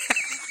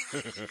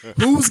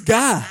 Who's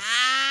God?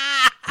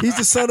 He's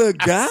the Son of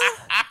God?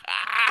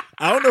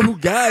 I don't know who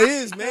God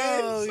is,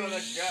 man.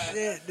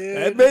 Shit, dude.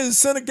 That man is the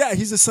Son of God.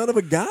 He's the son of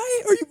a guy?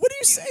 What are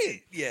you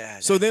saying? Yeah.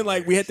 So then,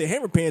 like, we had the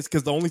Hammer Pants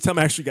because the only time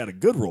I actually got a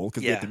good role,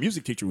 because Yeah. the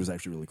music teacher was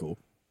actually really cool.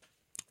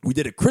 We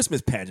did a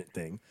Christmas pageant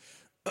thing.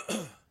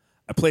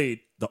 I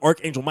played the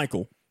Archangel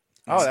Michael,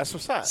 Oh, that's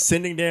what's up.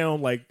 sending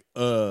down like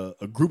a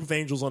group of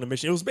angels on a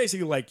mission. It was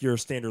basically like your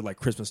standard like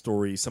Christmas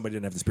story. Somebody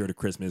didn't have the spirit of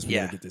Christmas. We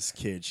Yeah. gotta get this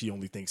kid. She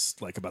only thinks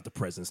like about the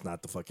presents,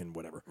 not the fucking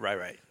whatever.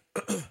 Right.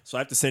 So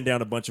I have to send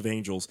down a bunch of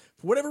angels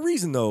for whatever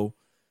reason though.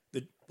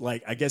 That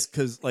like I guess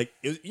because like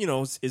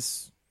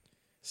it's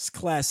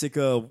classic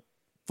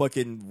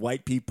fucking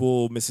white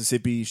people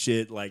Mississippi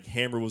shit. Like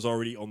Hammer was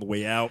already on the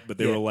way out, but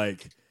they Yeah. were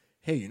like,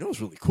 hey, it's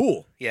really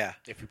cool. Yeah.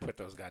 If you put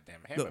those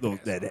goddamn No, hammer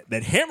pants on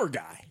that Hammer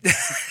guy.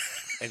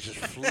 and just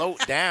float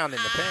down in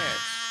the pants.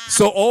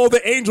 So all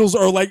the angels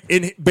are like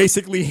in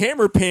basically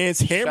hammer pants,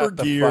 hammer Shut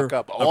the gear. fuck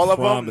up. I All of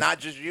them, promise. not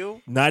just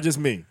you. Not just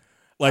me.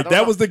 Like don't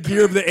that know. was the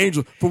gear of the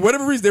angels. For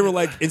whatever reason, they were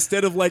like,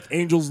 instead of like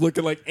angels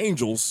looking like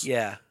angels,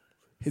 Yeah.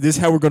 this is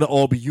how we're gonna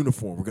all be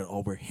uniform. We're gonna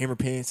all wear hammer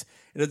pants.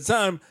 And at the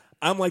time,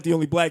 I'm like the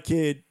only black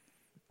kid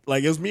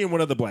Like it was me and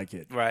one other black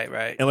kid,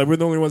 Right. and like we're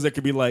the only ones that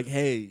could be like,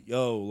 hey,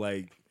 yo,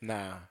 like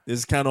Nah. this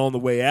is kind of on the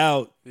way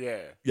out. Yeah.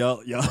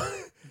 Y'all,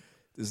 this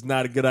is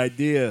not a good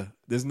idea.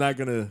 It's not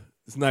gonna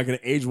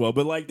age well.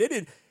 But like they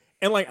did,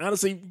 and like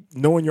honestly,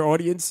 knowing your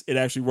audience, it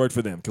actually worked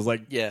for them because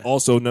like Yeah.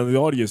 also none of the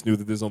audience knew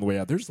that this is on the way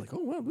out. They're just like,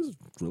 oh wow, this is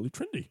really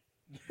trendy.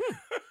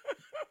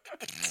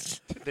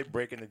 They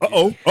breaking the.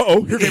 Here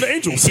come the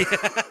angels.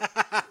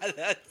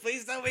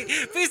 Please tell me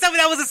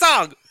that was a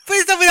song.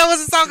 Please tell me that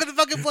was a song in the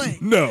fucking play.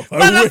 No,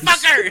 I wish.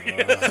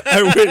 Motherfucker!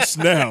 I wish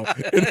now,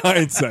 in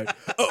hindsight.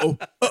 Oh.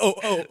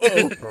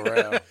 For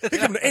real. Here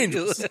come the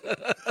angels.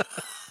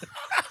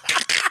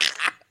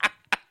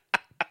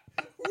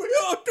 We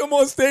all come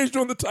on stage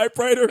doing the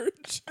typewriter and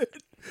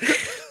shit.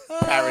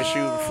 Parachute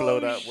and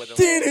float up with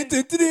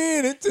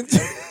them.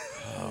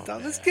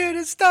 Let's get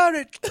it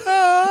started.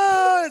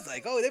 Oh, it's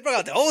like, oh, they brought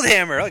out the old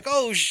hammer. Like,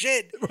 oh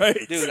shit, Right.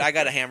 dude, I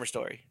got a hammer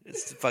story.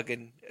 It's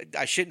fucking.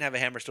 I shouldn't have a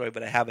hammer story,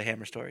 but I have a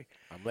hammer story.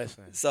 I'm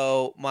listening.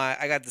 So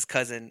I got this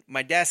cousin.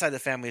 My dad's side of the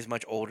family is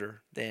much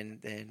older than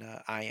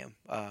I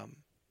am.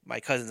 My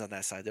cousins on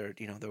that side, they're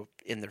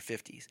in their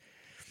 50s.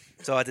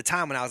 So at the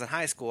time when I was in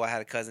high school, I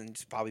had a cousin,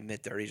 probably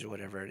mid-30s or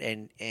whatever,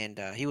 and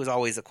he was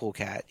always a cool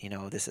cat.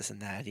 This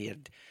and that. He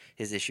had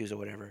his issues or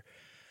whatever.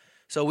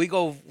 So when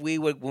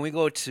we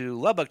go to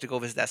Lubbock to go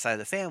visit that side of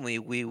the family,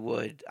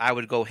 I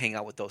would go hang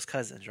out with those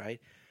cousins,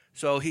 right?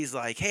 So he's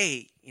like,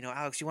 hey,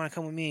 Alex, you want to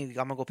come with me? I'm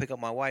gonna go pick up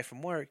my wife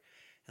from work.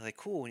 I'm like,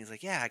 cool. And he's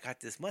like, yeah, I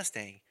got this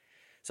Mustang.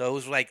 So it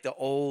was like the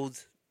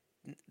old,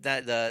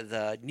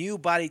 the new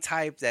body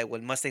type that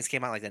when Mustangs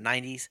came out like the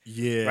 90s.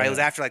 Yeah. Right. It was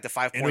after like the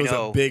 5.0. And it was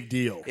a big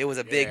deal. It was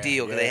a big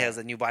deal because yeah. they had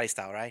a new body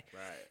style, right?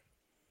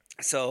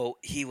 Right. So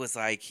he was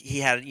like, he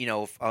had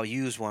a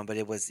used one, but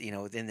it was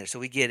in there. So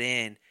we get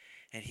in.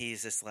 And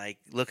he's just like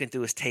looking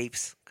through his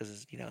tapes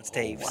because it's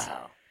tapes.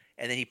 Wow.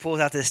 And then he pulls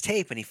out this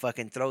tape and he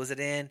fucking throws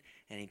it in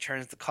and he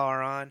turns the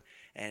car on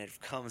and it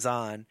comes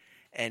on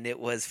and it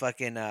was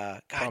fucking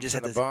God Bumps just in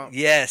had the this bump?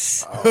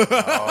 yes.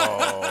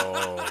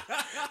 Oh.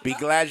 Be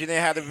glad you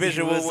didn't have the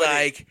visual.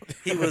 Oh,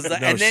 He was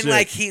like, No and then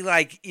shit.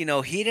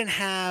 he didn't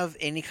have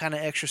any kind of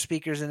extra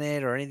speakers in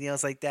it or anything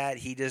else like that.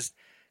 He just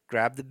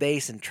grabbed the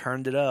bass and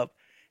turned it up.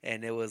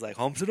 And it was like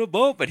humps in a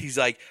bump, and he's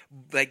like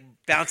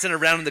bouncing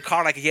around in the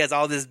car like he has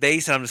all this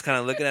bass. And I'm just kind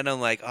of looking at him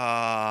like,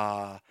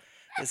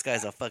 this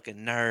guy's a fucking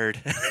nerd.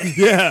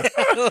 Yeah.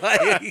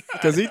 Like,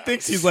 Because he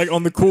thinks he's like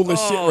on the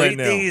coolest shit right he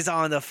now. thinks he's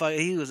on the fuck.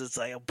 He was just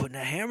like, I'm putting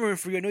a hammer in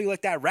for you. I know you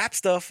like that rap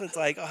stuff. It's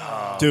like,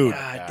 Dude.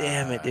 God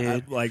damn it,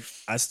 dude. I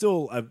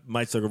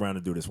might circle around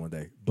and do this one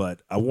day,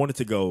 but I wanted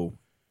to go,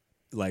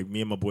 like me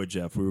and my boy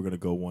Jeff, we were going to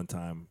go one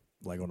time,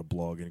 like on a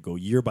blog and go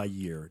year by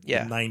year,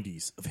 Yeah. the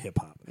 90s of hip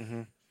hop.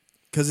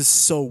 Because it's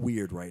so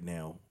weird right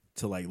now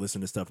to like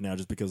listen to stuff now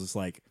just because it's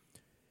like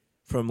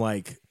from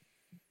like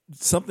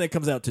something that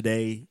comes out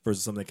today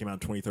versus something that came out in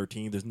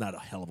 2013, there's not a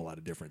hell of a lot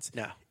of difference.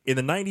 No. In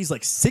the 90s,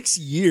 like 6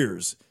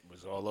 years It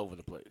was all over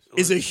the place.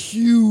 is a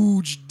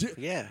huge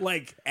Yeah.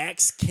 Like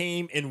acts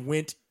came and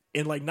went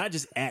in like not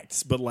just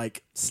acts, but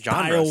like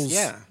Genres,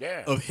 styles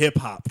Yeah. of hip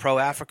hop. Pro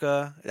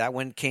Africa, that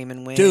one came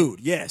and went. Dude,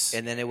 yes.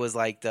 And then it was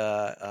like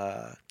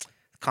the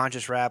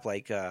conscious rap,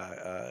 like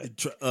Tribe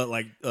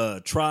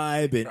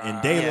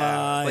and De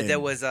La. But and- there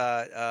was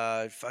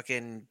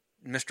fucking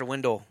Mr.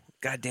 Wendell.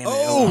 God damn it!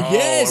 Oh,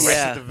 yes.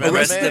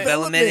 Arrested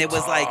Development. It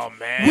was like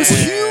man. It was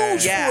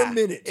huge yeah, for a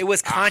minute. it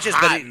was conscious,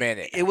 hot but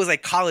minute. it was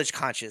like college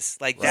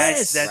conscious. Like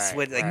Yes. that's Right,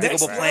 what like right,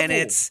 Diggable right.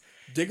 Planets.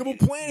 Diggable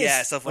Planets.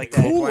 Yeah, stuff like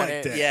cool that.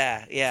 like that.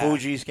 Yeah, yeah.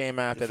 Fuji's came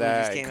after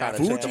that. came Kind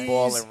after of that. took the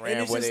ball Fugees, and ran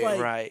it's with just it. like,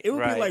 Right, it would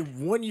right. be like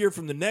 1 year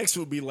from the next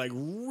would be like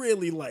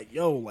really like,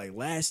 yo, like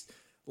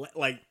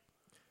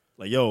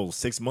yo,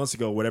 6 months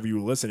ago, whatever you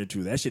were listening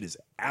to, that shit is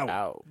out.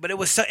 Out. But it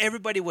was so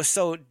everybody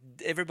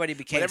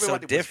became But so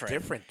everybody different.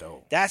 was different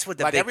though. That's what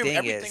the like big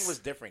everything thing is. was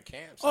different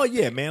camps. Oh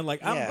yeah, man.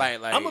 Like I'm, Yeah.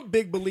 Like- I'm a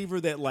big believer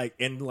that like,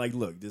 and like,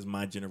 look, this is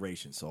my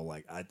generation, so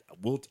like,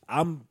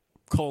 I'm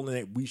calling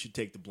it. We should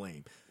take the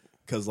blame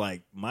because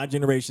like my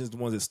generation is the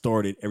ones that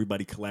started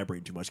everybody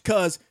collaborating too much.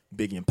 Because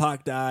Biggie and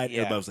Pac died,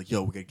 Yeah. everybody was like,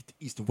 "Yo, we gotta get the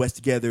East and West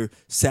together.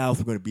 South,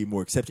 we're gonna be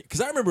more accepting."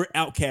 Because I remember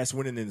Outkast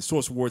winning in the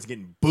Source Awards,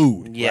 getting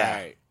booed. Yeah.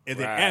 Right. And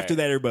then Right. after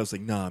that, everybody was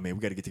like, "Nah, man,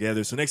 we got to get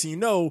together." So next thing you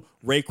know,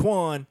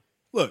 Raekwon,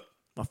 look,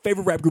 my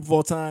favorite rap group of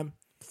all time,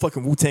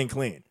 fucking Wu-Tang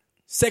Clan.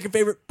 Second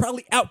favorite,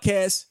 probably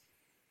Outkast.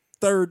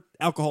 Third,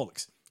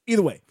 Alcoholics.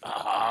 Either way,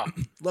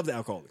 love the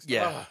Alcoholics.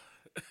 Yeah.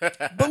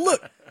 But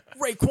look,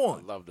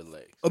 Raekwon, Love the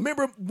legs. a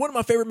member, one of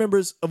my favorite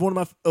members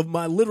of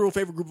my literal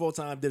favorite group of all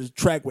time, did a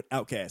track with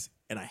Outkast,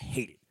 and I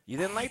hate it. You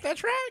didn't like that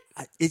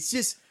track? It's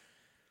just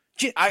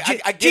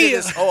I get it.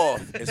 It's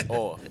off. It's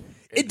off.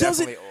 it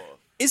doesn't. definitely off.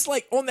 It's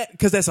like on that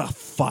because that's a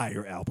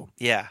fire album.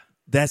 Yeah.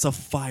 That's a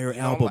fire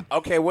album.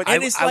 Okay, what?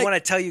 And it's I like- want to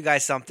tell you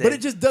guys something. But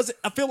it just doesn't.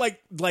 I feel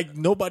like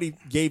nobody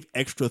gave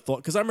extra thought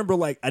because I remember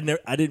like I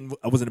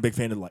wasn't a big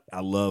fan of like I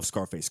love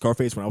Scarface.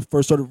 Scarface when I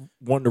first started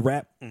wanting to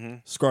rap,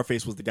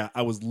 Scarface was the guy.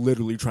 I was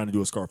literally trying to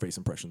do a Scarface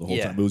impression the whole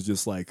Yeah. time. It was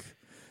just like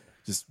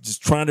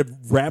just trying to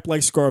rap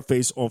like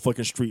Scarface on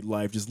fucking Street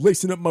Life, just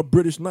lacing up my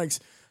British Nikes,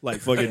 like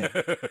fucking.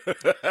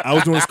 I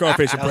was doing a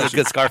Scarface That was a impression,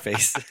 good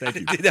Scarface. Thank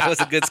you. That was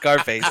a good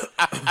Scarface.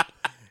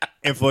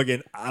 and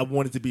fucking I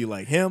wanted to be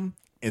like him,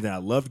 and then I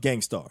loved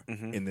Gangstar,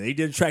 and they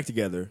did a track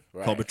together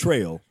called Right.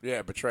 Betrayal.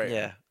 Yeah, Betrayal.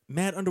 Yeah.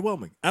 Mad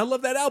underwhelming. I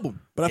love that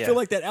album, but I Yeah. feel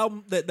like that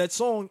album, that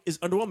song is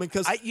underwhelming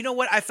because You know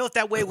what? I felt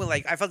that way when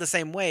I felt the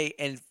same way,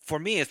 and for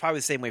me, it's probably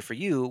the same way for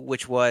you,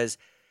 which was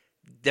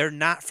they're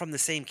not from the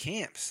same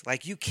camps.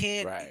 Like you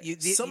can't.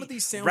 Right. Some of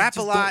these sounds rap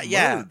just a lot. don't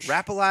Yeah, merge.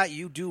 rap a lot.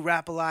 You do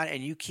rap a lot,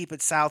 and you keep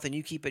it South, and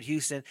you keep it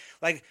Houston.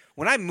 Like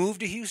when I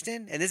moved to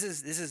Houston, and this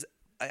is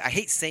I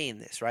hate saying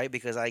this, right?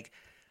 Because like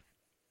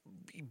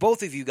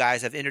both of you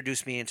guys have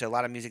introduced me into a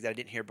lot of music that I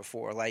didn't hear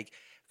before. Like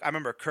I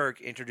remember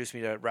Kirk introduced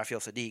me to Raphael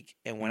Sadiq,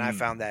 and when I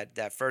found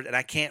that first, and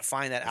I can't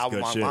find that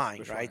album good shit. online,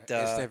 Which right? one?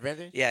 Instant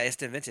Vintage? Yeah,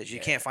 Instant Vintage. You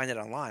can't find it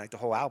online, like the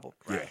whole album.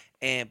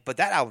 Right. But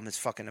that album is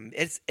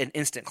it's an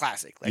instant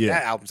classic. Like Yeah.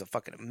 that album's a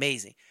fucking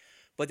amazing.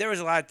 But there was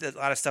a lot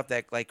of stuff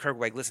that like Kirk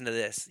would like listen to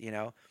this, you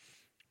know,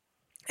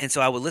 and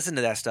so I would listen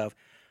to that stuff.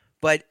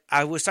 But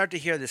I would start to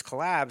hear this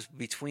collabs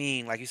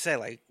between, like you said,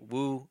 like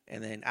Wu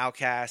and then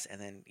Outkast, and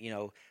then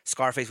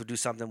Scarface would do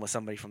something with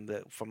somebody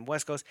from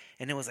West Coast,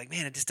 and it was like,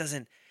 man, it just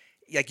doesn't.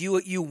 Like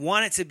you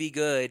want it to be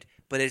good,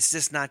 but it's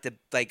just not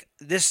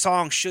this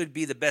song should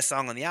be the best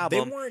song on the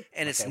album,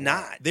 and it's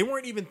not. They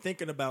weren't even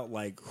thinking about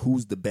like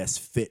who's the best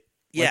fit.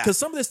 Yeah. because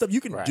some of this stuff you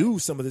can Right. do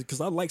some of this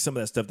because I like some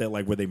of that stuff that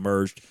like where they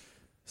merged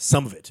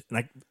some of it,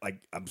 and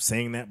I'm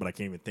saying that, but I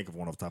can't even think of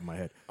one off the top of my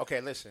head.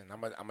 Okay, listen,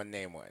 I'm gonna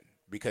name one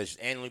because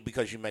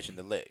you mentioned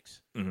the licks.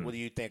 Mm-hmm. What do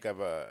you think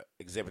of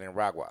Exhibit and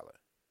Rockwaller?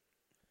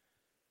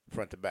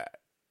 Front to back.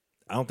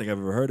 I don't think I've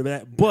ever heard of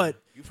that, but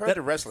You've heard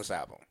the Restless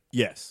album.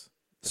 yes.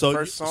 So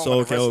first song so on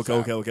the okay, Restless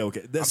okay, album.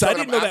 okay. I'm So I talking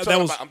didn't know about- that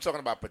was. I'm talking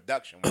about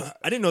production.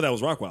 I didn't know that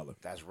was Rockwaller.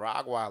 That's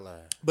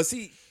Rockwaller. But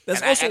see, that's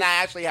And, also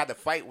I actually had to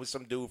fight with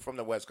some dude from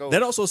the West Coast.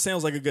 that also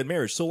sounds like a good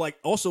marriage. So like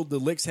also the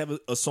Licks have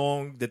a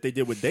song that they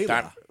did with De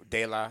La.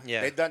 De La.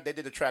 Yeah. They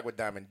did a track with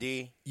Diamond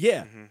D.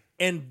 Yeah,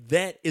 and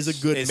that is a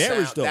good It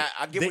marriage sound- though. that-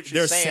 I get what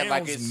you're their saying, like,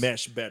 sounds it's-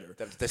 mesh better.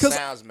 The 'Cause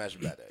sounds mesh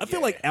better. I feel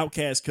Yeah. like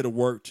Outkast could have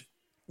worked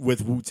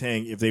with Wu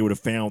Tang if they would have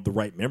found the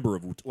right member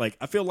of Wu. Like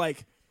I feel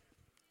like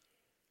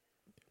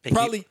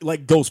probably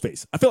like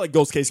Ghostface. I feel like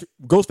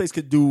Ghostface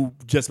could do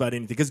just about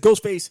anything because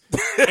Ghostface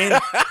and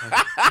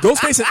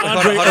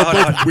Andre hold are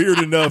on. both weird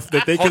enough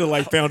that they could have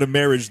like found a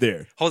marriage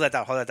there. Hold that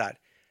thought.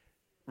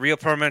 Rio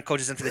Perman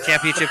coaches him to the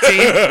championship team.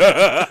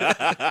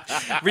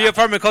 Rio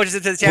Perman coaches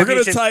him to the We're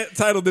gonna championship.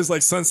 title this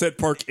like Sunset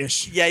Park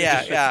ish.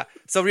 Yeah.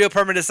 So Rio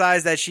Perman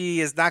decides that she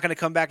is not going to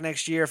come back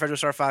next year. Federal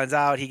Star finds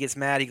out. He gets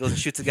mad. He goes and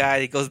shoots a guy.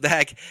 He goes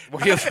back.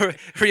 Rio I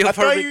thought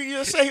Perman.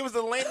 you say he was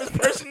the lamest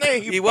person there.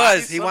 He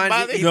was. He wanted-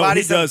 somebody. he No, he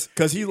bodies some- does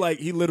because he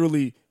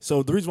literally.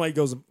 So the reason why he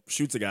goes and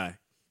shoots a guy,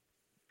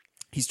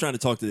 he's trying to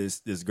talk to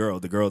this girl,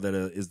 the girl that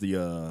is the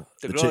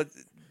the girl chick,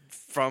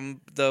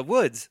 from the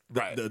woods.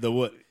 Right. the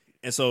what.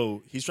 And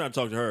so he's trying to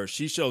talk to her.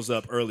 She shows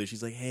up early.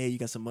 She's like, "Hey, you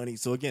got some money?"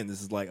 So again,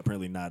 this is like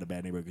apparently not a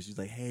bad neighborhood because she's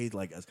like, "Hey,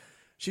 like,"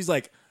 she's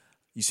like,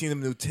 "You seen them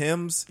new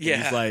Timbs?" And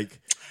Yeah. he's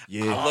like,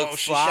 "Yeah." look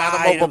She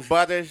shot him over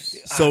Butters.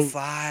 So-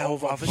 fly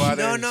over over.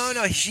 Butters.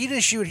 No. She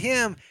didn't shoot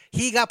him.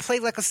 He got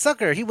played like a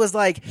sucker. He was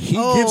like, He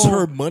oh. gives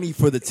her money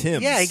for the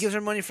Timbs. Yeah, he gives her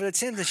money for the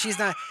Timbs, and she's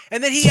not.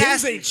 And then he Timbs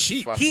asked, ain't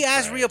cheap. he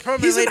asked Rio Perman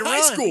He's in later high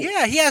on. school.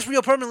 Yeah, he asked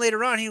Rio Perman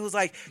later on. He was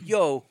like,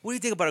 "Yo, what do you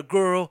think about a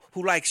girl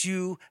who likes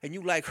you and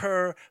you like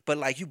her, but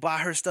like you buy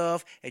her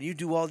stuff and you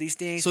do all these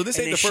things?" So this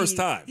and ain't then the first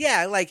time.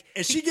 Yeah, like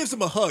And she gives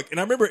him a hug. And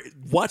I remember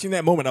watching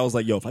that moment. I was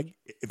like, "Yo,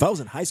 if I was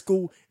in high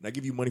school and I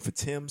give you money for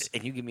Timbs,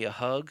 and you give me a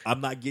hug.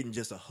 I'm not getting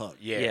just a hug.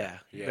 Yeah,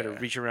 you better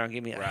reach around and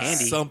give me a Right.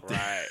 handy. Something,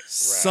 Right.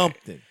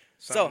 something."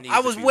 So Needs I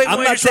to was be way done. more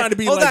I'm not interested. trying to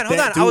be hold like on.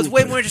 that I was dude,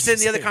 way but more interested in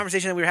the other saying.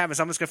 conversation that we were having,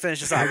 so I'm just gonna finish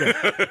this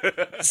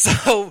off.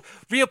 So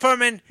Rio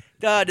Perman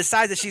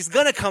decides that she's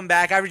gonna come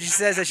back. After she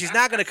says that she's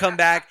not gonna come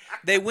back,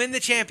 they win the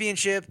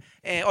championship,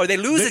 or they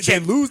lose the They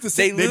championship. lose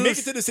they make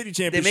it to the city They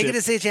championship. make it to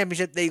the city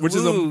championship. They which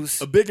lose.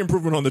 is a big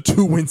improvement on the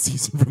 2-win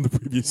season from the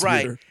previous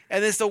Right, year.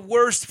 and it's the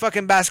worst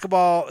fucking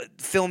basketball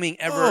filming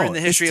ever Oh, in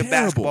the history it's of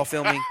basketball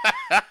terrible. filming.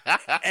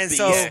 And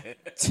so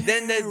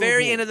then the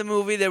very end of the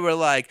movie, they were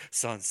like,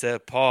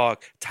 Sunset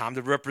Park, time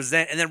to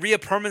represent. And then Rhea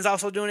Perlman's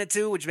also doing it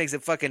too, which makes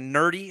it fucking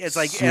nerdy. It's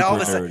like Super all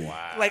of a sudden,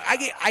 nerdy. like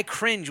I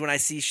cringe when I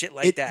see shit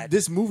like that.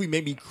 This movie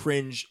made me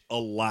cringe a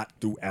lot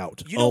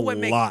throughout. You know a what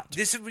makes lot.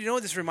 this? You know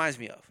what this reminds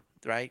me of,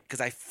 right?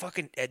 Because I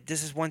fucking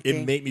this is one It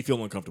thing. made me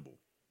feel uncomfortable.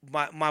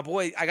 My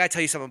boy, I gotta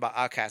tell you something about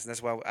Outkast, and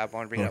that's why I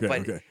want to bring it Okay, up. But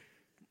okay.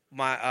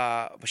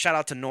 my shout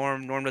out to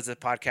Norm. Norm does a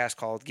podcast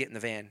called Get in the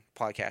Van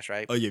podcast,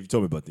 right? Oh yeah, you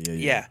told me about that.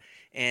 Yeah,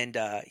 and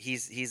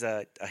he's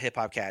a hip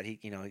hop cat. He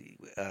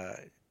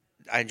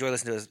I enjoy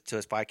listening to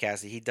his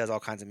podcast. He does all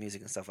kinds of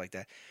music and stuff like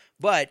that.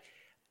 But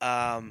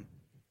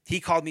he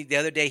called me the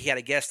other day. He had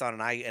a guest on,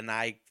 and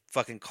I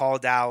fucking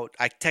called out.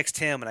 I text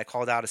him and I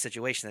called out a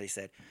situation that he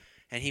said,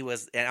 and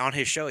and on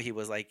his show he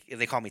was like,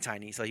 they call me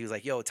Tiny, so he was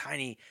like, yo,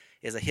 Tiny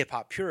is a hip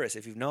hop purist.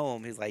 If you know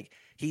him, he's like,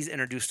 he's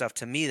introduced stuff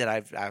to me that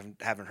I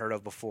haven't heard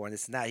of before, and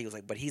this and that. He was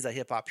like, but he's a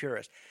hip hop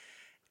purist.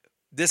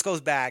 This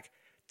goes back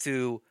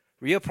to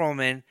Rhea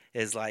Perlman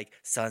is like,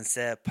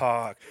 Sunset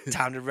Park,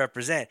 time to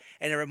represent.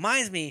 And it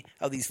reminds me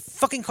of these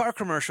fucking car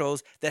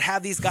commercials that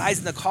have these guys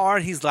in the car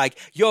and he's like,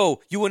 yo,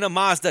 you in a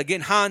Mazda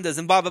getting Hondas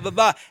and blah, blah, blah,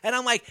 blah. And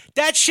I'm like,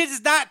 that shit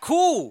is not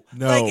cool.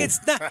 No. Like,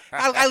 it's not.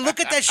 I look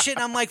at that shit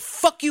and I'm like,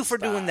 fuck you for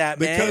doing that,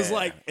 man. Because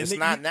like it's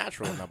not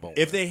natural. Number one.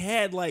 If they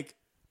had like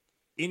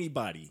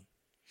anybody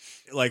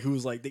like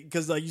who's like,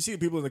 because like you see the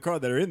people in the car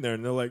that are in there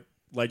and they're like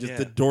just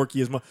the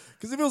dorkiest.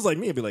 Because if it was like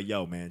me, I'd be like,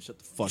 yo, man, shut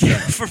the fuck up.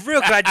 For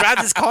real, can I drive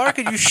this car?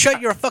 Can you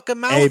shut your fucking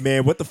mouth? Hey,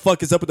 man, what the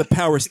fuck is up with the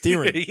power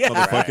steering, Yeah.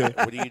 motherfucker? Right.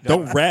 What are you doing?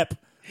 Don't rap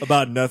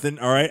about nothing,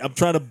 all right? I'm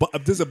trying to.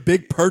 This is a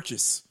big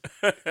purchase.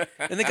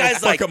 And the guy's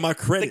Fuck like, up my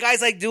credit. the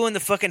guy's like doing the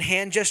fucking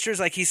hand gestures,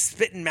 like he's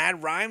spitting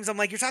mad rhymes. I'm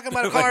like, you're talking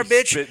about a Like car, he's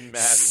bitch. spitting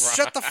mad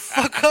Shut the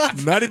fuck up.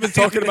 Not even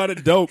talking about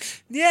it dope.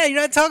 Yeah, you're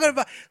not talking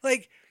about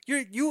like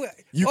you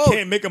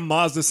Can't make a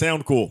Mazda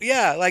sound cool.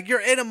 Yeah, like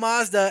you're in a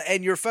Mazda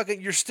and you're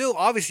still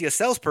obviously a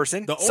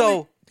salesperson. The So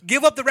only-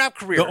 give up the rap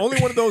career. The only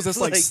one of those that's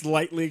like, Like-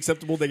 slightly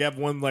acceptable, they have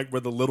one like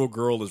where the little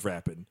girl is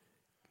rapping,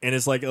 and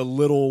it's like a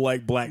little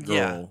like black girl,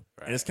 Yeah.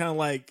 and it's kind of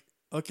like,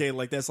 okay,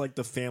 like that's like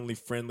the family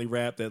friendly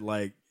rap that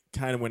like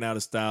kind of went out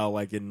of style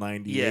like in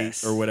 '98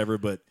 Yes. or whatever.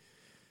 But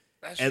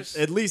That's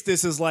at least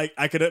this is like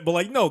I could, but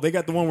like no, they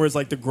got the one where it's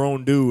like the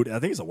grown dude. I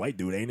think it's a white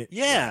dude, ain't it?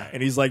 Yeah.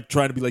 and he's like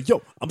trying to be like,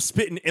 yo, I'm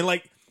spitting, and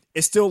like.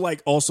 It's still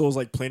like also is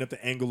like playing up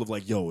the angle of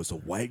like, yo, it's a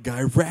white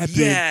guy rapping.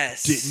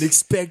 Yes. Didn't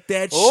expect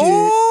that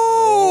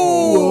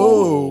Oh,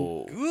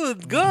 shit.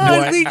 good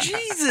godly White-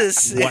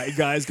 Jesus! White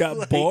guys got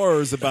Like,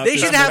 bars about They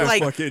this should have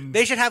like motherfucking-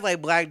 they should have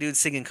like black dudes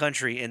singing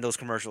country in those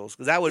commercials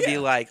because that would be Yeah.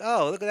 like,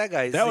 oh, look at that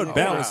guy. that would singing.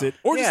 balance wow. it,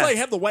 or just Yeah. like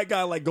have the white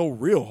guy like go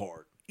real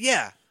hard,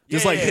 Yeah.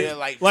 just Yeah, like yeah,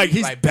 like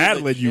he's like, be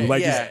battling you, legit.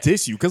 like Yeah. just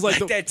diss you, because like,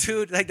 Like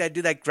the, that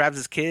dude that grabs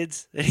his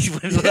kids and he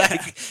was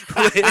like,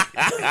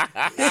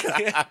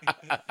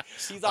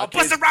 he's all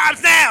put the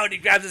rhymes now, and he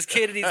grabs his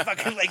kid and he's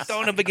fucking like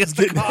throwing him against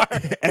the car.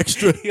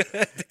 extra,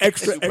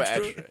 extra, Super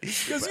extra. extra.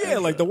 Because yeah,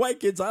 like the white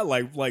kids I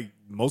like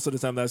most of the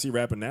time that I see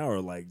rapping now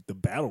are like the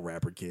battle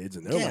rapper kids,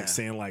 and they're Yeah. like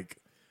saying like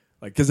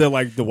because they're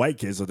like the white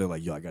kids, so they're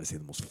like, yo, I gotta say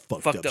the most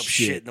fucked Fucked up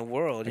shit shit in the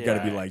world. I Yeah.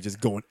 gotta be like just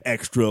going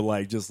extra,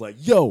 like just like,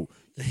 yo,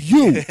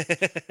 you,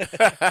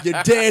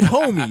 your dead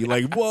homie,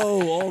 like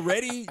whoa,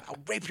 already. I'll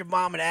rape your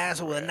mom in the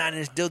asshole with a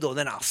 9-inch dildo,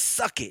 then I'll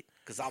suck it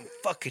because I'm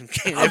fucking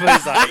kidding.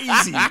 Everybody's like,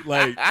 Crazy,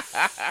 like,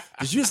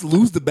 did you just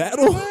lose the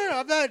battle?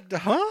 I'm not,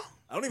 huh?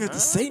 I don't even have to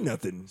say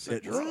nothing.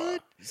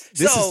 What? This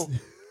So, is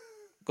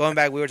going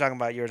back, you were talking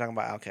about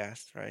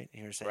Outkast, right?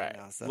 You were saying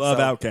Right. stuff. love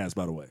So- Outkast,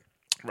 by the way.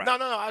 Right. No,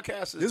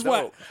 Outkast is This is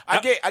dope.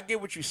 why- I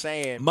get what you're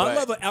saying. My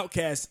but love of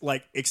Outkast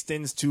like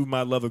extends to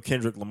my love of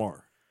Kendrick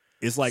Lamar.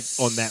 It's like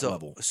on that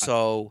level.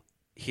 So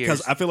Because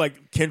here's I feel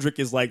like Kendrick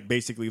is like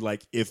basically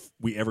like if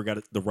we ever got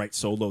the right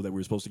solo that we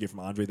were supposed to get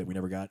from Andre that we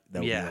never got, that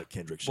would be like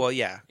Kendrick shit. Well,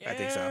 yeah, I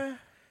think so. Yeah.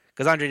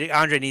 Because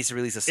Andre needs to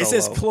release a solo. It's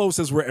as close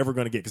as we're ever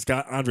going to get because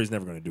Andre's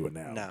never going to do it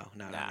now.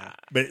 No.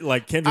 But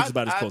like Kendrick's I-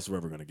 about as I- close as we're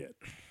ever going to get.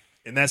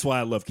 And that's why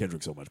I love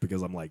Kendrick so much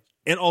because I'm like,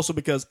 and also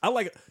because I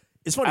like,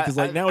 it's funny because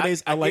like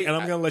nowadays I like, and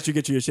I'm going to let you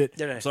get to your shit.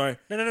 No. I'm sorry.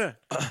 No.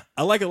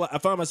 I like a lot. I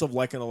find myself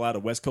liking a lot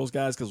of West Coast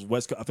guys because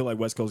I feel like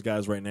West Coast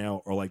guys right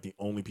now are like the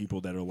only people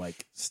that are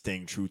like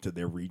staying true to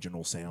their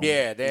regional sound.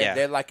 yeah, Yeah.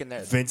 they're like in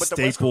that. Vince but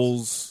the West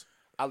Coast-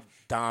 Staples,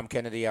 Dom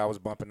Kennedy, I was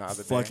bumping the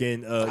other day.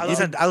 fucking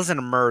I listen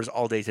to Murs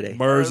all day today.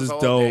 Murs is all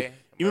dope. day.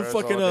 Even Murs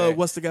fucking all day.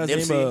 what's the guy's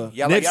Nipsey. name?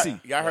 Y'all like-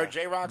 Nipsey. y'all heard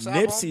J Rock's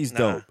album? Nipsey's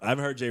Nah. dope. I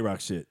haven't heard J Rock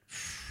shit.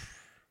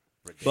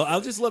 But I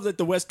just love that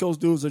the West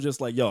Coast dudes are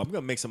just like, yo, I'm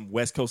gonna make some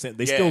West Coast.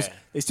 They Yeah.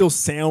 still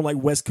sound like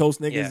West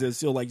Coast niggas. Yeah. They're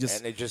still like just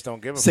And they just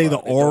don't give a say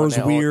fuck. the They doing R's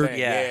their own weird. thing.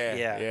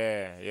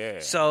 Yeah. Yeah.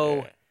 So,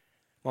 yeah.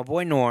 my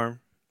boy Norm,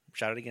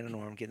 shout out again to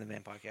Norm, Getting the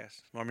Van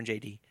podcast, Norm and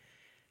JD.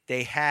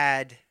 They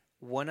had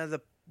one of the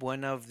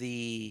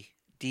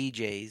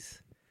DJs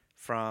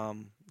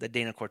from the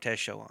Dana Cortez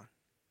show on.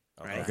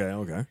 Right?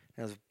 okay.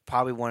 It was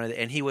probably one of the,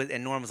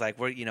 and Norm was like,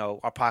 "We're,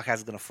 our podcast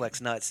is gonna flex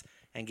nuts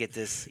and get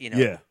this,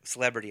 Yeah.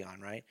 celebrity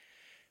on, right?"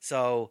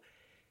 So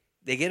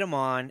they get him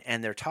on,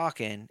 and they're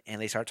talking, and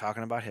they start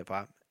talking about hip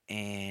hop,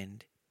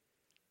 and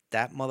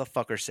that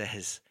motherfucker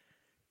says,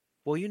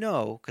 "Well,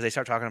 because they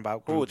start talking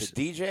about Who, groups."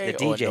 the DJ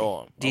The or DJ.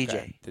 Norm? DJ.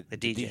 Okay. The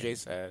DJ. DJ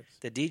says.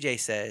 The DJ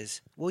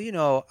says,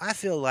 "Well, I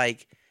feel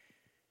like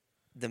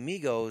the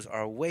Migos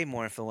are way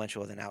more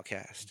influential than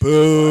Outkast."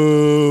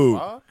 Boo.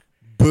 Fuck?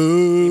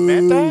 Boo. He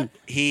meant that?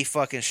 He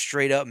fucking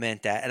straight up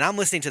meant that. And I'm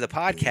listening to the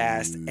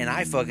podcast, and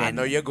I fucking I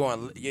know you're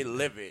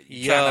livid.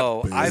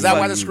 Yo, Tryna- I is that why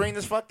fucking- the screen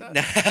is fucked up?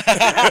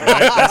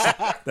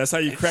 That's how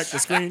you crack the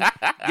screen.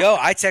 Yo,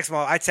 I text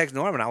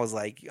Norm, and I was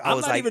like,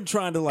 I'm not even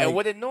trying to like. And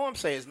what did Norm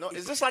say? Is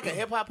this like a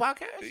hip hop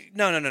podcast?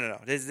 no.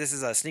 This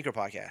is a sneaker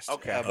podcast.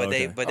 Okay. but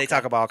Okay. they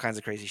talk about all kinds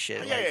of crazy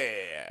shit. Yeah,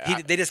 Like,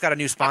 yeah. they just got a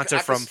new sponsor I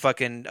from could-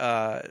 fucking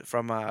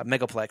from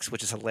Megaplex,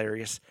 which is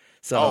hilarious.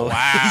 So Oh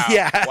wow!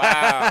 yeah,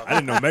 Wow! I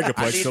didn't know I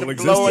Megaplex need still some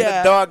existed. glow in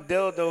Yeah. the dark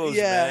dildos,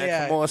 Yeah, man.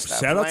 yeah. Come on,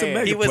 stop Shout out to playing.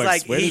 Megaplex. He was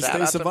like- Way to he- stay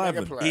Shout out to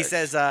surviving.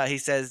 Megaplex. he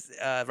says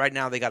right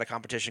now they got a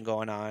competition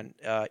going on.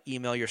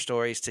 Email your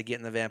stories to Get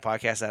in the Van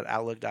podcast at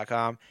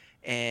outlook.com,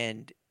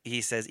 and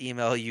he says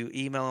email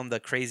him the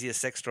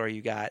craziest sex story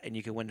you got, and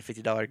you can win a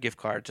 $50 gift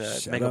card to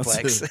Shout out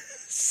Megaplex. to-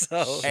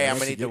 So Hey, I'm Shout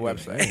gonna out need to the Get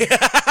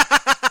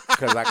website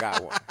because I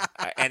got one,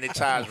 and it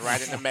ties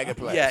right into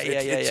Megaplex. Yeah,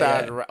 It yeah.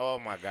 ties right- oh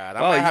my god!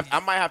 Oh, I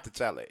might have to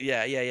tell it.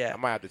 yeah. I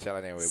might have to tell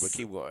it anyway. But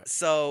keep going.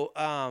 So,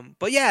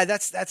 but yeah,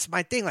 that's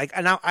my thing. Like,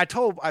 and I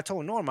told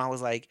Norm, I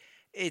was like,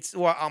 it's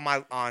well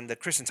on the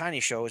Chris and Tiny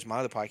show is my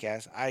other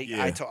podcast.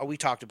 We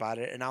talked about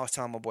it, and I was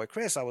telling my boy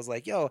Chris, I was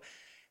like, yo,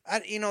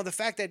 the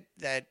fact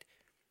that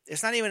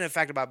it's not even a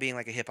fact about being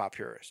like a hip hop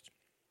purist.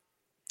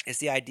 It's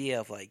the idea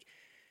of like,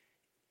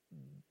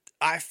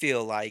 I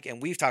feel like,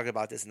 and we've talked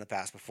about this in the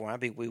past before. And I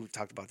think we've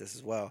talked about this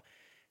as well.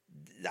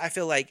 I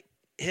feel like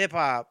hip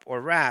hop or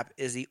rap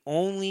is the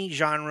only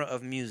genre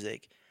of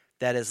music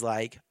that is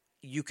like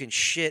you can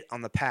shit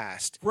on the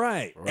past.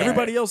 Right. Right.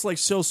 Everybody else like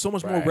shows so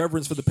much more Right.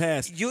 reverence for the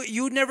past.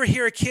 You never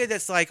hear a kid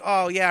that's like,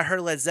 oh yeah, I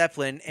heard Led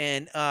Zeppelin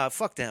and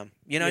fuck them.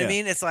 You know what I Yeah.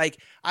 mean? It's like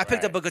I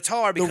picked Right. up a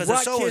guitar The because of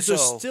rock so and kids are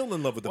so. still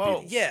in love with the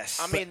Well, Beatles. Yes,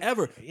 I mean,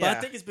 Ever. But yeah. I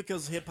think it's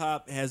because hip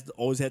hop has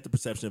always had the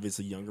perception of it's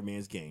a younger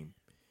man's game.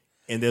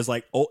 And there's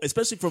like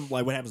especially from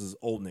like what happens is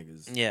old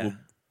niggas Yeah. will-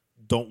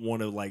 don't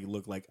want to like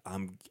look like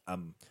I'm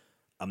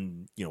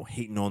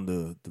hating on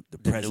the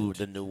present.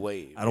 The new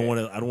wave. I don't want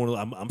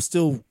to I'm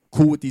still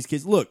cool with these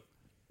kids. Look,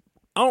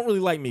 I don't really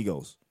like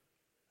Migos.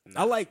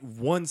 I like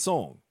one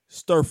song,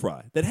 Stir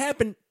Fry, that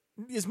happened.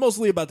 It's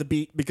mostly about the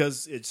beat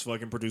because it's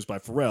fucking produced by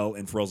Pharrell,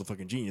 and Pharrell's a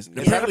fucking genius. And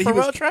Is that a apparently he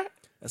was- Pharrell track?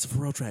 That's a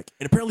Pharrell track.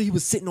 And apparently he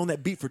was sitting on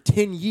that beat for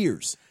 10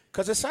 years.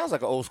 Because it sounds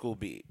like an old school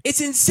beat.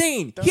 It's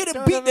insane. He had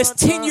a beat that's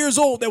 10 years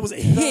old that was a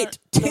hit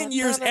 10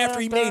 years after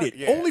he made it.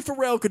 Yeah. Only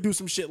Pharrell could do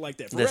some shit like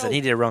that. Listen, he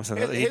did Rum He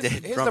did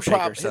Here's Rum the Shaker.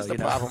 problem. So Here's the you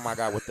know. problem I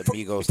got with the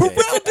Migos thing.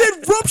 Pharrell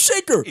did Rump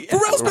Shaker.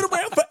 Pharrell's been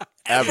around forever.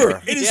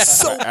 Ever. It is Yeah.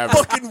 so Forever.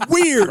 fucking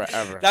weird.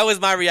 Forever. That was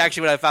my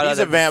reaction when I found He's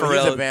out a that vampire.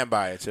 He's a Pharrell,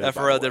 vampire too. that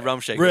by Pharrell the did way. Rum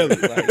Shaker. Really?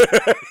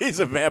 Like, He's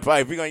a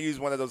vampire. If you're gonna use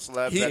one of those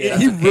celebs, He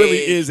that's really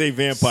age, is a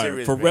vampire.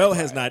 serious Pharrell vampire.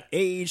 has not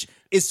aged.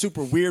 It's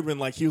super weird when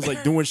like he was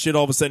like doing shit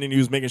all of a sudden and he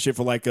was making shit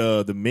for like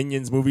the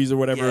Minions movies or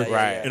whatever. Yeah, yeah,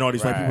 Right. And all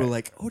these white right. people were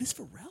like, "Oh, this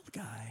Pharrell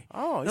guy."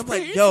 Oh, And he's I'm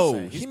like, pretty "Yo,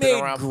 interesting. He's he been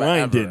made around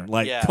grinding. forever.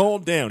 Like, Yeah.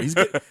 calm down.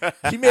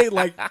 He made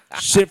like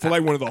shit for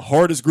like one of the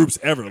hardest groups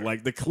ever.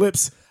 Like the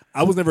Clips.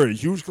 I was never a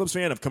huge Clips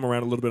fan. I've come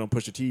around a little bit on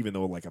Pusha T, even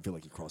though like I feel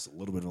like he crossed a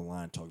little bit of the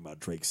line talking about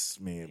Drake's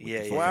man. with Yeah,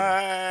 the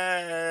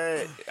yeah.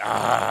 fucking- What?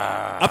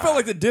 Ah. I felt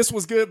like the diss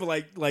was good, but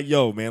like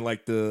yo, man,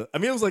 like it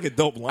was like a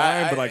dope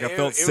line, but like I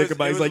felt sick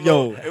about it. He's like,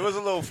 yo, it was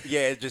a little,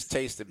 yeah, it just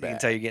tasted you bad. can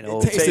tell you're getting It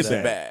old. tasted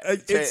tasted bad. bad.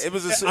 It's- It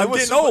was. I'm It was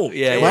getting super, old.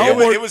 Yeah, it, yeah. was-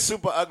 My own it was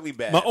super ugly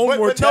bad. my own but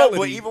mortality-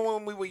 but even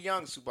when we were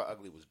young, super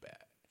ugly was bad.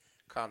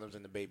 Condoms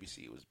in the baby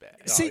seat was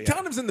bad. See, yeah.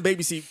 condoms in the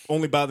baby seat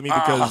only bother me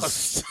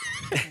because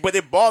but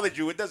it bothered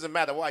you. It doesn't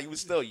matter why. You were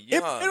still it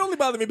young. only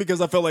bothered me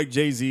because I felt like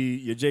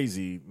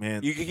Jay-Z,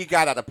 man. You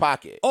got out of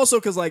pocket. Also,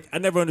 because like I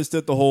never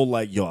understood the whole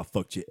like, yo, I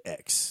fucked your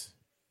ex.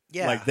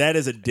 Yeah. Like that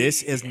as a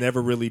diss has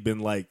never really been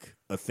like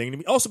a thing to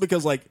me. Also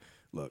because like,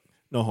 look,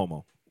 no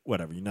homo,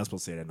 whatever. You're not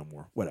supposed to say that no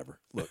more. Whatever.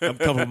 Look, I'm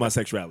coming with my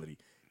sexuality.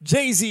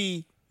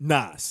 Jay-Z,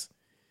 Nas.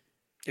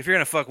 If you're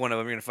gonna fuck one of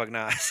them, you're gonna fuck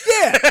Nas.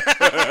 Yeah,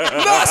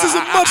 Nas is a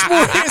much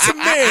more handsome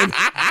man.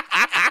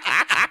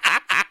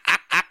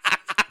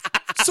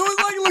 So it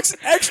like looks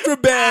extra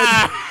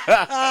bad.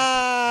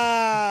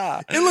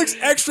 It looks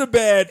extra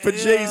bad for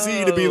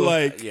Jay-Z to be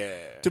like, Yeah.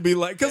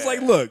 because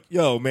like, look,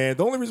 yo, man,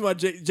 the only reason why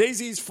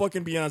Jay-Z's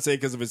fucking Beyonce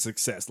because of his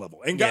success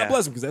level, and God Yeah.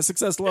 bless him because that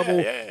success level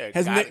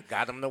has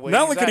got him the way.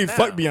 not only he's could he at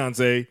fuck now.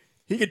 Beyonce,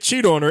 he could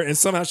cheat on her, and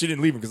somehow she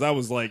didn't leave him because I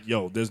was like,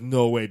 yo, there's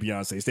no way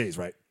Beyonce stays,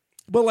 right?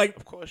 But like,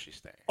 Of course she's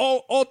staying.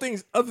 all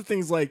things, other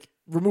things, like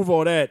remove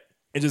all that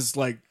and just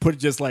like put it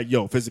just like,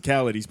 yo,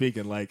 physicality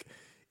speaking, like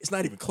it's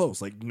not even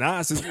close. Like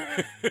Nas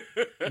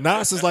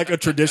is like a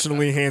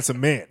traditionally handsome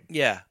man.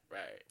 Yeah.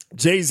 Right.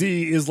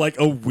 Jay-Z is like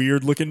a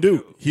weird looking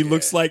dude. He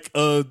looks like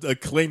a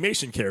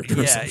claymation character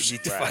or Yeah. some You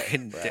shit.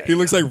 fucking. He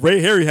looks like Ray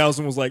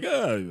Harryhausen was like,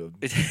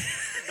 if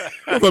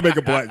I make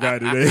a black guy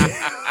today.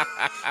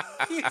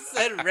 You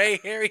said Ray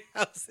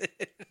Harryhausen.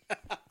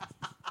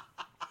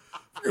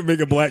 I'm gonna make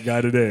a black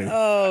guy today.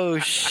 Oh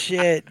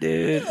shit,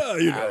 dude.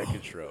 You Out know, of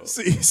control.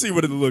 see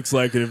what it looks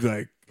like and if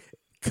like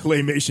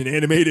claymation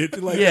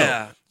animated. Like,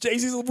 Yeah.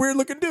 Jay-Z's a weird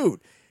looking dude.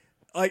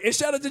 Like, and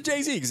shout out to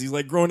Jay-Z because he's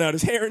like growing out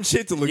his hair and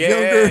shit to look Yeah,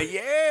 younger.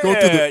 yeah, Going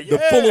through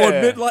the full on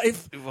yeah.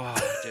 midlife. Wow,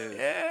 dude.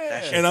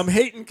 Yeah. And I'm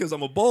hating because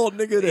I'm a bald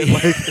nigga that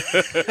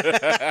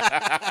like,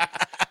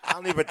 I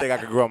don't even think I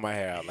could grow my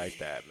hair out like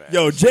that, man.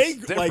 yo, Jay,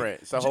 It's different. like,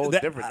 It's a whole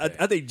that- different thing.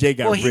 I think Jay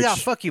got Well, rich. he got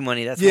fuck you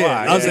money. That's Yeah,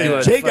 why. I was Yeah. saying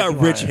He Jay fuck got you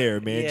rich money. hair,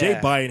 man. Yeah. Jay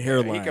buying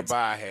hairlines. He could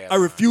buy a hair. I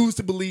refuse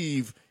to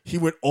believe he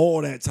went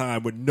all that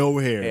time with no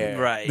hair. Yeah.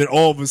 Right. Then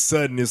all of a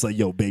sudden it's like,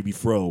 yo, baby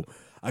fro,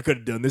 I could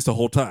have done this the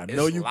whole time. It's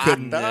no, you locked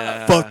couldn't.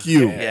 up. Fuck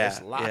you. Yeah, it's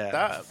Yeah, locked yeah.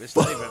 up. It's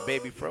not even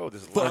baby fro.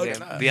 It's Fuck locked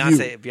up.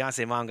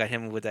 Beyonce mom got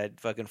him with that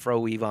fucking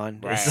fro weave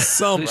on. Right.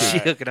 Something. She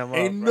hooking him up.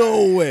 Ain't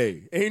no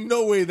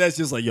way. That's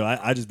just like, yo,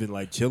 I just been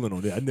like chilling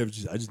on it. I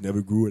just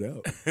never grew it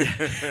out.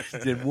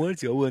 Did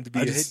once I wanted to be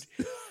I just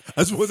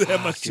wanted to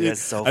have my Fuck, dude, shit.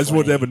 that's so I just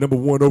wanted to funny. have a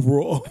 #1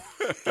 overall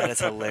That's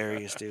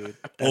hilarious, dude. all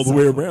That's the so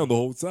way funny. around the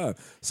whole time.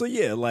 So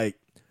yeah, like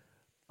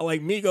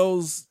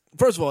Migos.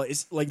 First of all,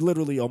 it's like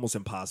literally almost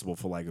impossible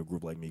for like a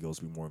group like Migos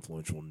to be more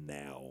influential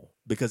now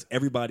because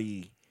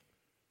everybody's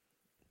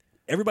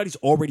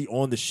already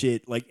on the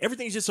shit. Like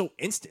everything's just so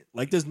instant.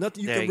 Like there's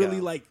nothing you There can you really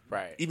go. like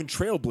Right. even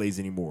trailblaze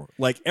anymore.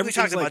 Like We everything's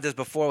talked like, about this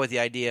before with the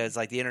idea is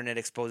like the internet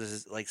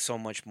exposes like so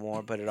much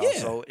more, but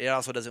Yeah. it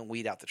also doesn't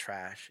weed out the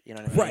trash. You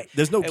know what I mean? Right.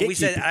 There's no And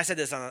gatekeeping. I said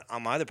this on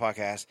my other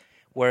podcast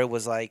where it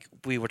was like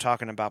we were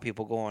talking about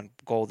people going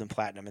gold and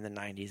platinum in the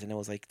 90s, and it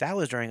was like that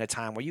was during a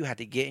time where you had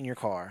to get in your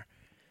car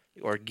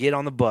or get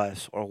on the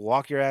bus or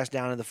walk your ass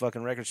down to the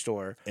fucking record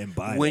store And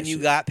buy when that you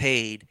shit. got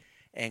paid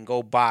and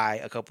go buy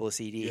a couple of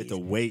CDs. You had to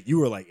wait. You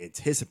were like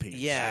anticipating.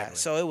 Yeah, shit.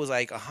 so it was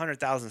like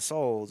 100,000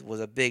 sold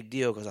was a big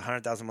deal because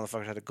 100,000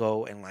 motherfuckers had to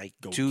go and like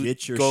Go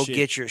get your shit.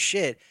 get your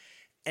shit.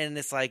 And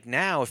it's like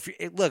now, if you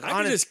look, I can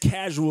honest, just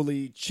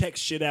casually check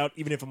shit out,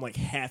 even if I'm like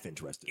half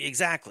interested.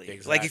 exactly.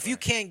 Like if you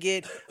can't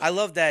get, I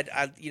love that.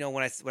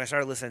 When I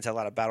started listening to a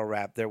lot of battle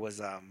rap, there was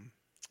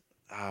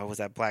was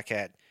that Black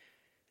Cat,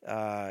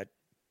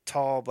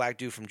 tall black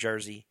dude from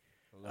Jersey.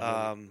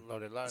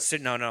 Loaded Lux.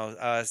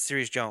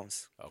 Sirius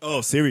Jones. Oh,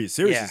 Sirius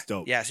Yeah, is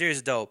dope. yeah, Sirius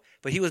is dope.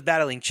 But he was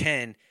battling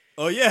Chen.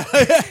 Oh yeah.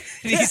 And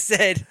he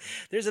said,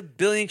 "There's a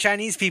billion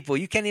Chinese people.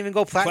 You can't even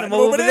go platinum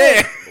Platinum over over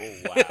there."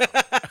 Oh, wow.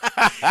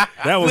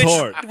 That was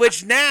hard.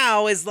 Which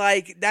now is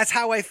like that's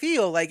how I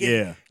feel. Like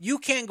Yeah. you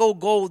can't go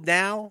gold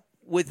now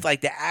with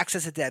like the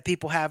access that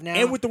people have now.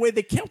 And with the way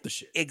they count the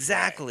shit.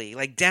 exactly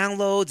like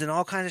downloads and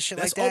all kinds of shit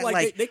That's like that. all,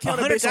 like, they count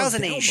it based on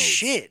 100,000 ain't downloads.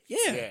 shit.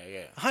 Yeah.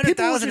 Yeah.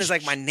 100,000 just is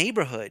like my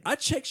neighborhood. I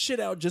check shit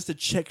out just to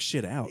check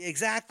shit out.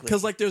 Exactly.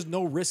 Because like there's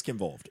no risk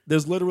involved.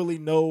 There's literally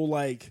no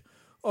like,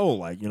 oh,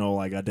 like, you know,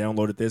 like I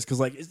downloaded this. Because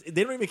like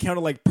they don't even count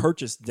it like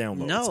purchased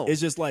downloads. No.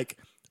 It's just like,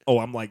 oh,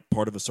 I'm like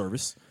part of a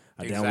service.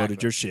 I downloaded Exactly.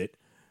 your shit.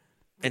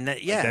 and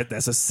that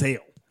That's a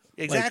sale.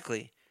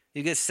 exactly.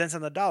 You get cents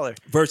on the dollar.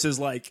 Versus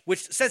like, Which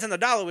cents on the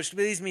dollar, which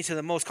leads me to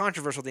the most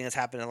controversial thing that's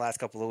happened in the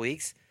last couple of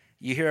weeks.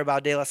 You hear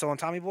about De La Soul and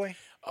Tommy Boy?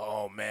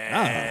 Oh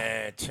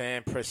man,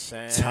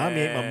 10%. Tommy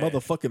ain't my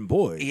motherfucking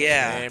boy.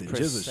 Yeah. The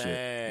Jizza shit.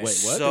 Wait, what?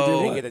 So- They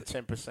did They what? get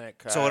a 10%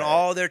 cut. So on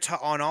all their Of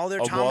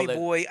Tommy all the-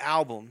 Boy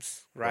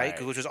albums, right?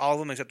 Right. Which was all of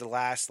them except the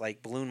last,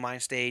 like Balloon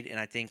Mind State, and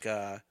I think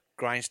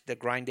Grind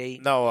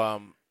Date.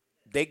 No,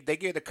 they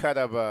get a cut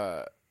of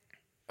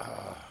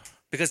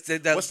Because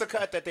what's the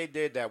cut that they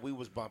did that we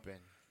was bumping?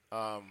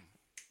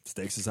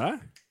 Stakes is high?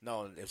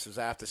 No, this was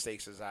after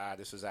Stakes is High.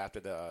 This was after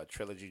the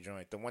trilogy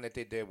joint. The one that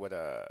they did with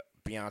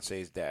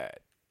Beyonce's dad.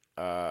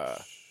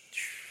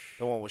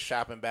 The one with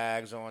shopping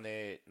bags on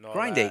it. And all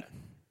Grind that. Date.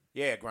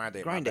 Yeah, Grind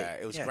Date. Grind my Date, bad.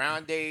 It was yeah.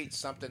 Grind Date,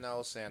 something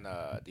else, and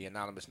the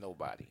Anonymous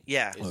Nobody.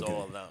 Yeah. It's Okay.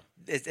 all of them.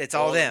 It's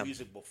all the them.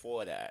 music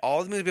before that.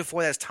 All the music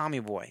before that's Tommy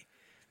Boy.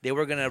 They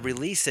were gonna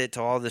release it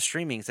to all the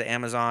streamings, to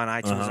Amazon,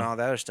 iTunes, and all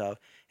that other stuff.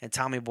 And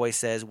Tommy Boy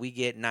says we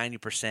get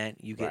 90%,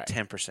 you get Right.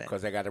 10%.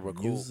 Because they got to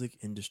recoup. Music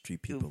industry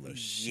people are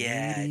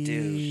Yeah,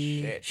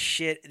 shady. dude.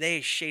 Shit, they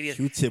shady as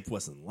Q-Tip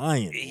wasn't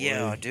lying. Boy.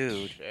 yeah,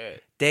 dude.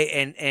 Shit. They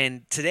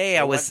and today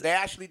I was They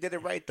actually did it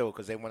right though,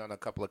 because they went on a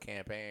couple of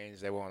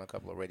campaigns. They were on a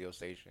couple of radio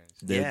stations.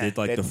 They Yeah. did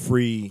like They- the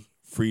free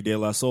De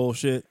La Soul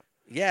shit.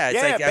 yeah, it's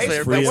Yeah, like that's what basically,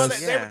 everybody they was.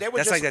 wasn't- Yeah. they were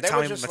That's just- like that they were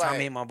Tommy, just Tommy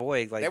like- and my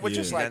boy. Like They were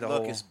just Yeah. like, the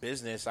look, whole- it's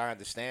business. I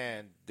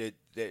understand that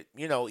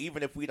you know,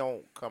 even if we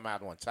don't come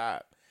out on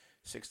top,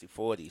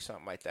 60-40,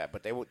 something like that.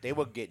 But they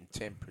were getting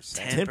 10%.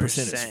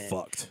 10% is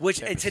fucked.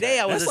 Which and today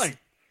I was That's like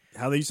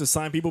how they used to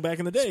sign people back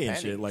in the day and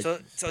Penny. shit. Like,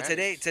 so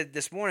today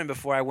this morning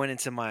before I went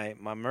into my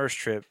merch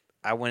trip,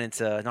 I went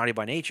into Naughty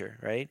by Nature,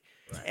 right?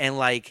 And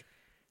like,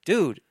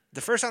 dude,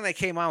 the first song that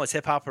came on was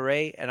Hip Hop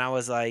Hooray, and I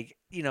was like,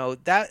 you know,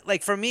 that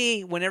like for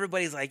me, when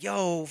everybody's like,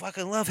 yo,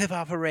 fucking love Hip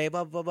Hop Hooray,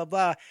 blah blah blah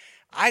blah,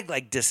 I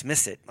like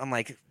dismiss it. I'm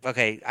like,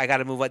 okay, I got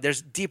to move on.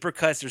 There's deeper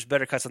cuts, there's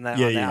better cuts on that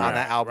on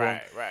that album.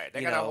 Right.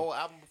 They You got know. a whole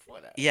album before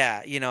that.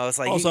 Yeah, you know, it's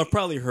like also, I've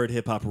probably heard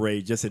Hip Hop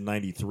Hooray just in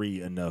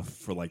 '93 enough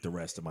for like the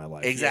rest of my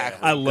life.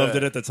 Exactly. I loved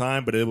Good. it at the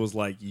time, but it was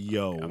like,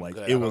 yo, like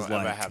Good. it I was don't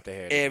ever like, have to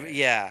hear it.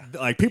 yeah,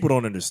 like people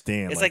don't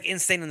understand. it's like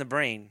Insane in the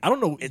Brain. I don't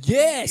know. It's-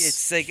 Yes,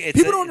 it's like- it's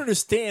people a- don't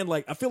understand.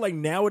 Like I feel like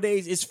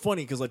nowadays it's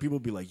funny because like people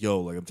be like, "Yo,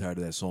 like I'm tired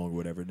of that song or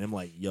whatever," and I'm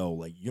like, "Yo,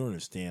 like you don't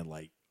understand."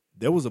 Like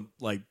there was a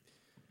like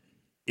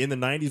in the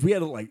 '90s we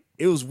had like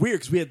it was weird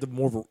because we had the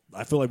more.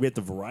 I feel like we had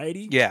the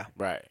variety. Yeah,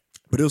 Right.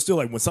 but it was still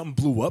like when something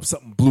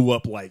blew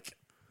up like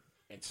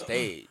And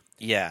stayed.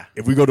 yeah,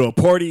 if we go to a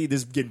party,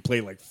 this is getting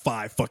played like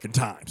 5 fucking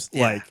times.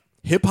 Yeah. Like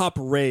Hip Hop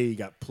Hooray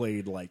got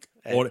played like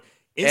all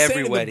every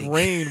Insane in wedding. the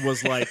Brain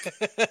was like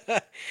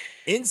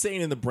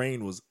Insane in the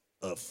Brain was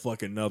a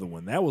fucking another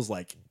one. That was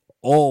like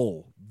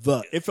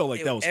it felt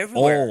like that was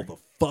everywhere. all the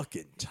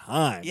fucking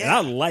time. Yeah.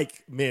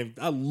 And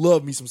I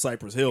love me some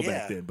Cypress Hill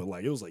back Yeah. then, but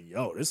like it was like,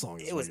 yo, this song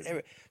is It was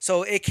fucking-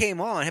 so it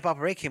came on. Hip Hop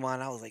Parade came on.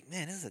 And I was like,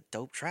 man, this is a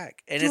dope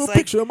track. And Drew it's a like,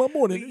 picture of my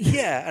morning.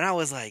 yeah. And I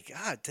was like,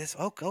 this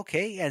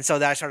okay. And so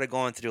I started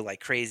going through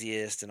like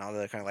Craziest and all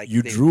the kind of like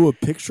You things. drew a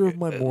picture of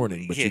my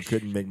morning, but yeah. you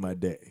couldn't make my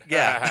day.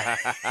 Yeah.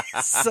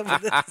 Some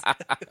of this,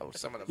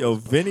 Some of the Yo,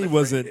 most Vinny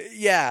wasn't.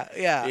 yeah.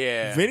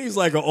 Yeah. Vinny's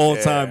like an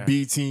all-time Yeah.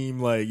 B team.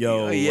 Like,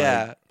 yo,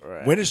 Yeah. like,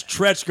 Right. when is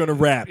Tretch gonna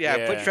rap?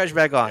 Yeah. Put Tretch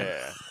back on.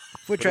 Yeah.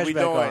 Put What are Tretch we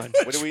back doing? on.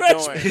 What are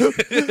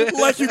we doing?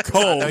 Like you No,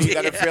 cold. you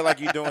gotta feel like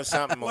you're doing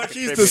something. or Like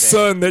he's the contributing.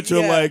 son that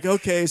you're Yeah. like,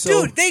 okay,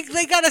 so Dude,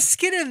 they got a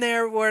skit in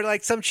there where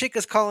like some chick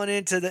is calling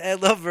into the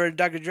Ed Lover and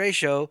Dr. Dre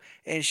show,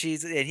 and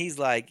he's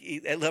like,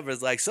 Ed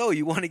Lover's like, so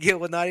you want to get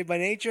with Naughty by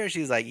Nature? And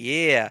she's like,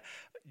 yeah,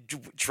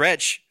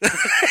 Tretch.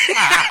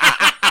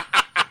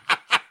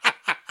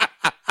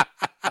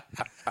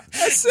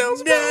 that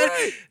sounds about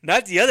right.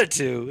 Not the other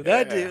two.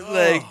 Not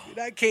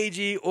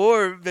KG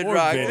or Vin Or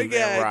Rock. Vin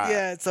Yeah, Rock.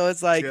 yeah. So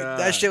it's like God.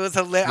 that shit was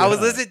hilarious. I was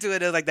God. listening to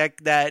it and like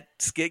that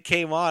skit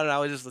came on, and I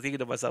was just thinking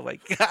to myself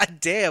like, God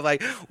damn,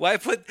 like why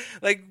put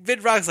like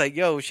Vin Rock's like,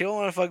 yo, she don't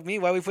want to fuck me.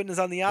 Why are we putting this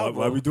on the album?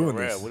 Why are we doing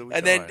For real, this? what are we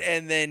And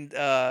doing?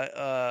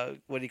 then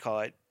what do you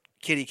call it?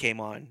 Kitty came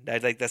on.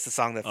 That's the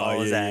song that Oh,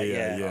 follows yeah, that. yeah,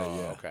 Yeah. yeah.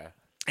 Oh, okay.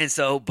 And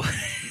so, but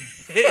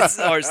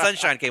or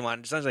Sunshine came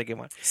on. Sunshine came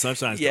on.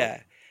 Sunshine's Yeah.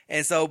 dope.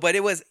 And so, but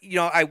it was,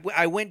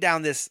 I went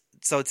down this.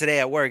 So today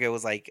at work, it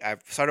was like I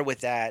started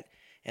with that,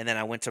 and then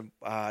I went to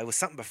it was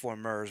something before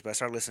Murs, but I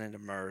started listening to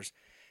Murs,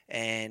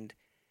 and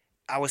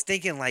I was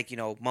thinking like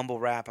mumble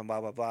rap and blah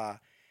blah blah,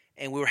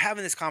 and we were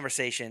having this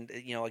conversation,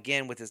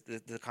 again with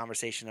the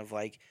conversation of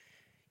like,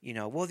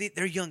 well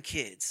they're young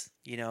kids,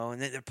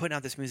 and they're putting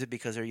out this music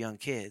because they're young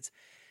kids,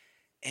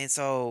 and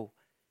so.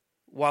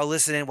 While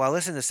listening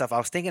to stuff, I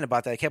was thinking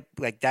about that. I kept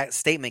that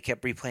statement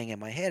kept replaying in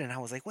my head, and I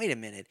was like, "Wait a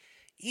minute,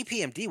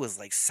 EPMD was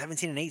like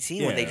 17 and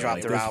 18 when they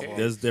dropped their album."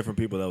 There's different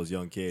people that was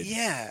young kids.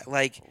 Yeah,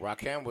 like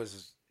Rakim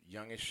was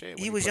young as shit.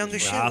 He when was put young his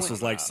as shit album Haas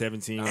was out. like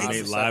 17 when Nas they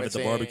made was live at the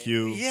 17.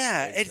 barbecue.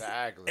 yeah,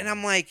 Exactly. and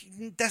I'm like,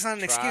 that's not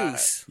an Tried.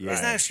 excuse. Yeah.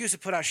 It's not an excuse to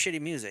put out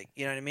shitty music.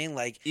 You know what I mean?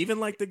 Like, Even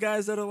like the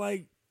guys that are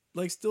like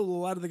still a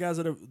lot of the guys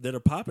that are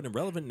popping and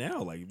relevant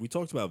now. Like we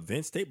talked about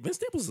Vince Staples. Vince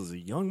Staples is a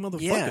young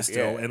motherfucker Yeah.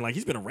 still, Yeah. and like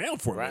he's been around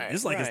for a minute. Right.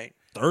 It's like his Right.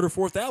 third or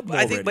fourth album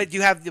I think, already. but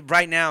you have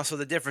right now. So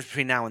the difference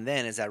between now and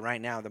then is that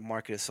right now the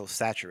market is so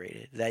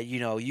saturated that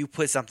you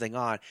put something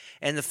on,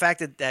 and the fact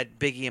that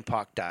Biggie and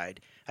Pac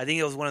died, I think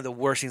it was one of the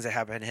worst things that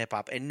happened in hip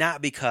hop, and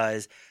not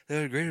because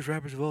they're the greatest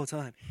rappers of all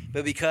time,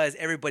 but because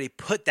everybody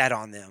put that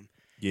on them,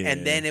 Yeah.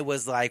 and then it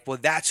was like, well,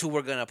 that's who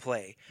we're gonna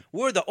play.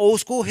 We're the old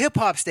school hip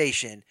hop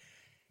station.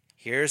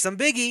 Here's some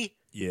Biggie.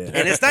 yeah,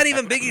 And it's not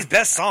even Biggie's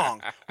best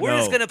song. We're No.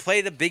 just gonna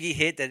play the Biggie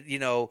hit that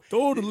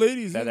throw the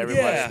ladies That in.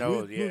 everybody Yeah.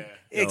 knows. Yeah. Yo,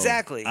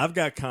 exactly. I've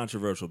got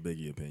controversial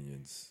Biggie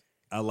opinions.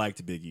 I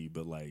liked Biggie,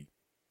 but like,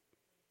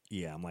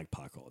 yeah, I'm like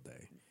Pac all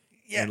day.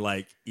 Yeah. And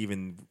like,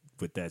 even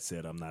with that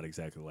said, I'm not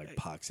exactly like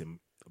Pac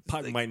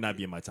might not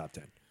be in my top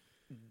 10.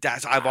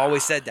 I've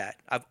always said that.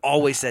 I've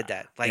always said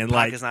that. Like And Pac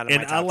like, is not in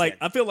my and top 10.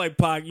 I feel like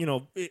Pac.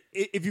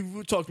 If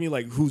you talk to me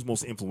like who's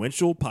most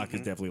influential, Pac Mm-hmm.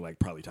 is definitely like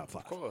probably top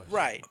 5. Of course.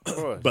 Right. Of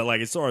course. But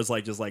like as far as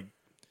like just like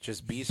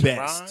just beats and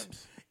best,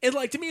 rhymes. and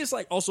like to me it's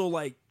like also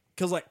like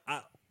because like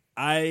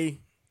I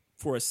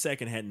for a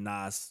second had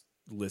Nas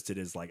listed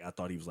as like I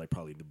thought he was like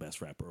probably the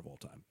best rapper of all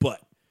time, but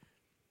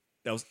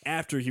that was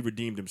after he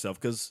redeemed himself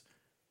because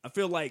I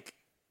feel like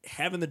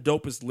having the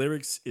dopest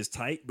lyrics is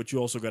tight, but you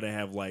also got to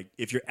have like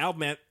if your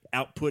album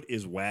output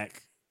is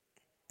whack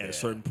at a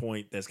certain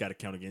point, that's got to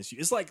count against you.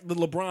 It's like the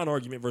LeBron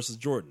argument versus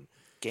Jordan.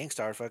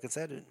 Gangstar fucking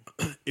said it.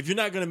 If you're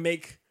not gonna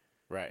make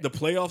Right. the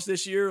playoffs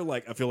this year,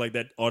 like I feel like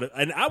that audit,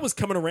 and I was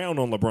coming around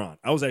on LeBron.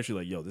 I was actually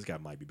like, "Yo, this guy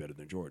might be better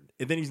than Jordan."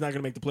 And then he's not going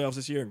to make the playoffs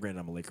this year. And granted,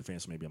 I'm a Laker fan,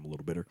 so maybe I'm a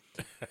little bitter.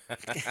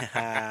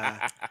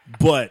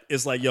 But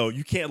it's like, yo,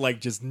 you can't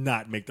like just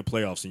not make the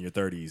playoffs in your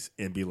 30s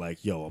and be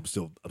like, "Yo, I'm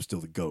still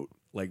the GOAT."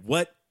 Like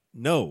what?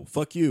 No,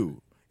 fuck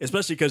you.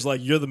 Especially because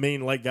like you're the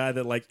main like guy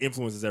that like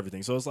influences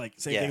everything. So it's like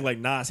same thing. Like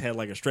Nas had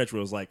like a stretch where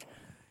it was like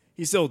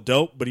he's still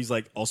dope, but he's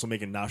like also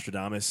making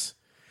Nostradamus.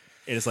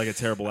 And it's like a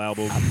terrible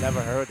album. I've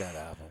never heard that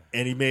album.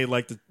 And he made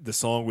like the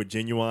song with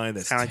Genuine.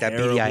 That's Kind of like that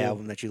terrible. BDI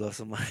album that you love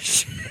so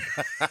much.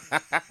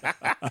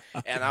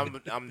 And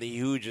I'm the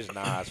hugest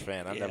Nas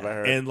fan. I've never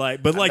heard. And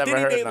like, but I've like never then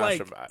he heard made like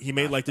Nostradamus. he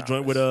made like the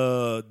joint with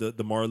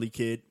the Marley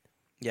kid.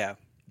 yeah.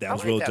 That I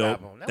was like real that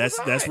dope. album. That That's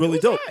was that's alright. really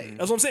It was dope. alright.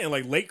 That's what I'm saying.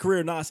 Like late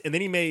career Nas, and then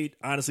he made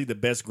honestly the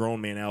best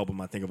grown man album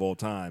I think of all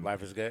time.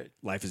 Life is good.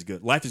 Life is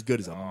good. Life is good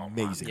is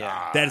amazing.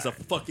 God. That is a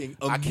fucking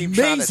I keep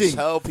trying to amazing.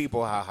 tell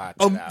people how hot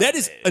that, That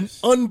is an is.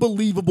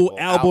 unbelievable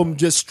album, album.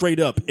 just straight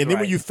up. And then when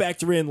Right. you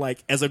factor in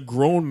like as a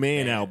grown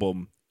man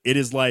album, it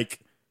is like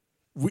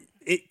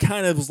it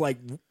kind of was like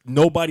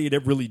nobody had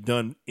ever really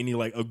done any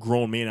like a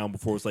grown man album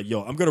before. It's like,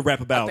 yo, I'm gonna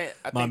rap about I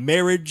my think-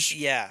 marriage,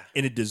 Yeah.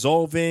 and it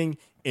dissolving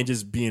and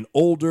just being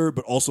older,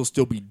 but also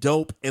still be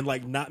dope and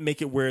like not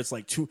make it where it's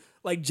like too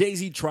like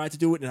Jay-Z tried to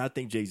do it, and I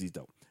think Jay-Z's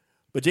dope.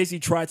 But Jay-Z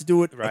tried to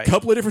do it Right. a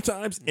couple of different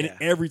times, and Yeah.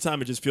 every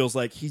time it just feels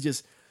like he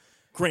falls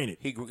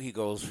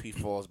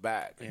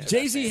back. into that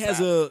Jay-Z same has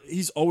pattern.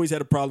 he's always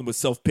had a problem with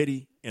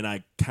self-pity, and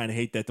I kind of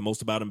hate that the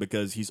most about him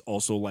because he's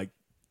also like,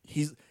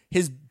 his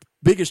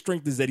biggest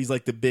strength is that he's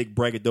like the big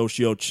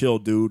braggadocio chill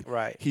dude.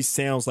 Right. He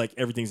sounds like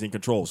everything's in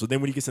control. So then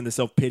when he gets into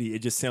self-pity, it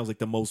just sounds like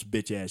the most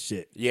bitch-ass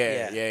shit.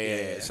 Yeah. Yeah.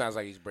 It sounds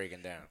like he's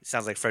breaking down.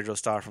 Sounds like Fredro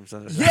Starr from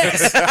Thunder.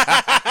 Yes.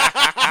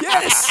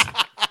 Yes.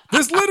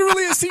 There's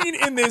literally a scene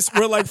in this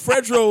where like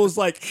Fredro is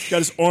like got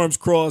his arms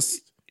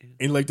crossed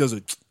and like does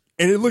it,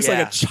 and it looks Yeah.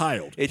 like a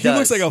child. It he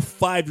looks does. like a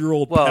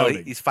 5-year-old Well,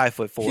 pouting. he's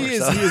 5'4". He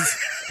is. so.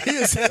 He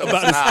is about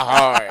Not as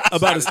hard.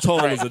 about It's as not tall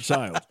a as a stretch.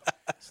 child.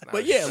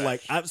 But yeah,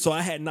 like so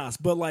I had Nas,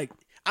 but like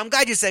I'm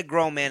glad you said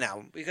grown man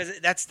album because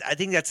I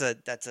think that's a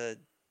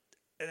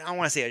I don't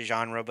want to say a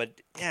genre, but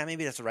yeah,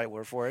 maybe that's the right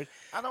word for it.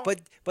 I don't.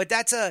 But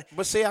that's a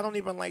But see, I don't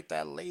even like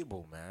that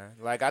label, man.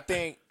 Like I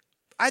think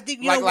you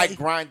like know like what?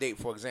 Grind Date,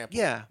 for example.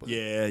 Yeah.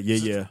 yeah,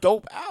 It's a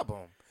dope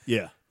album.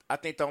 yeah. I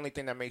think the only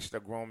thing that makes it a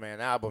grown man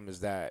album is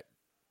that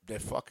they're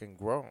fucking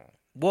grown.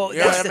 Well, You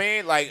know that's what I the-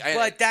 mean? Like,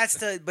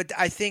 But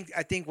I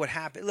think what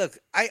happened. Look,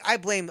 I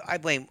blame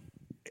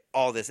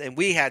all this, and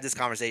we had this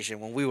conversation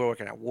when we were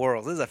working at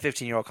Worlds. This is a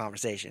 15-year-old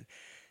conversation.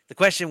 The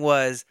question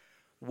was,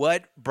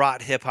 what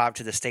brought hip hop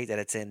to the state that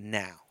it's in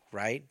now,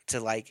 right?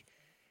 To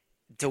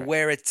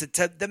where it's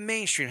to the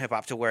mainstream hip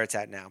hop to where it's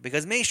at now.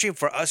 Because mainstream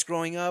for us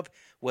growing up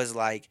was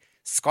like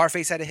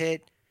Scarface had a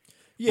hit,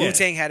 Yeah.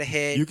 Wu-Tang had a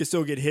hit. You can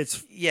still get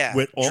hits Yeah.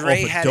 with all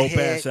Dre of had a dope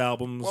ass hit.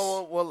 albums.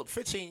 well,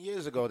 15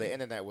 years ago, the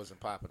internet wasn't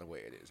popping the way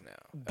it is now.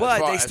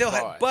 But they As still far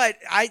had. as- But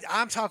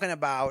I'm talking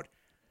about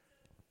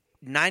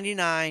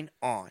 99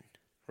 on,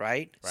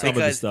 right? Some of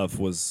the stuff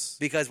was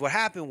Because what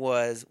happened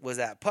was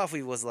that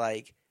Puffy was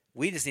like,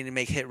 we just need to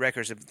make hit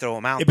records and throw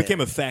them out. it there. became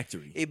a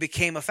factory. It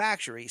became a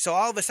factory. So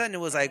all of a sudden it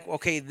was like,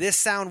 okay, this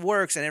sound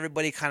works, and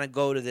everybody kind of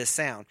go to this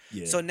sound.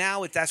 Yeah. So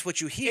now that's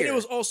what you hear. And it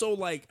was also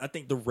like I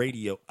think the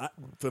radio.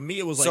 For me,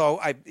 it was like so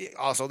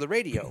also the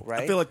radio,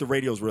 right? I feel like the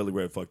radio's really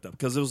where it fucked up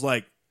because it was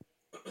like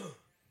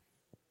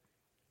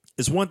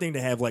it's one thing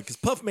to have like because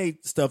Puff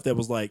made stuff that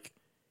was like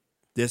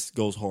this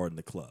goes hard in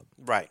the club,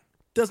 right,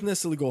 doesn't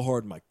necessarily go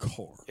hard in my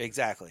car,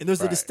 exactly. and there's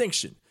a Right.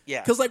 distinction.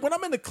 Yeah. because like when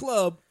I'm in the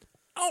club,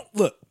 I don't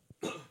look.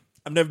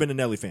 I've never been a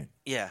Nelly fan.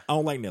 Yeah, I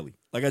don't like Nelly.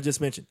 Like I just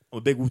mentioned, I'm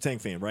a big Wu-Tang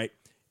fan, right?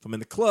 If I'm in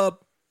the club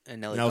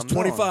and Nelly and I was comes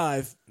on.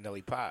 25,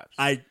 Nelly Pops.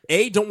 I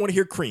don't want to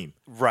hear Cream.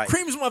 Right.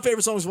 Cream is one of my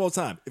favorite songs of all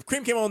time. If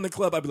Cream came on in the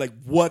club, I'd be like,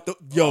 "What the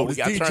this y'all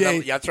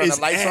DJ y'all turn is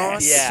the lights on?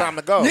 ass." Yeah. It's time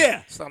to go.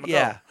 Yeah. It's time to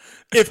Yeah.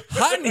 go. If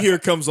Hot in Here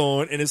comes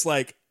on and it's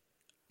like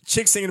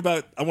chicks singing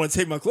about I want to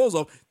take my clothes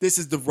off, this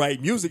is the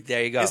right music.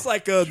 There you go. It's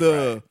like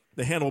the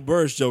Hannibal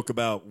Buress joke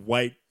about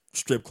white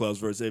strip clubs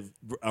versus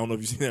I don't know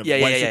if you've seen that.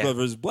 Yeah, white yeah, strip yeah. clubs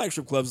versus black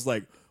strip clubs. It's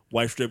like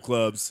white strip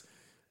clubs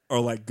are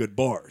like good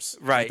bars.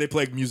 Right. They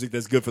play music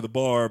that's good for the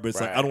bar, but it's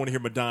like Right. I don't want to hear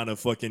Madonna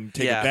fucking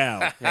take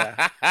Yeah. it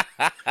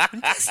down.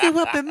 Mess you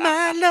up in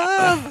my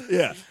love.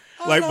 Yeah.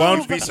 Like, why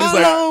don't you? He's all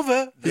like,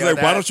 over. he's Yeah, like,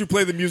 why that- don't you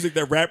play the music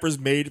that rappers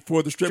made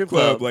for the strip Strip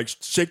club? club. Like,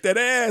 shake that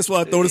ass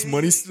while I throw this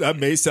money I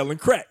made selling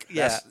crack.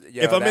 Yeah.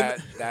 Yo, If I'm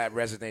in that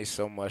resonates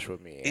so much with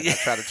me. And I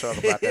try to talk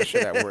about that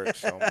shit at work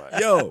so much.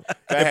 Yo, Go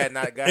ahead, go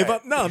if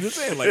ahead. I'm just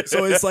saying, like,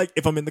 so it's like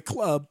if I'm in the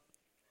club,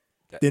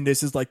 then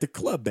this is like the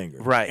club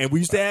banger, Right. And we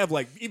used to have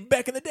like even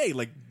back in the day,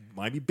 like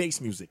Miami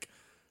bass music,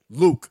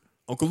 Luke.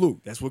 Uncle Luke,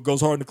 that's what goes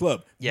hard in the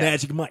club. Yeah.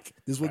 Magic Mike,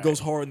 this is what goes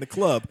hard in the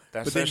club.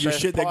 That but then your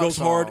Sunset shit that Park goes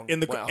hard song in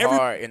the went every-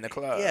 hard in the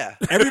club. Yeah.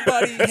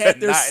 Everybody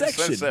had their Not in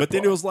section, Sunset but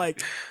then it Park. was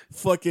like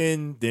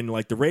fucking. Then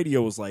like the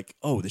radio was like,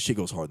 "Oh, this shit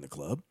goes hard in the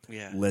club.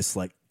 Yeah. Let's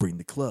like bring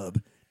the club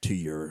to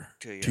your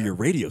To to your- your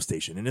radio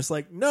station." And it's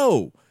like,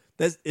 no,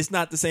 it's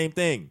not the same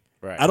thing.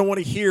 Right. I don't want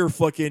to hear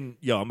fucking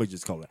yo. I'm gonna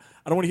just call it.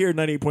 I don't want to hear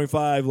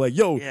 98.5 like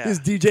yo. Yeah. This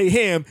DJ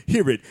Ham.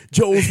 Hear it.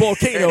 Joe's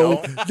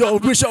Volcano. Yo,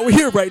 wish I were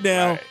here right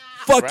now. Right.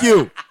 Fuck Right.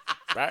 you.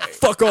 Right.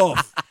 Fuck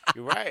off.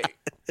 You're right.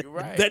 You're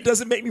right. That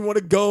doesn't make me want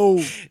to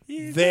go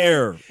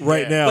there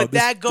right Yeah. now. But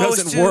This that goes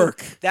doesn't to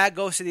work. that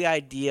goes to the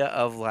idea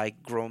of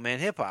like grown man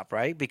hip hop,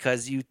 right?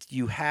 Because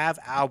you have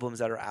albums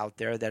that are out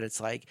there that it's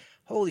like,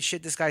 holy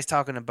shit, this guy's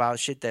talking about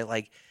shit that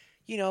like,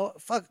 you know,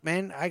 fuck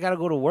man, I gotta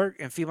go to work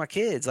and feed my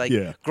kids. Like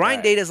Yeah. Grind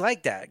Right. Date is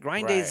like that.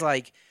 Grind Right. Date is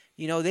like,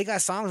 you know, they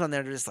got songs on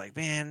there that are just like,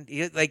 man,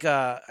 like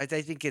I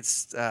think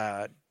it's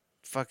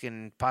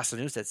fucking Pasta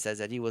News that says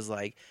that he was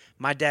like,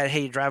 my dad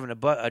hated driving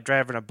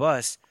a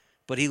bus,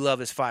 but he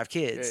loved his 5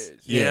 kids.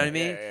 You Yeah. know what I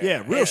mean?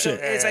 Yeah, real So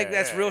shit. it's like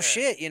that's real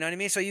shit. You know what I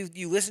mean? So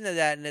you listen to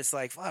that and it's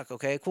like, fuck,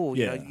 okay, cool.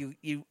 Yeah. You know,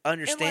 you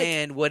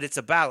understand what it's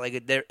about.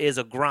 Like there is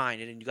a grind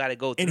and you got to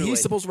go through And he's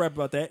it. supposed to rap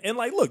about that. And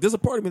like, look, there's a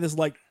part of me that's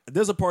like,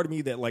 there's a part of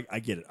me that like, I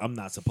get it. I'm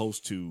not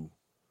supposed to.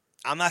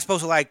 I'm not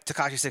supposed to like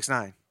Tekashi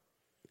 6ix9ine.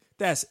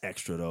 That's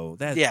extra though.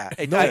 That Yeah,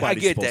 nobody's I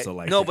get supposed that. to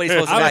like. Nobody's it.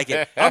 supposed to I'm- like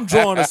it. I'm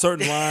drawing a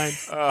certain line.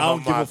 I don't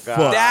give my a God.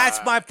 fuck. That's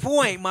my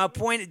point. My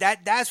point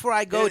that's where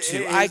I go to.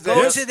 Here's I the-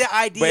 go to the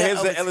idea. But here's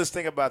of the illest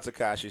thing about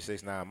Tekashi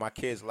 6ix9ine. My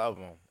kids love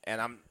him,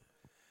 and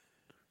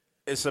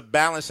it's a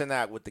balancing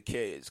act with the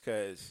kids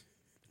because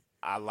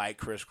I like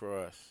Criss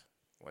Cross.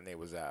 when they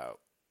was out.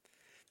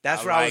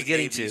 That's I where I was like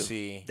getting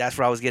ABC. to. That's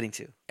where I was getting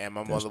to. And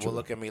my mother would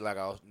look at me like,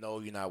 "No,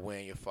 you're not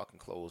wearing your fucking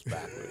clothes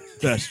backwards."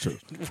 That's true.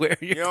 Where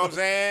You know what I'm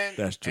saying?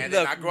 That's true. And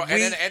then, Look, I grow,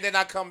 and then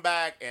I come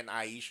back, and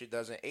Aisha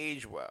doesn't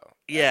age well.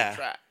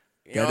 Yeah.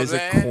 You know That is what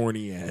a I'm saying?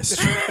 corny ass.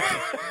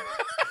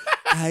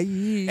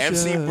 Aisha.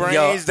 MC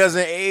Brains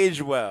doesn't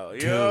age well.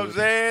 You know what I'm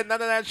saying?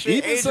 None of that shit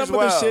Even ages some of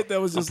well. the shit that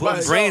was just Putting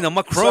like, brain on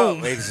my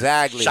chrome. So,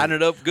 exactly. Shine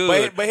it up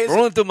good. But here's-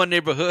 Rolling through my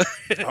neighborhood.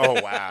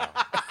 Oh, wow.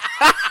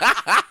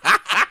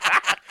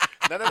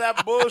 None of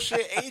that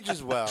bullshit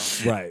ages well.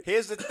 Right.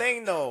 Here's the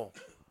thing, though.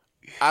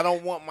 I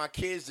don't want my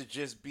kids to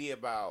just be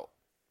about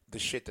the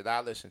shit that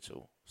I listen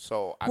to.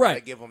 So I gotta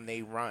Right. give them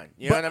they run.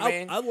 You but know what I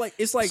mean? I like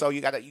it's like so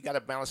you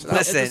gotta balance it at out.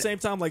 Listen. the same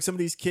time, like some of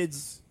these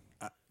kids,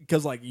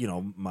 because like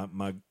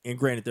my and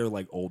granted they're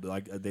like old,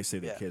 like they say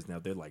they're Yeah. kids now,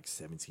 they're like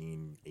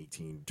 17,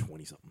 18,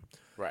 20 something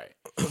Right.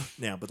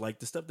 now. But like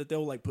the stuff that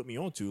they'll like put me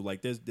onto,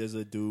 like there's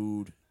a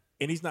dude,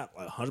 and he's not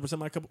 100%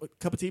 my cup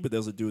of tea, but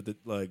there's a dude that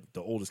like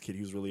the oldest kid,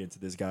 he was really into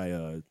this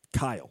guy,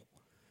 Kyle.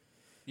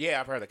 Yeah,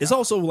 I've heard of It's Kyle.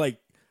 also like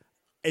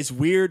it's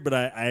weird, but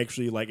I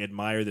actually like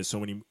admire that so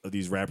many of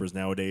these rappers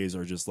nowadays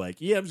are just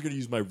like, yeah, I'm just gonna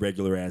use my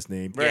regular ass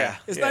name. Yeah.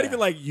 It's not even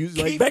like use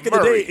like Keith back in the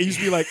Murray. day. It used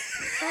to be like,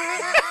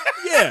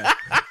 yeah.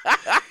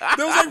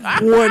 There was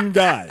like one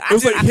guy. It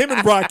was like him and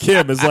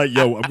Rakim is like,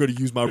 yo, I'm gonna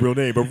use my real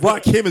name, but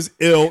Rakim is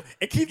ill,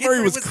 and Keith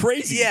Murray was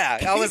crazy. Yeah,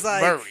 I was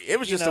like, Murray. It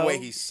was you just the know, way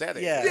he said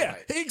it. Yeah. Yeah,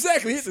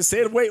 exactly. He hit the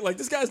same way. Like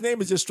this guy's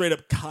name is just straight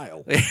up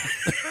Kyle.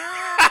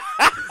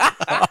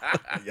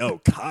 Yo,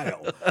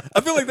 Kyle.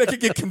 I feel like that could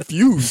get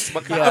confused.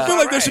 I feel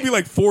like there should be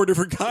like 4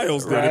 different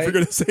Kyles then if Right. you're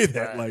gonna say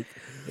that. Like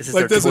This is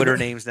like their there's Twitter a-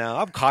 names now.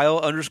 I'm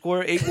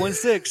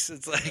Kyle_816.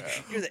 It's like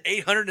you're the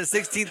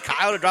 816th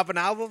Kyle to drop an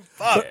album.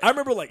 Fuck. But I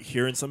remember like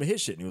hearing some of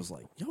his shit, and he was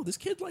like, "Yo, this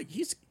kid like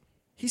he's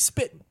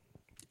spitting.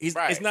 He's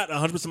Right. it's not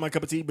 100% my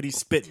cup of tea, but he's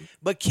spitting."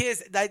 But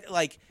kids, that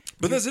like,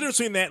 But there's a difference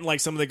between that and like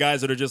some of the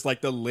guys that are just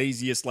like the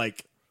laziest.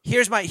 Like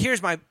here's my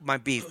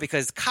beef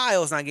because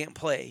Kyle's not getting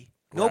play.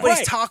 Nobody's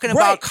Right. talking Right.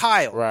 about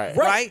Kyle, Right.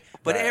 Right?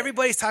 But Right.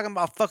 everybody's talking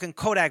about fucking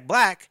Kodak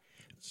Black.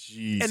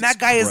 Jesus And that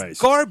guy Christ. is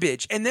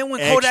garbage. And then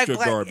when Extra Kodak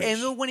Black, garbage.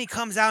 and then when he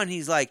comes out and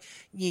he's like,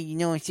 yeah, you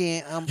know what I'm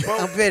saying? I'm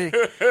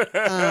better.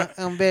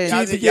 I'm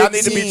better. Y'all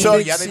need to be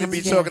talking. Y'all need to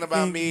be talking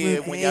about me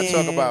when y'all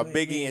talk about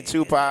Biggie and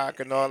Tupac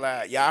and all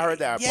that. Y'all heard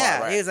that Yeah,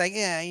 part, right? he was like,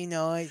 yeah, you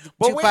know,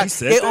 But wait, Tupac- he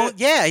said they that? own-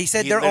 yeah, he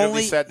said He they're literally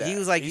only. said that. He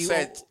was like, he you.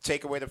 said,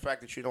 take away the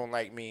fact that you don't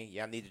like me.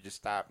 Y'all need to just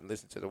stop and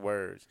listen to the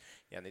words.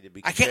 Y'all need to be.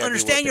 I can't compared me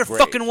understand with your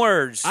the fucking greats.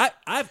 words.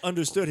 I've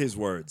understood his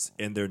words,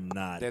 and they're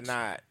not. They're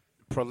not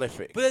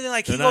prolific. But then,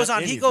 like, he They're goes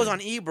not on. He goes on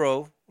anything.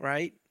 Ebro,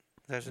 right?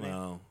 That's his name.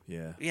 Well,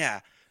 yeah. Yeah.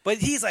 But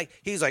he's like,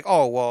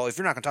 oh well, if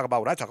you're not gonna talk about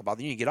what I talk about,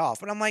 then you get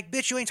off. But I'm like,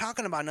 bitch, you ain't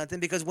talking about nothing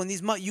because when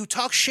you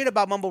talk shit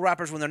about mumble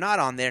rappers when they're not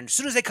on there, and as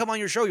soon as they come on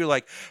your show, you're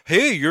like,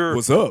 hey, you're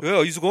What's up?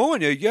 Yeah, he's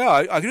going. Yeah,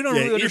 I didn't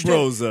really understand.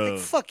 Ebro's Like,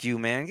 fuck you,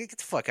 man. Get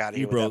the fuck out of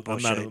here. Ebro. With that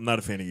I'm bullshit. not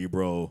a fan of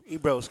Ebro.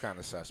 Ebro's kind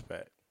of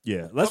suspect.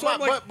 Yeah, that's why I'm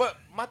like. But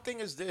my thing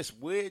is this: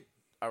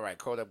 all right,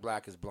 Kodak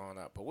Black is blowing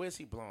up, but where's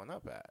he blowing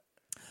up at?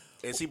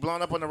 Is he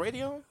blowing up on the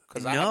radio?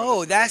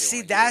 No, that's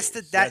That's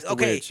the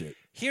okay. weird shit.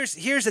 Here's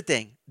the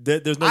thing.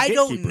 There's no I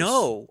don't gatekeepers.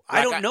 know. I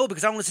Like, don't know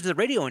because I don't listen to the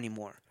radio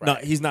anymore. No,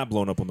 he's not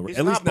blown up on the He's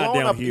at least not blowing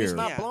down up, here. He's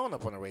not Yeah. blowing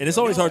up on the radio. And it's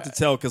always You know hard to that.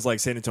 tell because like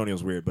San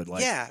Antonio's weird, but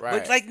like Yeah, Right.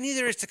 but like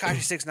neither is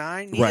Tekashi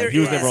 6ix9ine. right, he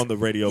was is- never on the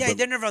radio. Yeah, but,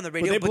 they're never on the but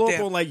radio. they blow they're-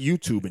 up on like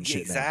YouTube and shit.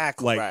 now.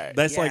 Exactly. Like Right.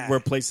 that's like Yeah. where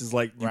places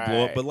like you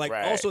blow up, but like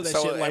right. also that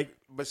So, shit like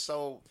But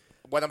so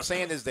what I'm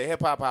saying is the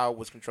hip hop hour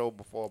was controlled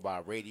before by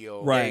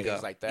radio, Right. and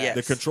things like that. Yes.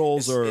 the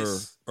controls are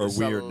It's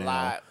weird a now.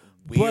 lot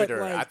But, weirder.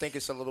 like, I think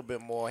it's a little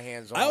bit more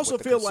hands on. I also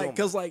with the feel like consumer.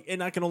 because like,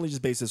 and I can only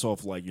just base this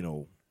off like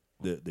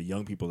the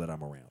young people that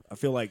I'm around. I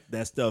feel like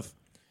that stuff.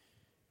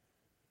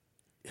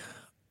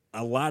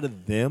 A lot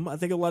of them, I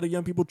think, a lot of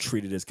young people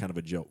treat it as kind of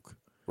a joke.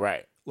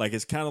 right, Like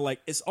it's kind of like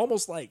it's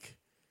almost like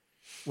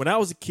when I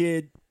was a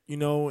kid,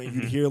 and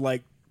you'd hear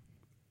like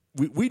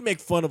we'd make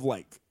fun of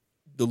like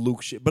the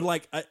Luke shit, but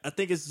like I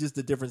think it's just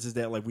the difference is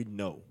that like we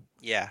know.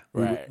 Yeah.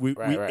 right, we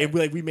right. And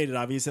we made it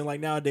obvious, and like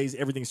nowadays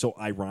everything's so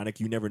ironic.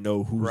 You never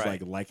know who's Right.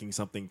 like liking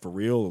something for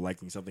real or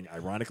liking something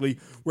ironically.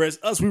 Whereas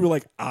us, we were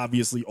like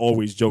obviously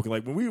always joking.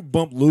 Like when we would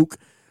bump Luke,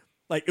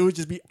 like it would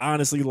just be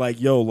honestly like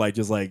yo, like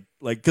just like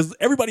because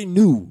everybody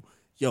knew,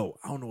 yo,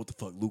 I don't know what the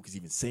fuck Luke is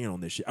even saying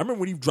on this shit. I remember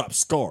when he dropped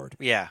Scarred,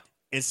 Yeah.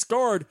 and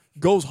Scarred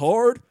goes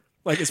hard.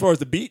 Like as far as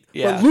the beat,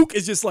 Yeah. but Luke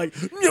is just like,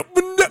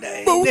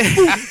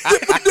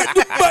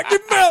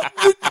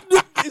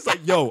 it's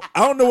like, yo,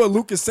 I don't know what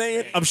Luke is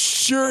saying. I'm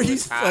sure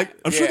he's like,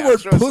 I'm sure Yeah, the word I'm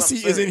sure it's pussy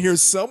something is in serious. here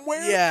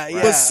somewhere. Yeah,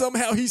 yeah. But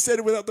somehow he said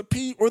it without the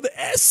P or the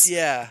S.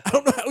 Yeah. I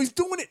don't know how he's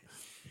doing it.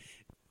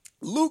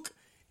 Luke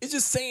is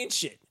just saying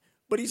shit,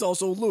 but he's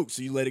also Luke,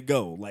 so you let it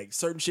go. Like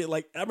certain shit,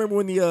 like I remember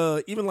when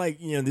the even like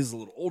this is a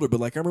little older, but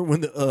like I remember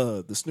when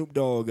the Snoop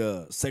Dogg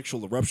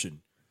sexual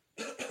eruption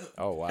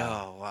Oh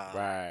wow. Oh wow.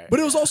 Right. But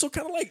it was also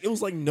kind of like, it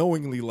was like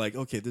knowingly like,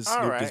 okay, this All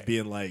Snoop right. is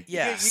being like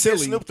Yeah. You silly.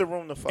 give Snoop the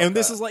room to fuck And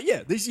this up. is like,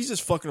 he's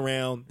just fucking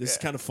around. This is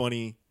kind of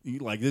funny.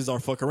 Like, this is our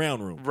fuck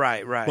around room.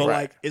 Right. But Right.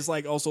 like, it's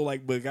like also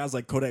like with guys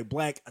like Kodak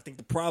Black, I think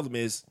the problem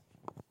is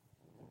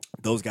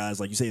those guys,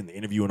 like you say in the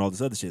interview and all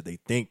this other shit, they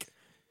think,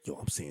 yo,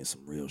 I'm saying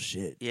some real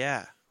shit.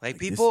 Yeah. Like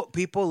this-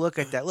 people look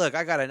at that. Look,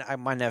 I got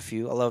my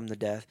nephew. I love him to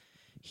death.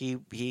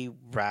 He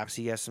raps.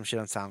 He has some shit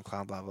on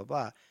SoundCloud. Blah blah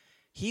blah.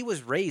 He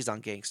was raised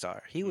on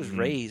Gangstar. He was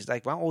raised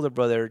like my older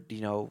brother.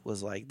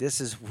 Was like, this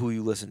is who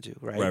you listen to,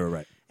 right?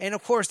 Right. And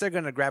of course, they're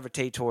going to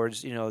gravitate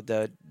towards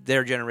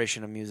their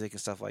generation of music and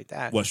stuff like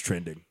that. What's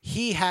trending?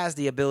 He has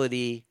the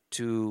ability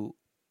to.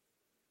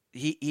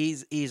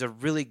 He's a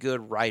really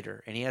good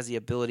writer, and he has the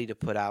ability to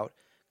put out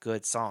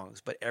good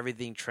songs. But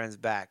everything trends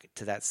back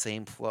to that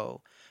same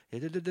flow.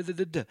 It's And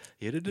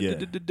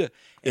the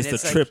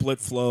it's like- triplet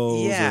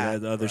flows Yeah.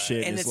 and that other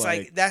shit. and it's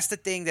like that's the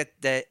thing that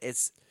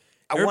it's.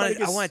 I Everybody want to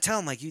gets- tell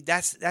him like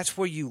that's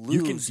where you lose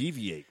you can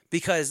deviate.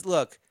 because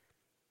look,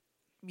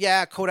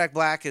 yeah, Kodak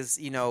Black is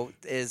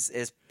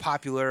is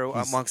popular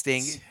amongst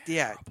things.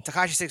 Yeah,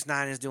 Tekashi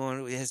 6ix9ine is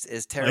doing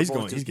is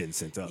terrible. He's getting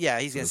sent up. Yeah,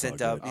 he's So getting it's all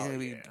sent up. good. He's gonna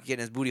be yeah. getting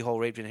his booty hole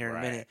raped in here in a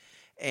Right. minute.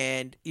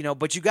 And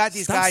but you got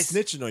these Stop guys.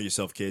 snitching on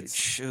yourself, kids.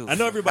 Shoot. I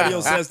know everybody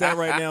else says that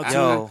right now too.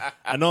 Yo.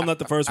 I know I'm not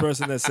the first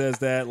person that says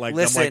that. Like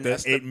Listen, I'm like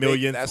That's the the 8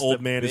 millionth that's old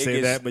the man to say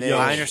biggest that. But snitch. yo,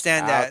 I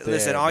understand out that.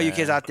 Listen, there, all you man.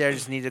 kids out there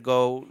just need to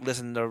go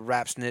listen to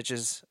Rap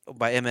Snitches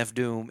by MF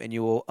Doom, and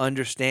you will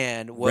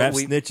understand what rap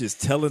we snitches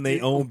telling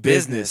their own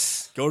business.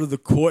 business. Go to the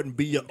court and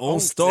be your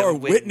own star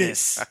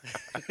witness.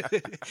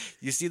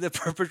 You see the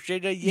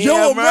perpetrator? Yo,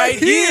 Yeah, I'm right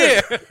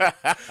here.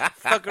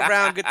 Fuck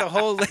around, get the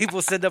whole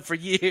label set up for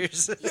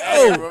years.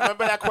 Hey,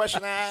 remember that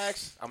question I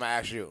asked? I'm gonna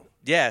ask you.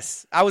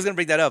 Yes, I was gonna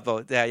bring that up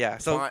though. Yeah.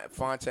 So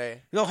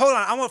Fonte. no, hold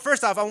on.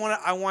 First off,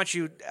 I want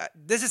you.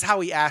 This is how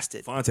he asked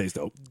it. Fonte's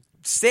dope.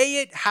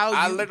 Say it how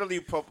I you. literally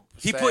He put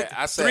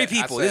three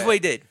people. This is what he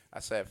did. I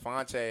said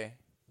Fonte,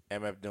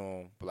 MF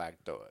Doom, Black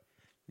Thought.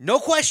 No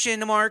question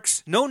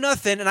marks, no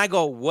nothing. And I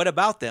go, what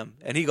about them?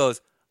 And he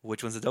goes,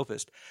 which one's the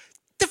dopest?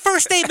 The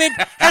first statement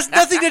has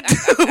nothing to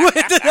do with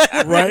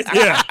it. Right?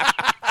 Yeah.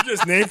 You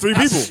just name 3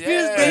 people.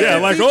 Yeah, I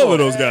like all of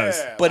those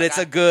guys. But it's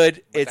a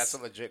good. That's It's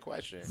a legit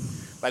question.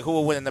 Like, who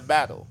will win in the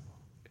battle?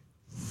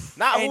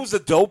 Not And- who's the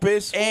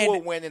dopest. Who and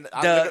will win in?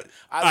 I the- literally,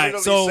 Alright,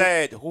 literally so-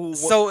 said who.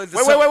 so-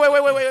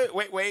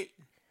 Wait.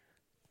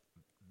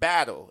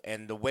 Battle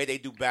and the way they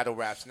do battle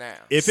raps now.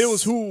 If it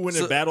was who would win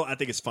So- a battle, I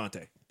think it's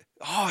Fonte.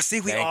 oh, see,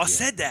 we Thank all you.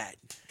 said that.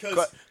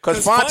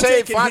 Because Fonte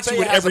can hit you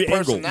with has every a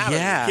angle. personality.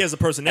 Yeah. He has a And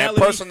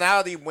personality.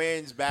 personality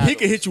wins battles. He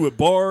could hit you with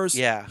bars.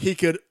 Yeah. He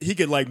could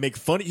like make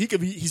funny.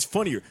 He's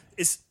funnier.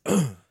 It's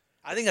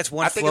I think that's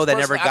one I think flow his that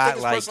never I think got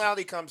his like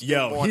personality comes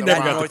Yo, through more he than never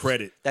rhymes. got the North-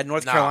 credit. that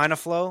North Nah. Carolina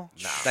flow,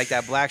 Nah. like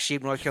that Black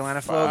Sheep North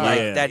Carolina flow, Fuck. like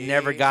Yeah. that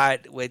never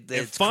got with And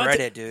its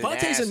credit, dude.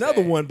 Fonte's Nasty.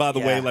 another one, by the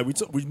Yeah. way. Like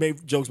we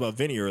made jokes about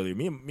Vinny earlier.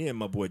 Me and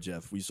my boy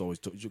Jeff, we used to always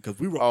because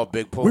we were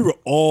Big Pooh. we were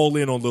all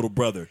in on Little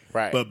Brother.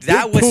 Right. But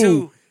That Big was Pooh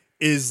who-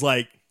 is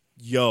like,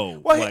 yo,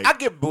 Well, like, I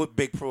give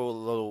Big Pro a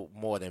little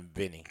more than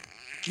Vinny.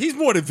 he's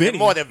more than Vinny.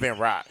 More than Vin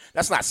Rock.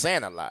 That's not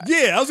saying a lot.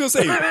 Yeah, I was gonna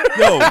say,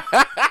 yo,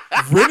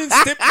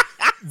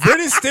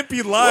 Ren and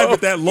Stimpy live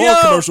with that long Yo,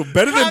 commercial.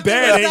 Better than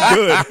bad ain't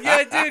good.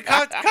 Yeah, dude,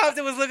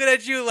 Compton was looking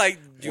at you like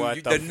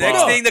What the the next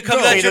fuck? thing that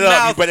comes No. out Clean your it up.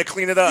 mouth. You better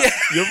clean it up.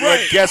 You're You're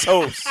right. a guest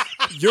host.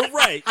 You're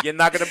right. You're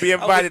not going to be I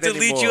would invited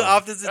delete anymore. you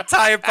off this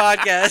entire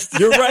podcast.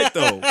 You're right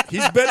though.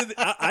 He's better.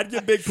 I'd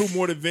give Big Pooh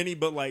more than Vinny,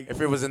 but like, If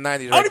it was the 90s, I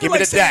don't like, even give me like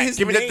the saying dat. his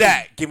Give me the name.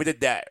 dat. Give me the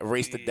dat.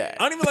 Erase the dat.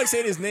 I don't even like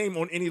saying his name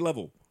on any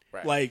level.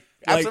 Right. Like,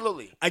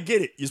 Absolutely. I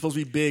get it. You're supposed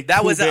to be big.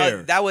 That Pooh was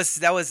Bear. that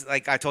was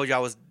like I told you I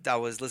was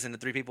listening to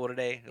 3 people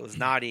today. It was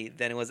Naughty,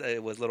 then it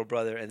was Little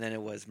Brother, and then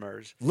it was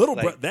Murs. Little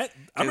Like, Bro. That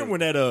I remember when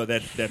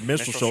that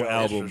Minstrel Show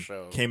album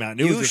Show. came out.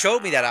 And it You was just,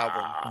 showed me that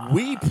album.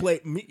 we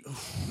played me.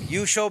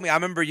 You showed me. I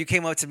remember you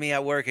came up to me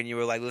at work and you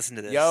were like, "Listen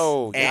to this."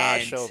 Yo, y'all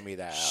and, showed me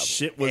that album.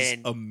 Shit was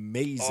And-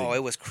 amazing. Oh,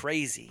 it was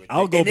crazy.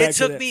 I'll go and back it to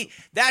took that. me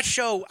that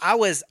show. I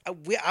wasn't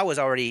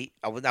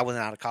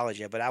out of college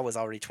yet, but I was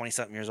already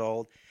 20-something years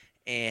old.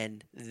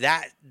 And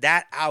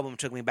that album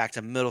took me back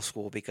to middle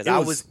school because It I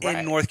was- was in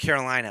right. North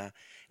Carolina,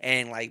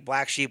 and like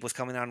Black Sheep was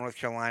coming out of North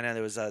Carolina.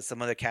 There was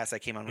some other cats that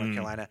came out of North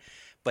Carolina,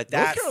 but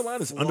North that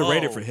Carolina's flow,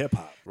 underrated for hip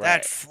hop. That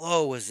Right.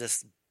 flow was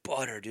just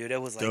butter, dude.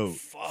 It was like Dude,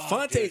 fuck,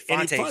 Fonte dude.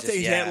 and Fonte's Fonte just-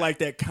 yeah. had like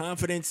that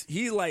confidence.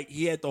 He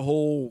had the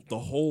whole That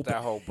whole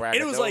and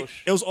it was like braggadocio.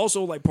 it was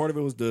also like part of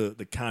it was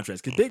the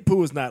contrast because Big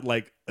Pooh is not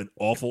like an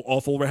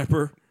awful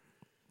rapper.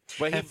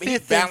 But he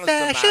Fifth in balanced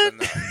them out fashion.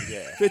 enough.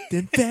 Yeah. Fit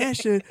in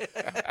fashion,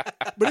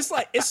 but it's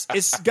like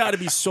it's got to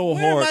be so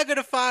Where am I hard.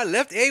 gonna find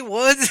left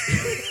A1s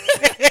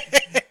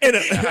And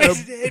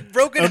a- and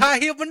broken high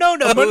heel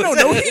Monono?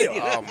 no heel.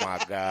 Oh my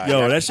God. Yo,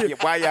 Y'all- that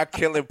shit- Why y'all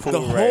killing Pooh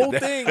The right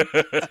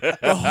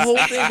whole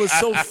now? thing was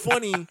so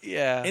funny.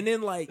 Yeah. And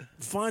then like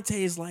Fonte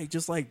is like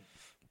just like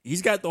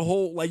he's got the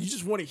whole like you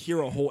just want to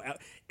hear a whole.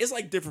 It's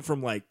like different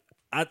from like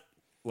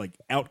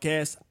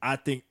Outkast. I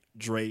think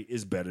Dre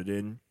is better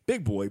than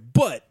Big Boy,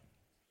 but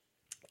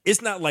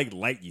it's not like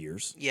light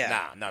years.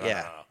 Yeah. No.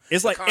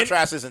 It's The like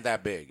contrast isn't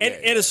that big. And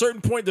Yeah, at a certain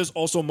point, there's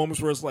also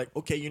moments where it's like,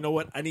 okay, you know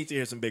what? I need to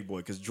hear some Big Boy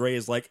because Dre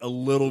is like a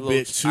little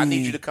bit too. I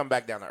need you to come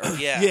back down to earth.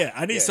 Yeah.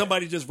 I need Yeah.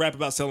 somebody to just rap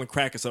about selling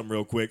crack or something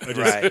real quick, or just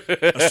Right.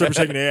 a stripper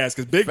shaking their ass.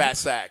 Because Big Fat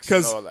sacks and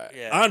because all that.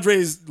 Yeah.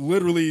 Andre's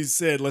literally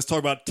said, "Let's talk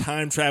about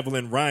time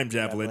traveling, rhyme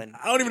javelin." Javelin.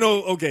 I don't even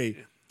know. Okay,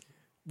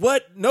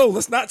 what? No,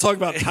 let's not talk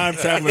about time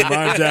traveling,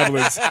 rhyme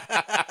javelins.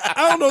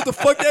 I don't know what the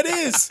fuck that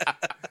is.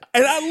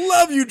 And I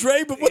love you,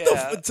 Dre, but what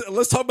Yeah.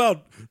 let's talk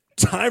about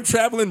time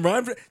traveling,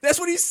 rhyme. That's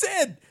what he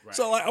said.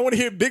 So like, I want to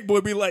hear Big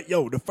Boy be like,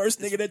 "Yo, the first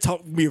nigga that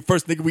talked to me, the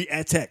first nigga we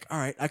attack." All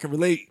right, I can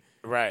relate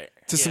Right.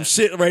 to some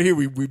shit right here.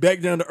 We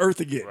back down to earth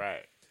again.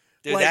 Right.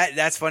 Dude, Like-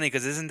 that's funny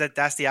because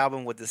that's the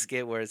album with the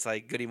skit where it's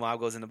like Goody Mob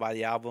goes in to buy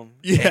the album,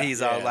 Yeah. and he's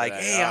all Yeah, like,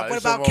 like, "Hey, what it's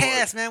about some more-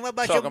 Cass, man? What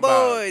about your talking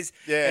about- boys?"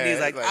 Yeah, and he's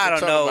like, like, "I don't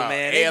talking know, about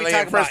man. They be alien.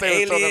 talking about First they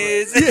were talking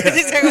aliens." about-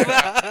 He's talking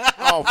about-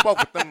 I don't fuck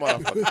with them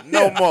motherfuckers.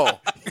 No more.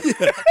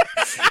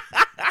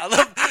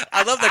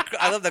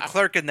 I love the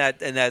clerk in that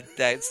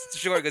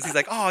short because he's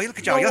like, "Oh, look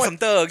at y'all, y'all some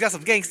thugs, y'all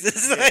some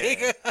gangsters."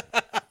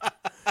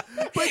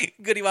 Like,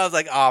 Goody Mob's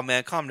like, "Oh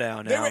man, calm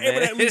down They now, were man." able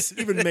to at least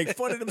even make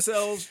fun of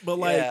themselves, but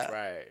like, Yeah.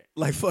 Right.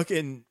 like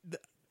fucking.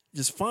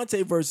 Just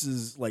Fonte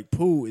versus like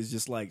Pooh is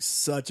just like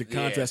such a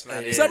contrast. it's not-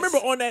 Because I remember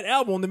on that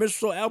album, on the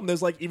Minstrel Show album,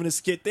 there's like even a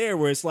skit there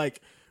where it's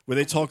like where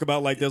they talk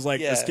about like there's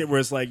like Yeah. a skit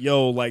where it's like,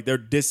 yo, like they're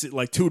dissing,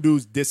 like two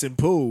dudes dissing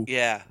Pooh.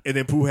 Yeah. And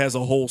then Pooh has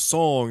a whole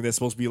song that's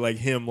supposed to be like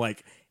him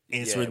like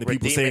answering the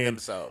people redeeming saying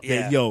himself. that,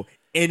 Yeah. yo,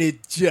 and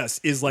it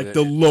just is like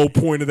the low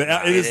point of the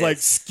album. It is it like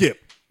is.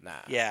 skip. Nah.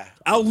 Yeah.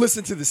 I'll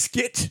listen to the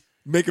skit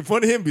making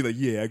fun of him, be like,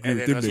 yeah, I agree And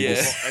with then, them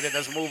let's niggas. move on. And then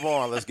let's move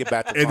on. Let's get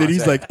back to And then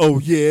he's Fonte. like, oh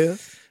yeah,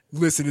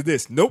 listen to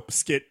this. Nope,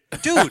 skit.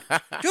 Dude.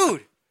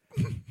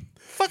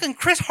 Fucking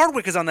Chris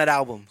Hardwick is on that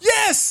album.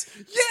 Yes.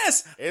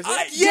 Is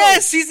it?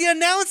 Yes, he's the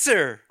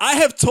announcer. I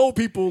have told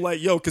people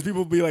like, yo, because people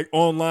will be like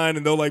online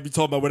and they'll like be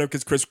talking about whatever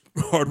because Chris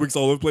Hardwick's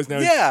all over the place now.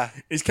 Yeah.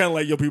 It's kind of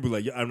like, yo, people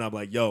be like, I'm not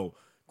like, yo,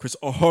 Chris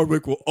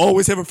Hardwick will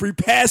always have a free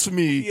pass for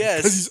me. Yes.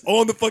 Because he's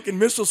on the fucking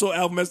Minstrel Show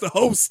album as the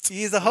host.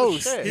 He's the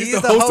host. shit. He's the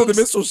host of the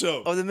Minstrel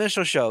Show. Of the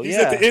Minstrel Show. He's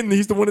yeah. at the end.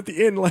 He's the one at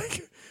the end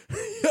like,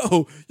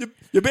 yo,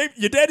 your baby,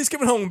 your daddy's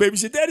coming home,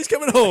 babies. Your daddy's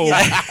coming home.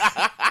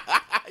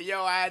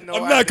 Yo, I had no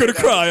I'm not going to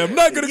cry. I'm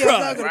not going to Yeah, I'm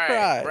cry. not gonna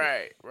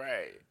cry.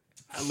 Right.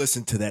 I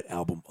listened to that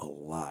album a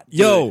lot.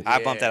 Yo,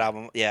 I bumped that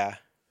album. Yeah.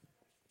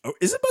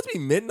 is it about to be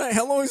midnight?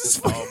 How long is this?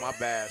 Oh, my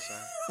bad,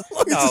 son.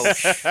 No.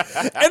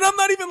 And I'm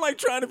not even like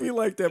trying to be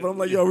like that, but I'm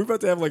like, yo, we're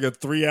about to have like a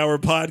 3-hour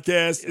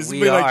podcast. It's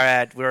we're gonna be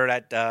like, we're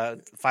at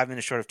 5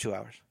 minutes short of 2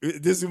 hours.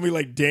 this is gonna be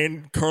like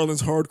Dan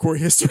Carlin's hardcore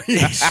history.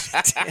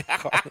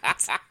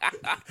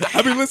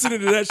 I've been listening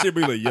to that shit,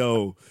 be like,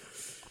 yo,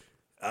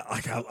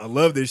 I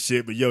love this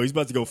shit, but yo, he's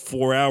about to go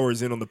 4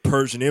 hours in on the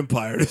Persian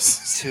Empire.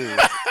 This Dude.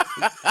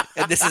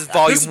 And this is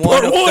volume This is 1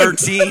 part of one.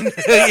 13.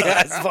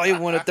 Yeah, it's volume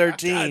 1 of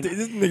 13. God,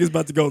 this nigga's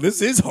about to go.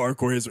 This is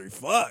hardcore history.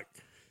 Fuck,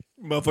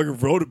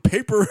 motherfucker wrote a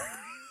paper,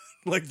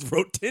 like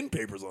wrote 10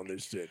 papers on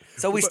this shit.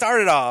 So we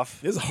started off.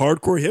 This is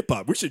hardcore hip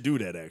hop. We should do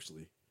that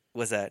actually.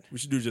 What's that? We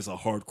should do just a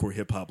hardcore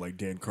hip hop like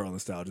Dan Carlin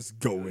style. Just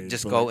go in.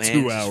 Just for go like in.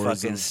 2 Just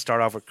hours. fucking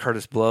start off with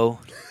Curtis Blow.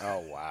 Oh,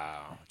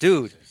 wow.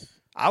 Dude,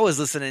 I was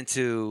listening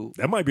to.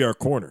 That might be our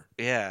corner.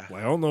 Yeah.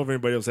 Like, I don't know if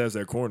anybody else has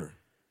that corner.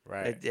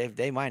 Right.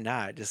 They might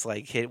not. Just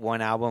like hit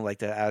one album like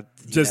the.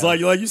 Just like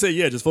you say,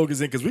 yeah, just focus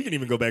in because we can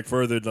even go back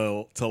further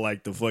to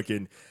like the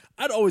fucking.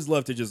 I'd always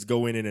love to just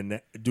go in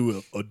and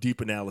do a deep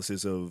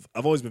analysis of.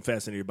 I've always been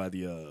fascinated by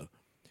the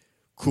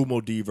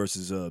Kumo D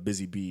versus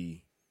Busy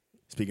B.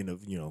 Speaking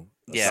of,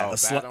 Yeah.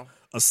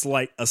 a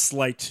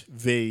slight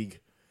vague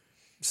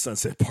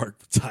Sunset Park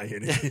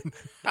tie-in again.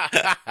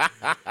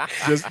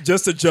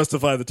 just to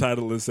justify the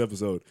title of this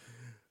episode.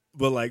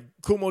 But like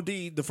Kumo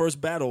D, it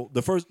wasn't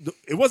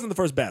the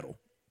first battle,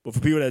 but for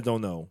people that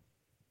don't know,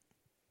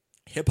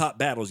 hip hop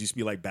battles used to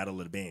be like battle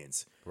of the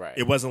bands. Right.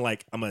 It wasn't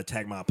like I'm gonna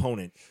attack my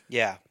opponent.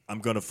 Yeah. I'm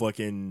gonna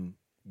fucking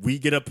we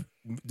get up.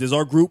 There's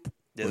our group.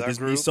 There's or our it's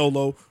me group.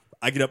 solo.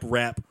 I get up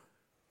rap.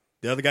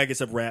 The other guy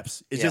gets up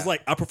raps. It's just Yeah.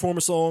 like I perform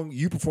a song,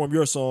 you perform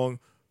your song.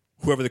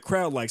 Whoever the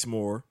crowd likes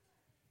more,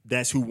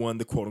 that's who won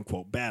the quote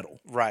unquote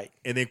battle. Right.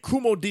 And then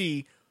Kumo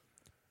D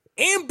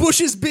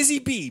ambushes Busy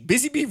B.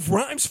 Busy B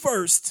rhymes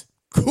first.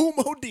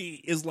 Kumo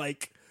D is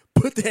like,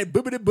 put that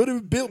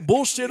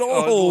bullshit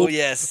on hold.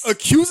 yes.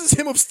 Accuses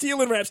him of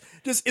stealing raps.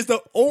 Just is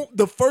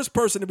the first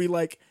person to be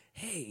like,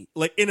 hey,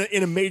 like in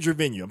a major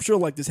venue. I'm sure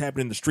like this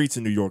happened in the streets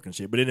in New York and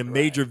shit, but in a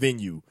major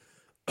venue,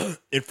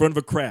 in front of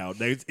a crowd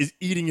that is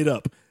eating it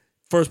up.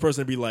 First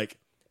person to be like,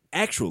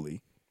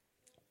 actually,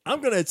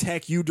 I'm gonna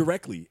attack you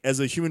directly as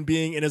a human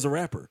being and as a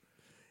rapper.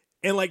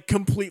 And like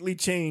completely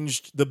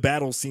changed the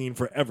battle scene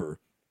forever.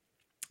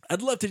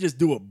 I'd love to just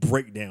do a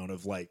breakdown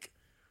of like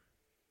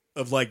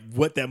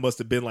what that must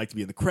have been like to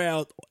be in the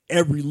crowd,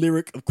 every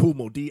lyric of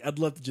Kumo D. I'd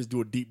love to just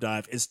do a deep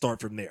dive and start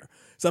from there.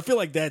 So I feel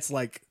like that's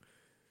like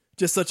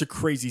just such a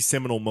crazy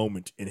seminal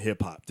moment in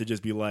hip hop to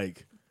just be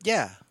like,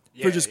 Yeah.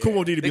 Yeah, for just Kool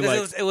Moe Dee to be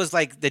Because like, it was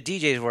like the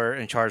DJs were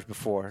in charge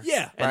before.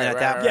 Yeah. And then at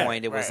that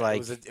point, it was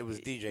like, it was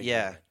DJ.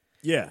 yeah.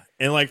 yeah,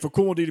 and like for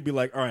Kool Moe Dee to be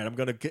like, all right, I'm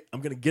gonna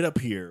get up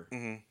here.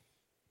 Mm-hmm.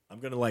 I'm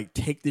gonna like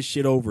take this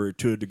shit over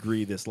to a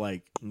degree that's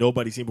like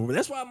nobody's seen before.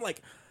 That's why I'm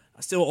like,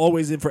 I still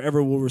always and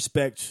forever will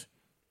respect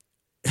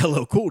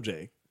LL Cool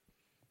J.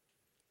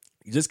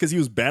 Just because he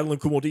was battling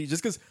Kool Moe Dee,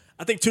 just because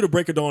I think "To the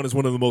Break of Dawn" is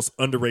one of the most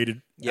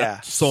underrated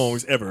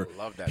songs ever. I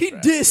love that He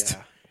track.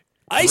 dissed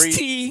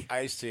Ice-T.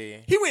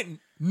 Ice-T. He went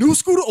new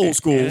school to old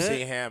school.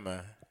 MC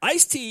Hammer.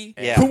 Ice-T,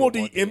 Yeah. Kool Moe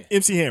Dee, Kool Moe Dee.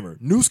 MC Hammer,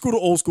 new school to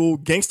old school,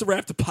 gangster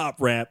rap to pop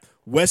rap,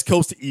 West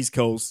Coast to East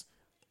Coast,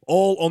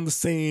 all on the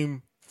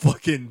same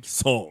fucking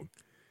song.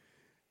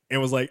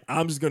 And was like,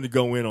 I'm just going to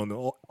go in on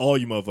all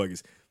you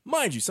motherfuckers.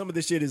 Mind you, some of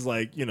this shit is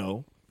like, you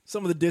know,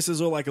 some of the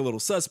disses are like a little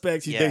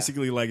suspect. He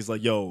basically like is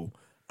like, yo,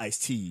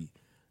 Ice-T,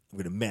 I'm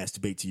going to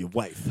masturbate to your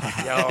wife.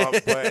 Yo,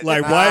 but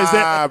Like, why is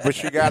that?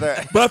 But you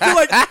gotta. But I feel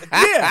like,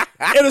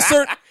 yeah, in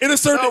a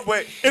certain No,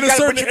 but in you a gotta-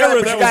 certain but you era,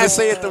 gotta, that you gotta was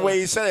say it the way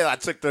he said it. I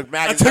took the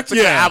magazine, I took the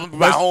yeah. album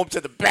back home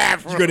to the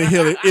bathroom. You're gonna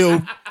hear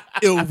an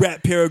ill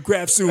rap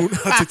paragraph soon.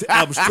 I took the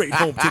album straight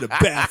home to the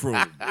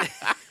bathroom.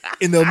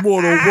 In the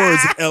immortal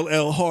words of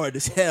LL Hard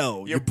as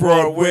hell, your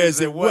broad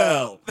wears it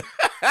well.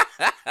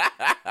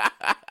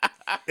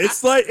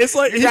 It's like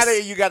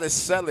You gotta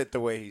sell it the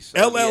way he said.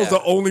 LL's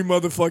the only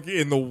motherfucker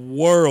in the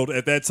world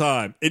at that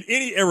time, in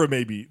any era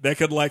maybe, that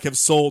could like have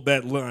sold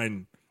that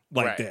line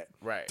like Right, that,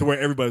 right. to where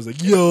everybody's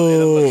like, It'll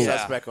look yo,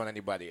 suspect on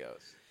anybody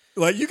else.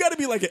 like you got to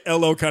be like an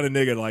LL kind of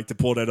nigga like to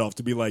pull that off,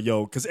 to be like,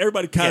 yo, because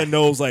everybody kind of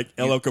knows like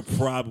LL could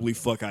probably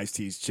fuck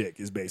Ice-T's chick,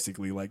 is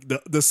basically like the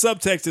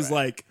subtext is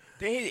like.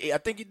 I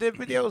think he did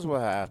videos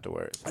with her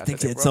afterwards. I think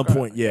they at some broke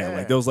point, up.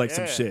 like there was like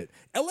some shit.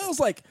 LL's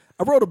like,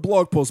 I wrote a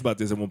blog post about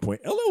this at one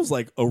point. LL was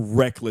like a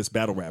reckless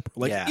battle rapper.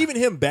 Like even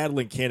him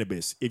battling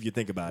Cannabis, if you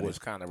think about Was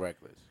it, kind of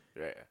reckless.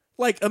 Yeah.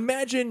 like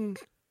imagine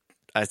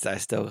I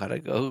still gotta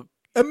go.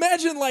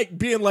 like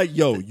being like,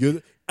 yo,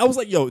 I was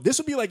like, yo, this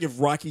would be like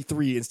if Rocky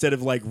 3, instead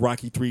of like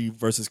Rocky 3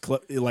 versus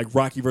like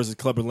Rocky versus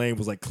Clubber Lang,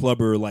 was like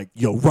Clubber like,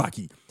 yo,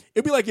 Rocky.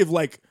 It'd be like if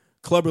like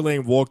Clubber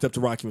Lang walked up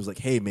to Rocky and was like,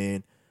 hey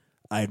man,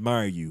 I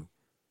admire you.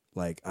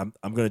 Like I'm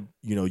gonna,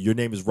 you know, your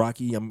name is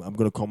Rocky. I'm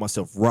gonna call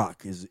myself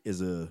Rock. Is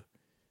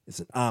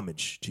an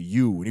homage to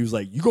you. And he was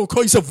like, you gonna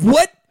call yourself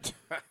what?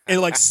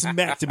 And like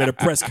smacked him at a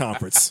press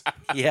conference.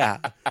 Yeah.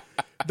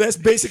 That's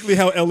basically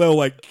how LL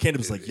like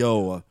Cannabis was like,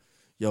 yo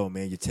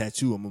man, your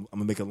tattoo. I'm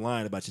gonna make a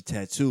line about your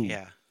tattoo.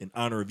 Yeah. In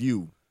honor of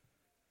you.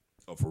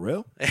 Oh, for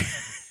real?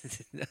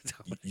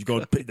 You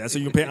gonna pay, that's how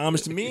you gonna pay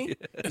homage to me?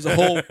 There's a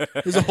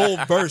whole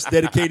verse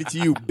dedicated to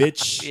you,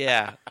 bitch.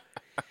 Yeah.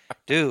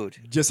 Dude.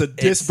 Just a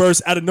diss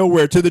verse out of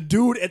nowhere to the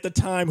dude at the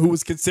time who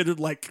was considered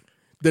like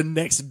the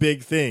next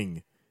big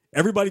thing.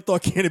 Everybody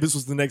thought Cannabis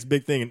was the next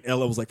big thing, and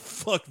LL was like,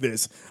 fuck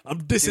this.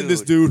 I'm dissing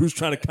this dude who's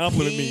trying to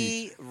compliment me.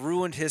 He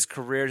ruined his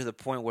career to the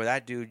point where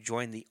that dude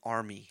joined the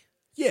army.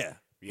 Yeah.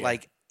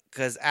 Like,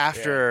 because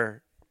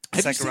after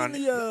Have you second round,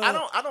 seen the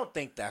I don't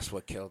think that's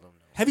what killed him.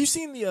 have you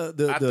seen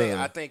the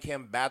I think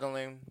him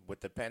battling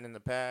with the pen and the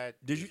pad.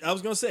 did you I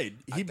was gonna say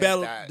he think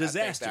battled that-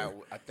 Disaster.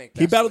 I think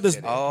He that's battled what this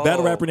did it.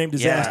 battle rapper named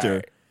Disaster.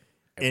 Right.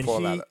 And pull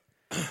he out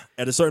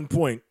at a certain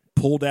point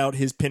pulled out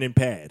his pen and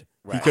pad.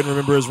 He Right. couldn't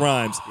remember his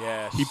rhymes.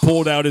 Yes. He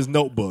pulled out his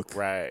notebook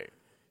Right.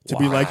 to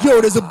be like, yo,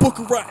 there's a book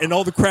of rhymes, and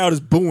all the crowd is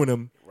booing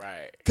him.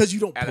 Right. Because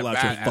you don't At pull a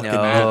out your bat- fucking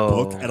No.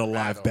 notebook at a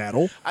live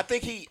battle. I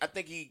think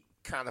he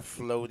kind of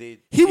floated.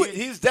 He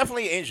He's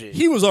definitely injured.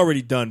 He was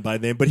already done by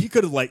then, but he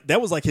could have like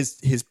that was like his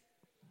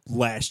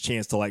last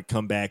chance to like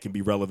come back and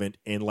be relevant,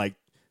 and like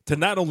to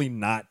not only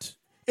not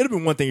it'd have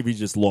been one thing if he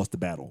just lost the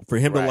battle. For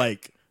him to Right.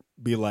 like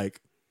be like,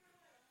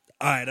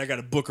 all right, I got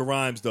a book of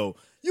rhymes though.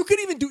 You could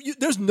even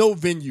there's no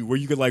venue where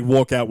you could like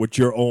walk out with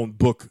your own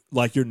book,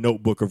 like your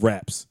notebook of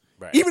raps.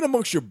 Right. Even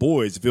amongst your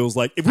boys, it feels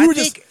like if we I were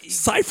just think-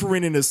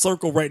 ciphering in a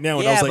circle right now,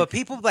 and I yeah, was like, but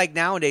people like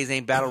nowadays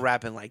ain't battle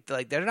rapping like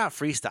they're not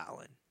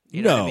freestyling.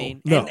 You know what I No,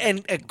 mean? no.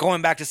 And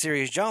going back to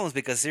Sirius Jones,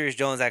 because Sirius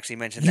Jones actually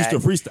mentioned he used that.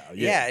 to freestyle.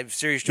 Yeah,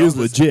 Sirius he was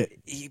Jones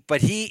legit. But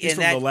he He's in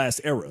from that the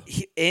last era.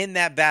 in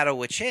that battle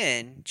with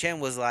Chen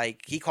was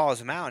like, he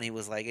calls him out, and he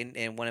was like,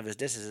 in one of his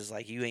disses is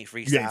like, you ain't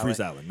freestyling. You ain't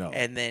freestyling, no.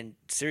 And then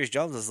Sirius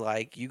Jones is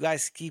like, you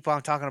guys keep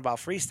on talking about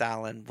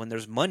freestyling when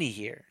there's money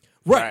here.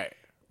 Right.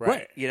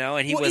 Right. You know,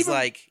 and he Well, was even,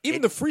 like,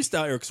 even the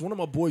freestyle era, because one of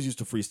my boys used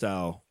to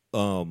freestyle,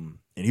 and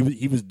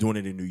he was doing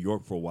it in New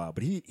York for a while.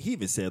 But he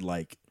even said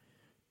like,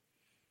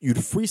 you'd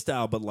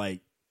freestyle, but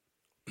like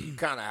You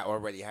kind of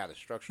already had a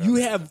structure. you'd of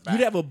it in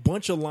the have back. a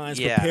bunch of lines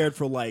Yeah. prepared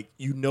for like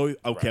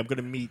okay, I'm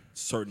gonna meet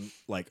certain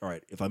like all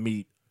right, if I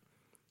meet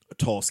a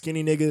tall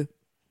skinny nigga,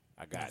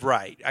 I got it.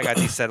 right, I got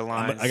these set of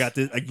lines. I got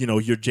this,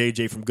 you're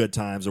JJ from Good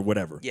Times or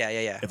whatever.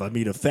 Yeah. If I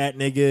meet a fat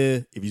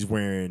nigga, if he's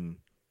wearing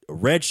a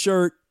red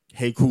shirt,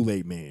 hey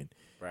Kool-Aid Man.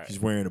 Right. If he's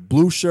wearing a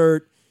blue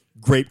shirt,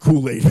 grape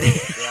Kool-Aid Man.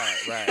 Right.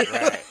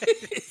 Right.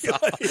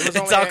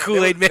 It's all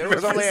Kool-Aid man. There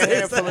was only a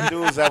handful of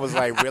dudes that was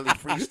like really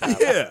freestyle.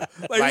 Yeah,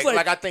 Like, it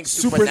was I think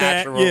Super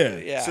Nat, Supernatural.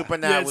 Yeah. Super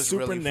You Nat had was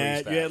Super really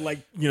Nat. freestyle. You had like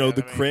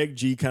the Craig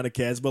G kind of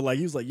cats, but like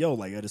he was like, yo,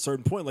 like at a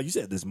certain point, like you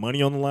said, there's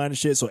money on the line and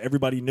shit. So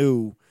everybody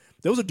knew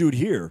there was a dude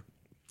here,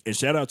 and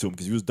shout out to him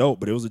because he was dope.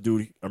 But it was a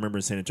dude I remember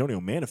in San Antonio,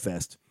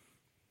 Manifest.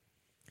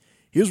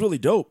 He was really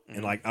dope,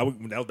 and like that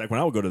was back when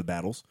I would go to the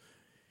battles.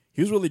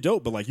 He was really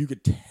dope, but like you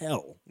could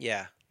tell.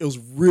 Yeah. It was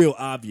real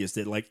obvious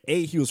that like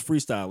A, he was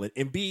freestyling,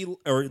 and B,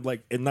 or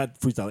like, and not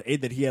freestyling, A,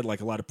 that he had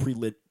like a lot of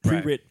pre-writ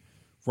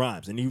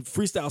rhymes, and he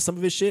freestyled some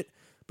of his shit,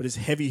 but his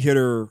heavy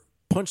hitter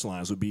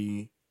punchlines would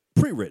be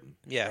pre-written.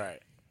 Yeah. Right.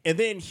 And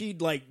then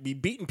he'd like be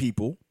beating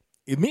people.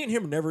 And me and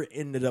him never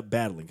ended up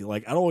battling.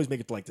 Like I'd always make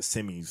it to like the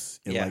semis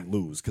and like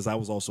lose because I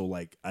was also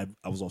like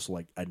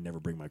I'd never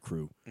bring my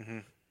crew. Mm-hmm.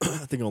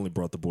 I think I only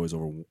brought the boys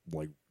over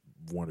like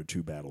one or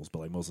two battles, but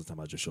like most of the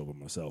time I just show up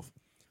myself.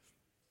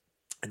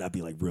 And I'd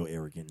be like real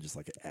arrogant, and just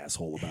like an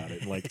asshole about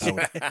it. Like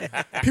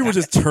people would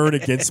just turn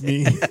against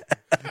me.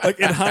 Like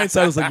in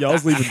hindsight, I was like, yo, I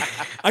was leaving.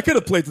 I could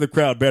have played to the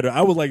crowd better.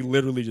 I would like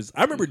literally just.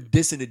 I remember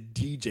dissing the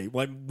DJ.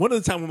 Like one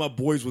of the time when my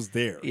boys was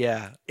there.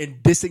 Yeah.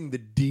 And dissing the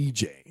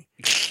DJ.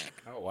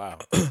 Oh wow.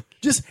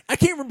 Just I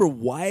can't remember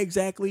why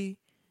exactly.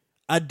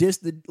 I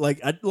dissed the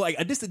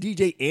I dissed the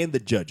DJ and the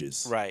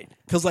judges. Right.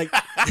 Because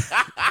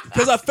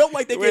I felt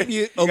like they gave me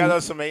You got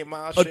on some 8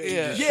 Mile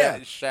shit.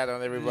 yeah. Shat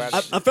on everybody.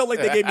 I felt like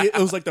they gave me. It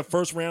was like the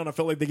first round. I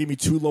felt like they gave me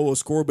too low a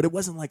score, but it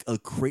wasn't like a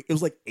great. It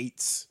was like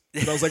 8s.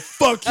 And I was like,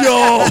 "Fuck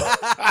y'all."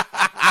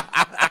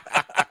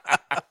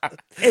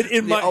 And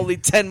in my only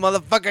 10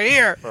 motherfucker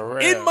here. For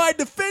real. in my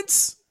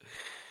defense,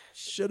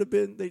 should have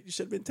been 10s. It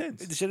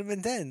should have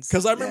been 10s.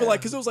 Because I remember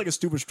because it was like a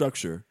stupid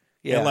structure.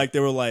 Yeah. And like they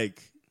were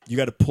like, you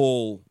got to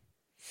pull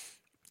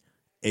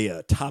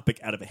a topic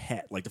out of a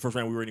hat. Like the first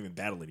round, we weren't even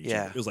battling each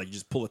other. It was like you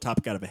just pull a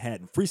topic out of a hat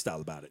and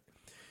freestyle about it.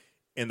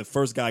 And the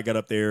first guy got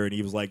up there and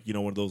he was like,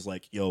 one of those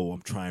like, yo,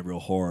 I'm trying real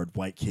hard,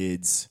 white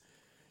kids,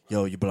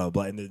 yo, you blah,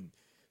 blah. And then,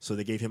 so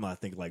they gave him, I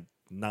think, like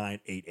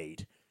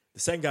 988. The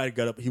second guy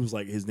got up, he was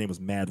like, his name was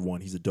Mad One.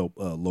 He's a dope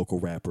local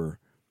rapper.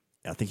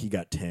 I think he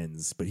got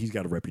 10s, but he's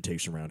got a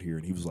reputation around here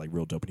and he was like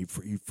real dope and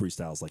he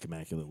freestyles like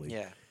immaculately.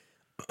 Yeah.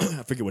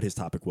 I forget what his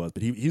topic was,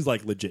 but he's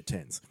like legit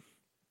 10s.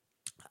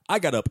 I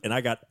got up and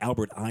I got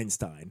Albert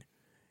Einstein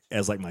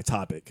as like my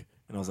topic.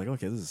 And I was like,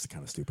 okay, this is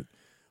kind of stupid.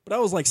 But I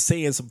was like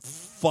saying some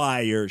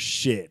fire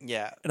shit.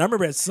 Yeah. And I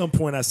remember at some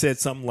point I said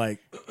something like,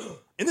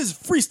 and this is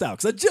freestyle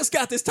because I just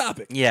got this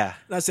topic. Yeah.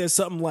 And I said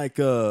something like,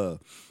 none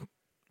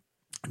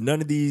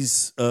of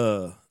these,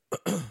 I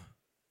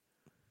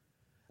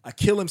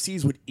kill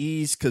MCs with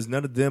ease because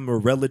none of them are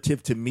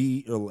relative to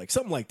me, or like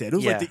something like that. It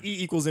was like the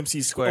E equals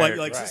MC squared.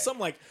 Like right. something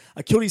like,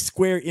 I kill these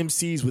square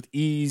MCs with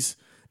ease.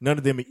 None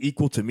of them are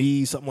equal to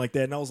me, something like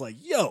that. And I was like,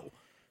 yo,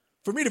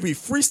 for me to be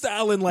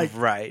freestyling like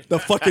the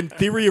fucking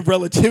theory of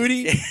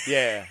relativity.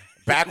 Yeah.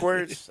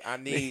 Backwards, I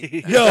need.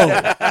 Yo,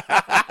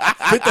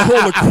 fit the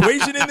whole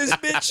equation in this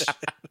bitch.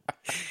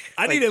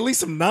 I need at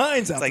least some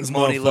 9s out Like this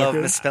Moni Love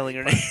motherfucker. misspelling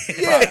her name.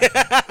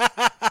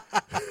 Yeah.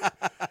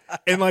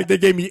 And like they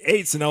gave me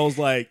 8s, and I was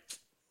like,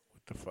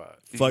 The fuck.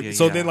 fuck. Yeah,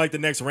 So yeah. then like the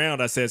next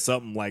round I said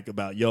something like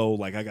about I'm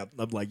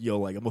like, yo,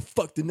 like I'm gonna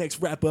fuck the next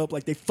rap up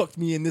like they fucked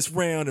me in this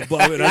round and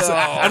blah blah. And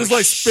I just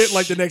like spit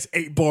like the next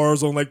 8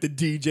 bars on like the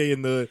DJ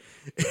and the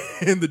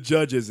and the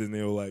judges, and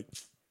they were like,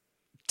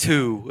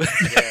 2.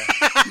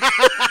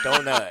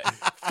 Don't nut.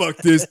 fuck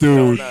this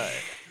Don't dude. nut.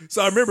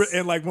 So I remember,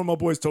 and like one of my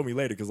boys told me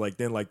later, because like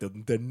then like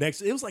the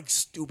next, it was like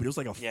stupid. It was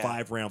like a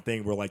 5-round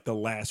thing where like the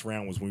last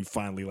round was when we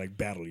finally like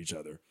battled each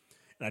other,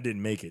 and I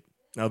didn't make it.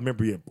 And I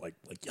remember being like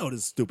yo, this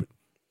is stupid.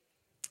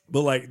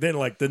 But like then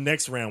like the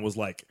next round was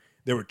like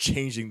they were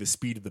changing the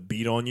speed of the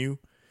beat on you.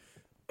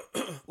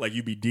 Like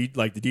you'd be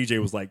like the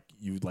DJ was like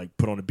you would like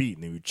put on a beat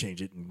and then would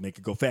change it and make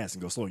it go fast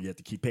and go slow. You had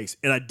to keep pace,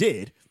 and I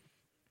did.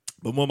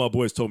 But one of my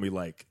boys told me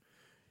like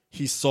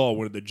he saw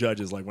one of the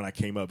judges like when I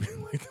came up.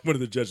 Like one of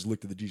the judges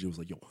looked at the DJ and was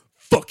like, "Yo,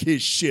 fuck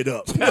his shit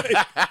up." And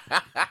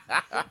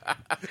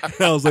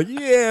I was like,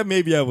 "Yeah,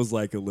 maybe I was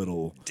like a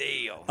little.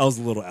 Damn. I was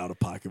a little out of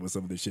pocket with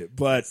some of this shit,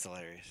 but." That's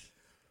hilarious.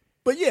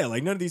 But yeah,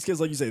 like none of these kids,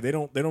 like you say, they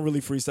don't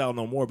really freestyle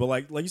no more. But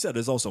like you said,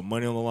 there's also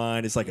money on the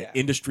line. It's like an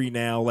industry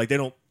now. Like they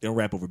don't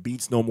rap over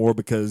beats no more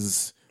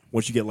because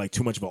once you get like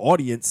too much of an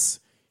audience,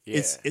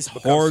 it's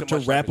Becomes hard too to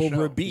much rap like a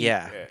over a show. beat.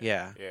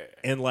 Yeah.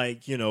 And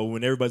like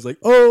when everybody's like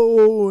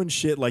oh and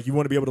shit, like you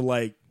want to be able to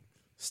like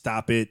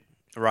stop it,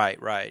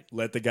 Right.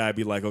 let the guy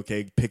be like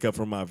okay, pick up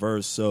from my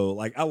verse. So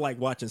like I like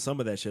watching some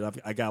of that shit.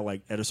 I got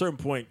like at a certain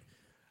point,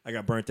 I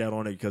got burnt out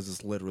on it because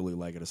it's literally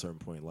like at a certain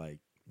point like.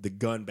 The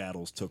gun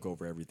battles took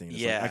over everything.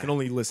 It's like, I can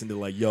only listen to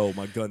like, "Yo,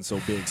 my gun's so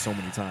big" so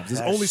many times.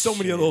 There's only so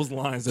many of those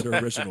lines that are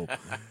original.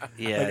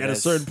 Yeah. Like at a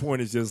certain point,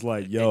 it's just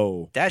like,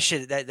 "Yo, That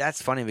shit. That's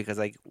funny because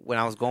like when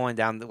I was going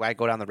down, when I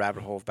go down the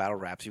rabbit hole of battle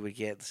raps, you would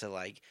get to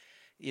like,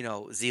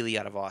 Zealey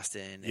out of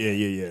Austin.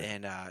 Yeah.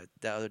 And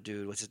the other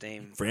dude, what's his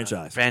name?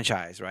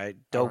 Franchise, right?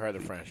 Dope. Dope. I heard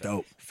of franchise.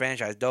 Dope.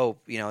 Franchise,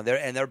 dope.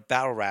 Their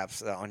battle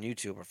raps on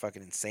YouTube are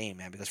fucking insane,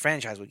 man. Because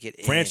franchise would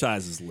get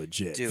Franchise is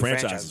legit. Dude,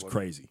 franchise is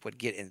crazy. Would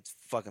get in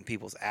fucking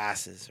people's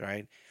asses,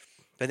 right?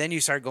 But then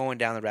you start going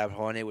down the rabbit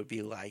hole, and it would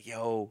be like,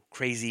 yo,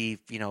 crazy,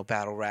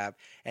 battle rap,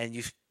 and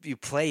you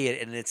play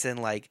it, and it's in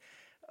like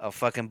a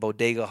fucking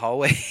bodega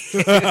hallway,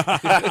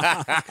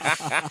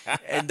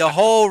 and the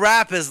whole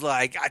rap is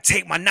like, I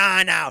take my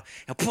 9 out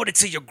and put it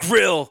to your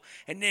grill,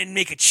 and then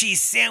make a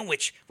cheese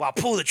sandwich while I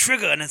pull the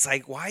trigger, and it's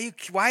like, why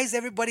is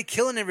everybody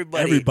killing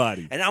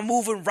everybody? And I'm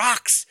moving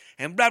rocks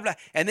and blah blah,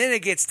 and then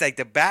it gets like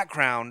the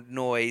background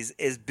noise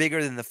is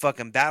bigger than the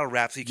fucking battle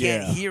rap, so you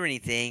can't hear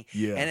anything.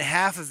 Yeah. And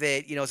half of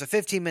it, it's a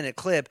 15-minute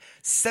clip.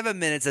 7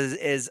 minutes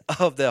is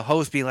of the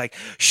host being like,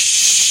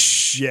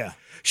 shh, Yeah.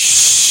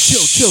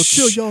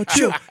 chill, y'all,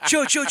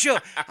 chill. chill.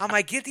 I'm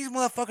like, get these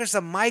motherfuckers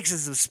some mics and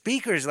some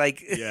speakers.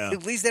 Like,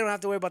 at least they don't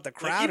have to worry about the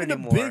crowd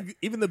anymore.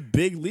 Even the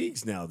big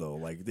leagues now, though,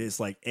 like it's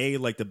like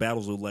the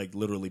battles will like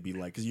literally be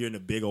like, because you're in a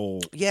big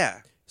old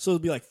so it'll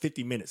be like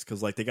 50 minutes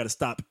because like they got to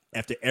stop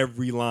after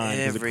every line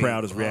because the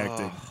crowd is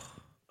reacting,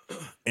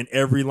 and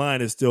every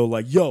line is still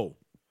like, yo.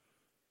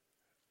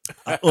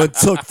 I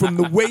untuck from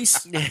the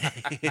waist,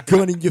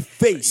 gun in your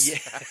face.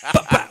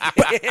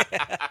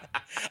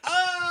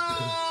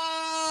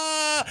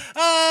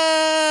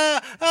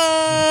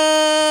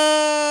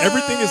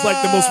 Everything is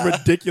like the most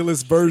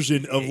ridiculous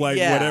version of like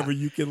whatever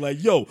you can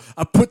like. Yo,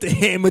 I put the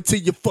hammer to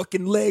your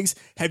fucking legs.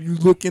 Have you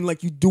looking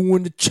like you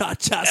doing the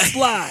cha-cha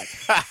slide?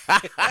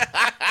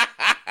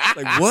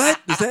 Like, what?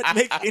 Does that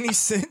make any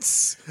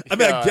sense? I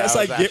mean, I guess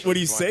I get what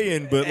he's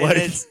saying, but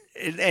like...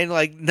 And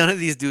like none of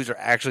these dudes are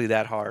actually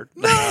that hard.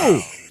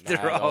 No,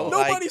 they're all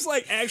nobody's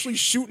like actually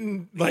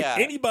shooting like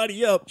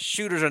anybody up.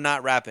 Shooters are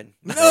not rapping.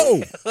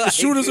 No, the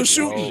shooters are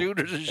shooting.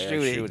 Shooters are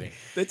shooting.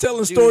 They're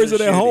telling stories of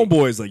their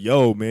homeboys. Like,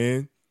 yo,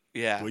 man.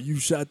 Yeah. Well, you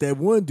shot that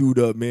one dude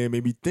up, man.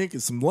 Made me think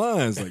of some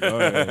lines. Like, all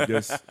right, I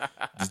guess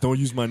just don't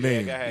use my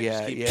name.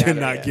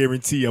 Cannot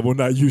guarantee I will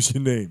not use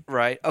your name.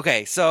 Right.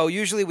 Okay. So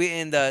usually we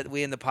end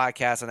the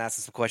podcast on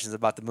asking some questions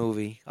about the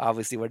movie.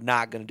 Obviously, we're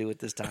not going to do it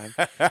this time.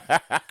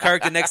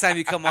 Kirk, the next time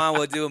you come on,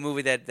 we'll do a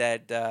movie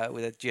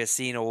that you have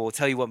seen, or we'll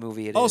tell you what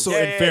movie it is. Also,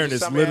 in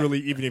fairness,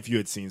 literally, even if you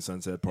had seen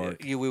Sunset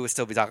Park, we would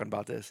still be talking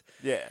about this.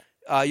 Yeah.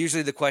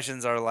 Usually the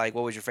questions are like,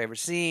 what was your favorite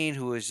scene?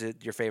 Who was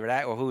your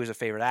favorite or who was your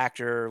favorite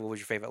actor? What was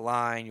your favorite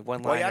line? Your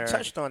one-liner? Well, yeah, I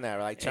touched on that.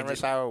 Like,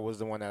 Terrence Howard was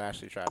the one that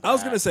actually tried. I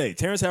was going to say,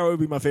 Terrence Howard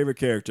would be my favorite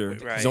character.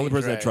 Right, He's the only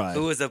person that tried.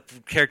 Who was the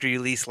character you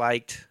least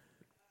liked?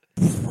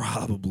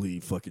 Probably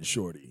fucking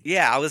Shorty.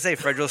 Yeah, I would say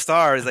Fredro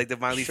Starr is like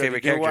my least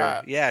favorite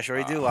character. Yeah,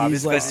 Shorty Doo-Wop.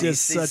 He's like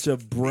just such a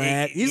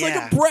brat. He's like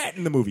a brat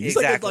in the movie. He's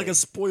like a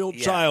spoiled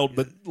child,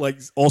 but like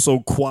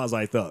also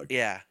quasi-thug.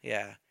 Yeah.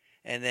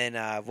 And then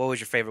what was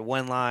your favorite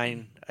one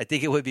line? I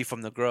think it would be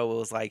from The Girl. It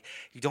was like,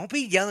 you don't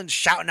be yelling,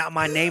 shouting out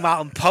my name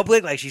out in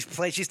public. Like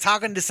she's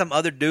talking to some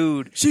other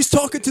dude. She's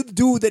talking to the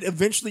dude that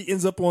eventually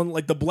ends up on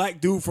like the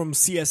black dude from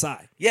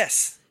CSI.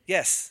 Yes.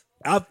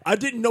 I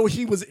didn't know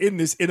he was in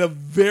this in a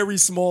very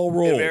small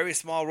role.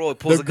 He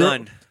pulls a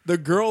gun. The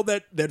girl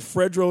that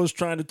Fredro is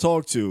trying to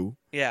talk to.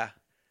 Yeah.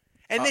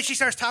 And then she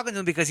starts talking to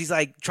him because he's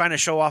like trying to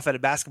show off at a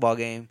basketball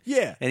game.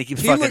 Yeah. And he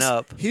keeps fucking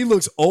up. He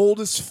looks old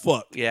as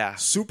fuck. Yeah.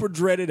 Super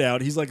dreaded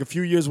out. He's like a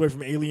few years away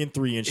from Alien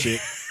 3 and shit.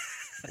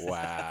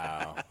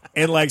 Wow.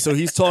 And like, so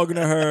he's talking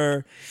to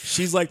her.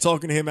 She's like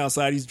talking to him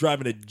outside. He's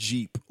driving a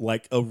Jeep,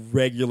 like a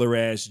regular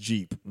ass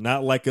Jeep,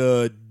 not like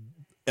a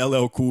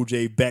LL Cool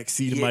J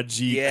backseat of my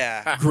Jeep.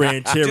 Yeah.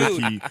 Grand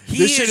Cherokee. Dude,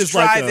 this shit is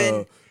like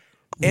a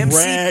MC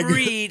rag.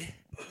 Breed.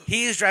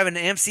 He is driving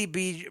an MC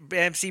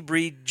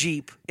Breed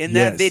Jeep in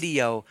that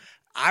video.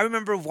 I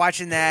remember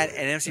watching that, and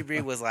MC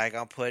Breed was like,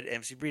 I'll put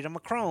MC Breed on my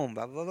Chrome,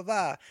 blah, blah, blah,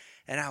 blah.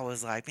 And I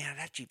was like, man,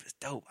 that Jeep is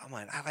dope. I'm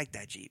like, I like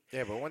that Jeep.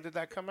 Yeah, but when did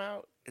that come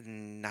out?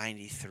 In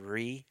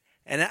 93.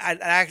 And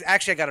I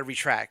got to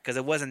retract because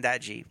it wasn't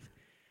that Jeep.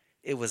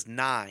 It was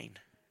 9.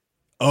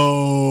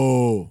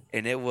 Oh.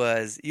 And it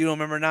was, you don't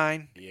remember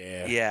 9?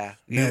 Yeah. Yeah.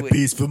 That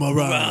beast for my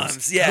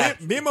rhymes. Yeah.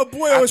 Me and my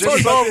boy always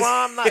talk about this.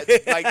 Rhyme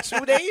like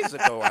 2 days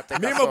ago, I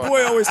think. Me and my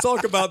boy always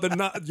talk about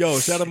yo,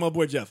 shout out my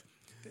boy Jeff.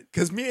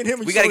 Because me and him,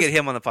 we got to get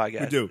him on the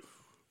podcast. We do.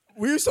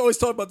 We used to always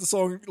talk about the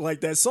song,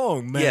 like that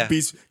song, Mad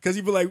Beast. Because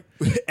he'd be like,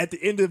 at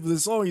the end of the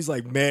song, he's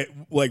like, man,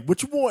 like,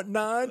 what you want,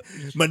 9?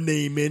 My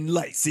name in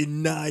lights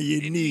in 9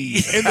 and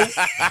E. And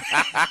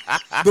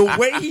the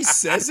way he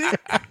says it,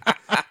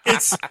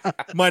 it's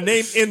my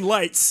name in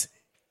lights.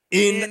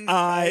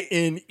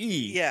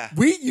 N-I-N-E. Yeah.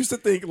 We used to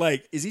think,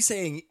 like, is he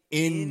saying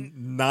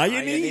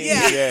in-nione?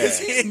 Yeah. Because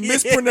he's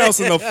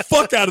mispronouncing the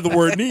fuck out of the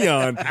word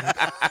neon.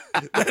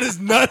 That is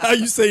not how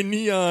you say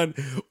neon.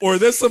 Or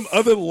there's some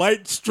other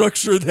light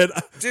structure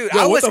that... Dude,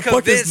 yo, I what was the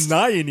fuck is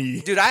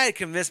convinced... Dude, I had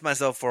convinced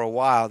myself for a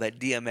while that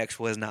DMX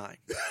was 9.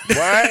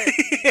 What?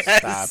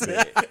 Yes. Stop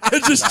it. I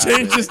just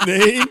changed his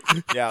name.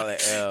 Yeah,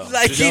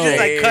 like he just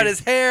like cut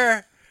his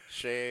hair.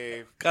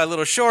 shave. got a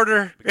little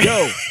shorter.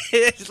 Yo,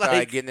 It's Started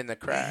like getting in the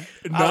crack.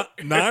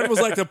 9 was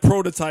like the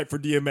prototype for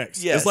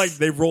DMX. Yes. It's like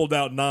they rolled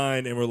out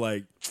 9 and were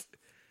like,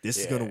 this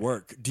is Yeah. gonna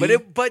work.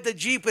 but the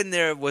Jeep in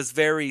there was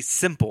very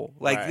simple.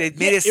 Like Right. they made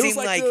Yeah, it it was seem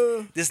like like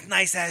the- this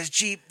nice ass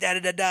Jeep, da da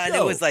da da. And it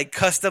Yo. was like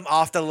custom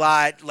off the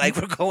lot. Like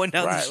we're going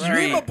down Right, the right. Me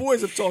street. and my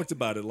boys have talked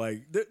about it.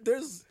 Like,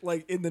 there's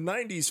like in the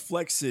 '90s,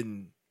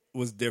 flexing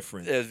was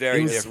different. It was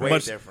very different. Way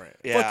much- different.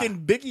 Yeah. Fucking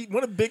Biggie.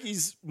 One of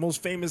Biggie's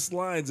most famous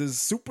lines is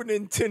Super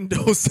Nintendo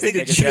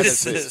Sega Sega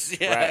Genesis. Genesis.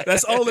 Yeah. Right.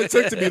 That's all it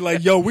took to be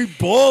like, yo, we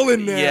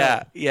balling now.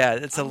 Yeah, yeah,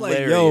 it's I'm like,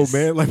 hilarious. yo,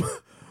 man, like,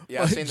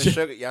 Y'all seen the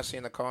sugar? Y'all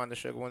seen the car in the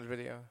Sugar Ones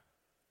video?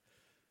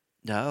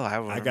 No, I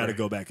remember. I gotta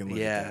go back and look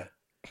Yeah, at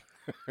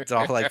that. it's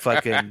all like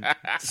fucking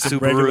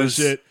Regular Subarus.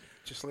 shit.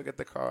 Just look at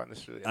the car in the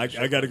Sugar. I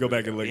gotta go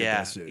back and look Yeah,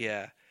 at that shit.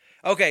 yeah.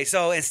 Okay,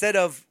 so instead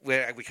of we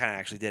kind of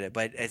actually did it,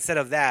 but instead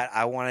of that,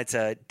 I wanted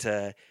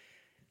to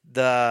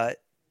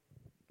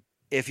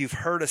if you've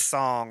heard a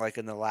song like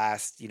in the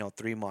last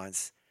 3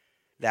 months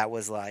that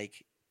was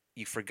like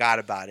you forgot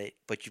about it,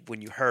 but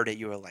when you heard it,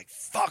 you were like,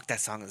 "Fuck,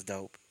 that song is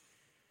dope."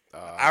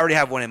 I already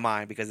have one in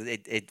mind because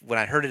it when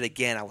I heard it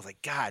again, I was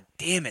like, "God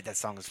damn it, that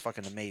song is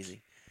fucking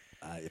amazing."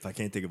 If I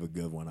can't think of a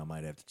good one, I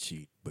might have to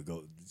cheat. But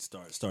go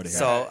start ahead.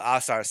 So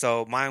I'll start.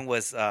 So mine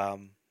was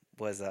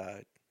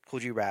Cool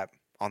G Rap,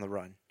 On the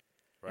Run.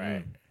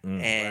 Right.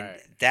 And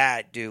Right.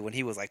 that dude, when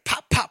he was like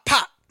pop, pop,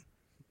 pop,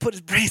 put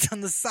his brains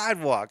on the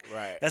sidewalk.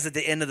 Right. That's at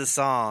the end of the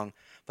song.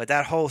 But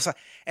that whole song,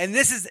 and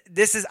this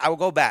is I will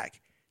go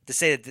back to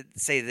say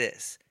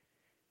this.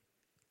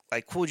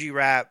 Like Cool G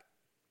Rap,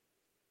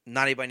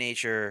 Naughty by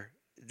Nature,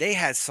 they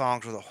had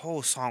songs where the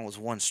whole song was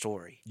one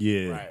story.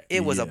 yeah, Right.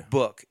 It was a yeah.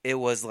 book. It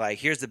was like,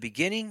 here's the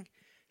beginning,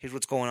 here's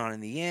what's going on in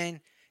the end,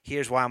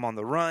 here's why I'm on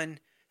the run,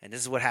 and this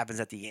is what happens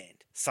at the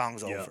end.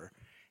 Song's Yep. over.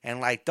 And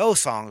like those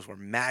songs were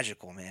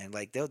magical, man.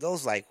 Like those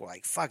were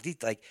like fuck, these,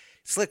 like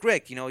Slick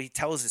Rick, he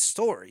tells his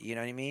story. You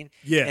know what I mean?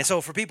 Yeah. And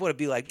so for people to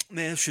be like,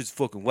 man, this shit's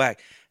fucking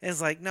whack, and it's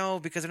like, no,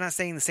 because they're not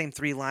saying the same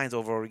 3 lines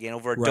over and over again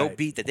over a dope Right.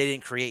 beat that they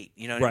didn't create.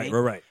 You know what I Right,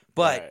 mean? right.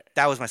 But Right.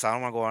 that was my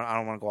song. I don't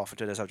want to go off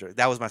into the subject.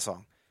 That was my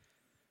song.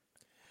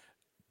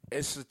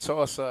 It's a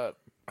toss up.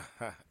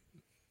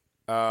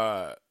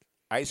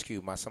 Ice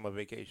Cube, My Summer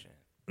Vacation.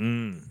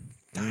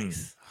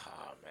 Nice.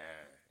 Oh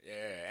man,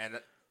 yeah. And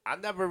I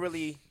never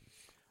really.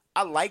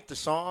 I liked the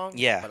song,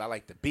 Yeah. but I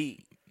liked the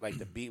beat. Like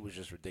the beat was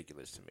just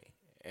ridiculous to me,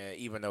 and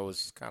even though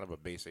it's kind of a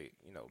basic,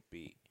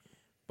 beat,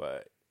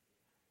 but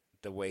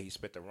the way he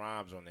spit the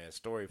rhymes on that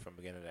story from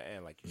beginning to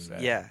end, like you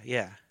said, Yeah,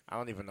 yeah. I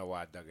don't even know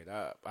why I dug it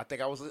up. I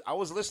think I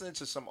was listening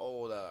to some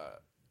old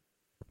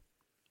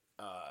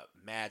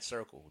Mad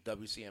Circle,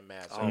 WCM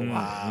Mad Circle. Oh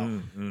wow.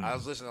 I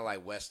was listening to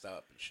like West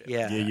Up and shit.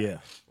 Yeah. Yeah.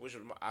 Which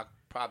was, I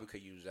probably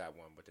could use that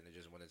one, but then it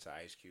just went into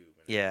Ice Cube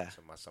and Yeah.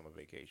 into My Summer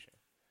Vacation.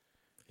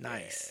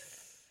 Nice.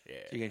 Yeah.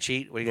 You gonna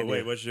cheat? What are you But gonna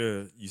wait, do? what's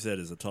you said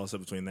is a toss up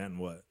between that and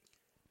what?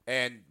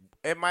 And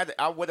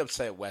I would have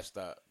said West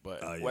Up, but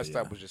Oh, yeah, West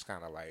yeah. Up was just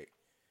kind of like,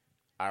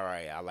 all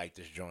right, I like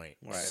this joint.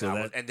 Right. And,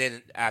 So and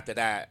then after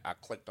that, I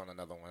clicked on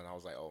another one, and I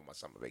was like, oh, My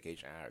Summer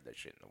Vacation. I heard that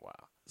shit in a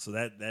while. So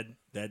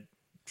that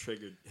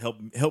triggered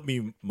helped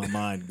me my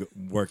mind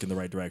work in the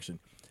right direction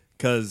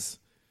because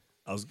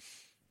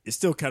it's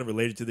still kind of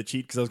related to the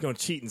cheat because I was going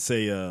to cheat and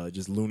say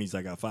just Loonies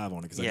I got 5 on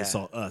it because I just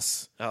Yeah. saw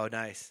Us Oh,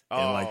 nice.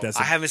 and like that's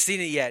I haven't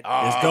seen it yet.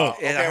 it's dope.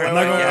 Yeah, I Okay, heard I'm about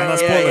not, it. gonna, I'm not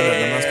spoiling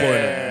nothing. I'm not spoiling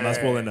yeah, nothing. I'm not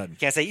spoiling nothing.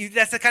 Can't say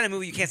that's the kind of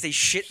movie you can't say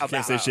shit about.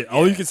 Can't say shit.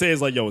 All you can say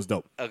is like, yo, it's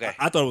dope. Okay.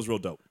 I thought it was real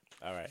dope.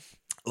 All right.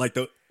 Like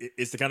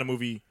it's the kind of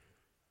movie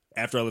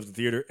after I left the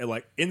theater and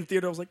like in the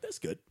theater I was like, that's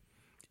good.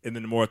 And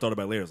then the more I thought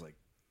about it later, I was like,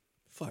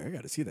 fuck, I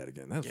got to see that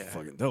again. That's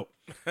fucking dope.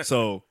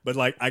 So, but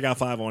like I got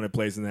 5 on it,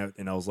 plays in that,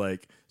 and I was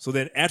like, so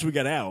then after we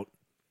got out,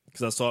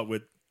 because I saw it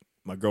with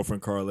my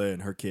girlfriend Carla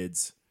and her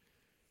kids.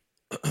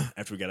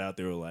 After we got out,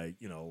 they were like,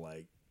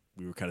 like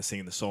we were kind of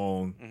singing the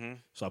song,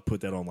 so I put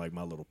that on like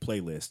my little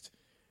playlist.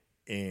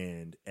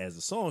 And as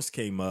the songs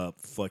came up,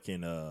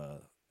 fucking,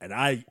 and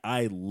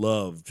I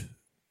loved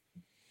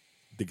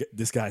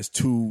this guy's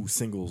 2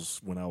 singles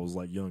when I was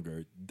like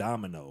younger,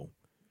 Domino.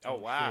 Oh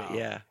wow.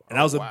 Yeah. And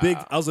I was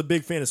wow. I was a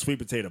big fan of Sweet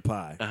Potato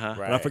Pie. Uh-huh.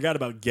 But I Right. forgot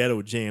about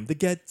Ghetto Jam. The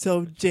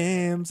Ghetto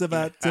Jam's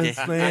about to Yeah.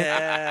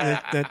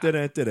 slam.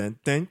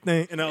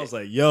 And I was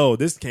like, yo,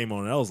 this came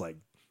on. And I was like,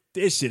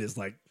 this shit is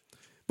like.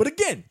 But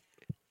again,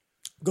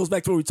 goes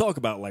back to what we talk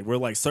about, like where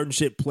like certain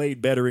shit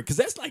played better. Because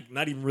that's like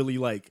not even really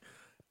like.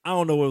 I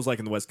don't know what it was like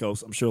in the West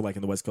Coast. I'm sure like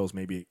in the West Coast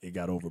maybe it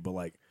got over. But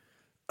like,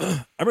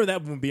 I remember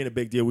that one being a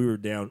big deal. We were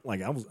down, like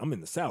I'm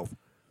in the South,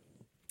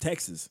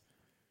 Texas.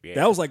 Yeah.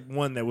 That was like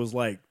one that was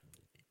like,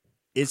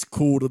 it's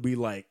cool to be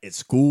like at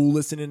school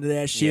listening to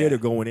that shit Yeah. or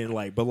going in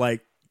like, but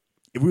like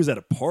if we was at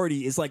a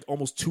party, it's like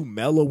almost too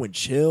mellow and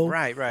chill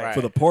Right.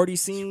 for the party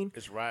scene.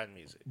 It's riding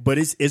music. But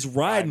it's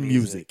riding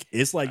music.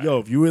 It's like, yo,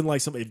 if you in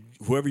like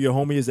whoever your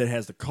homie is that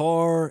has the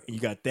car and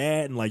you got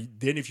that, and like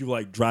then if you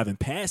like driving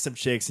past some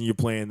chicks and you're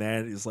playing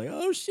that, it's like,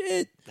 oh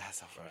shit,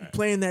 That's all you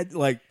playing that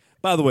like.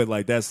 By the way,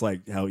 like that's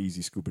like how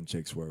easy scooping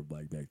chicks were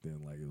like back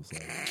then. Like it was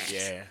like,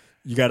 Yeah.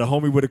 you got a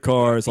homie with a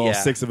car. It's all Yeah.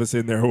 6 of us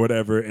in there or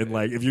whatever. And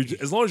like, if you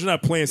as long as you're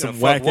not playing some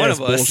fuck whack one ass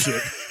of us.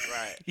 bullshit,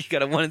 Right. You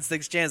got a 1 in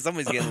 6 chance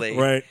somebody's getting laid.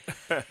 right?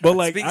 But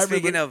like, I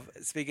Speaking remember,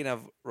 speaking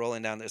of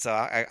rolling down there, so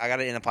I got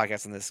to end the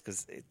podcast on this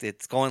because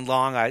it's going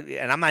long.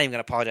 And I'm not even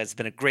gonna apologize. It's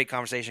been a great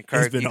conversation,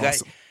 Kirk. been you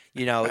awesome.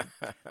 You know,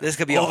 this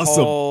could be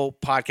Awesome. a whole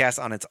podcast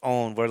on its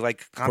own. Where,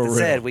 like Compton For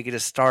said, real. we could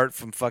just start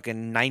from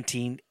fucking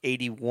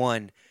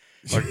 1981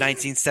 or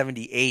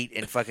 1978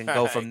 and fucking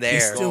go from there.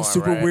 it's still Going,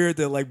 super right? weird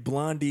that like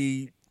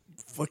Blondie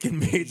fucking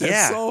made that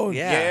Yeah, song.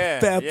 yeah.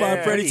 Fat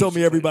Five Freddy told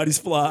me everybody's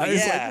fly.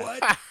 It's Yeah.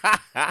 like,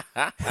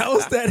 what? How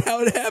is that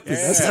how it happened?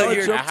 That's So how it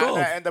you're- jumped How did off.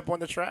 that end up on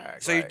the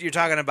track? So Like, you're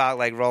talking about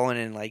like rolling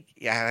and like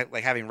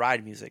like having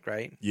ride music,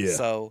 right? Yeah.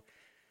 So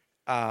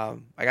I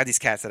got these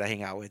cats that I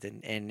hang out with,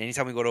 and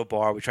anytime we go to a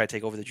bar, we try to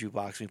take over the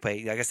jukebox. We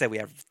play, like I said, we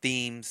have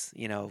themes,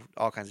 you know,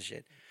 all kinds of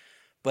shit.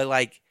 But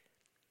like,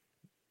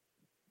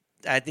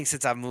 I think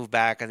since I've moved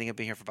back, I think I've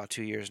been here for about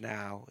 2 years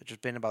now. It's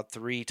just been about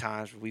 3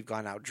 times where we've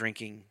gone out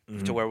drinking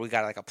to where we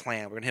got like a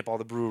plan. We're gonna hit all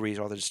the breweries,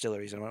 all the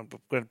distilleries, and we're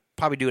gonna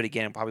probably do it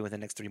again, probably within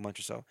the next 3 months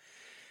or so.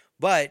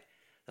 But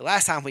the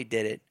last time we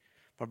did it,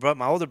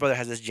 my older brother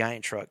has this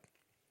giant truck.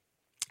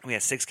 We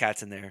had 6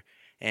 cats in there,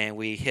 and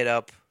we hit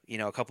up, you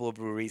know, a couple of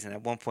breweries. And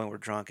at one point, we're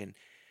drunk and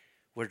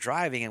we're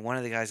driving, and one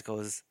of the guys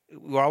goes,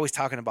 "We're always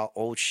talking about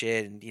old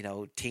shit and, you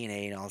know,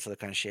 TNA and all this other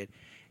kind of shit."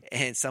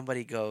 And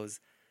somebody goes,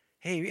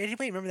 "Hey,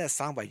 anybody remember that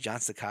song by John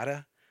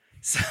Cicada?"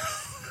 So,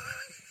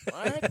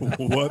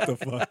 What the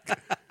fuck?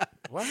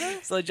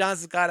 what? so John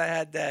Cicada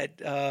had that.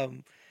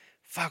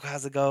 Fuck,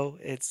 how's it go?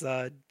 It's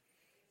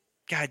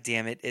God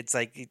damn it! It's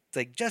like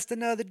just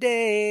another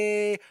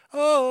day.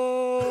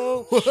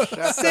 Oh,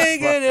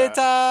 singing in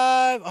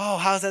time. Oh,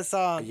 how's that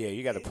song? Yeah,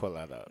 you got to pull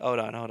that up. Hold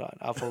on.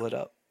 I'll pull it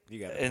up. You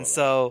got. And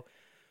so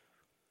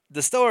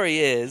the story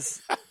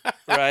is,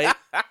 right?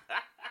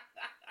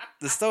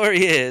 The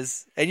story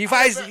is, and you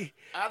guys,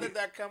 How did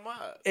that come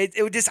up? it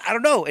would just, I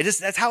don't know. It just,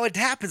 that's how it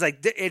happens.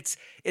 Like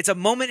it's a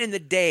moment in the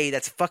day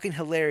that's fucking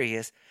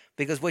hilarious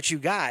because what you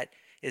got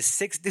is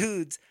 6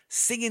 dudes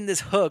singing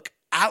this hook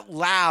out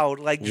loud,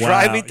 like Wow.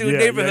 driving through Yeah,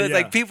 neighborhoods. yeah.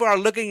 Like people are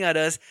looking at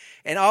us,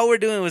 and all we're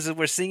doing was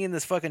we're singing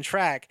this fucking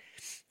track.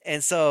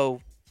 And so,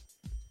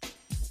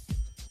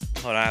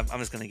 hold on, I'm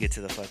just gonna get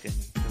to the fucking,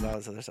 because all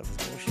this other stuff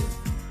is bullshit.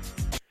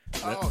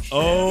 Oh, shit.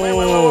 Oh. Wait,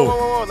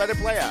 whoa. Let it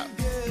play out.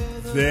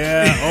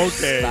 Yeah,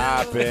 okay.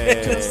 Stop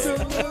it.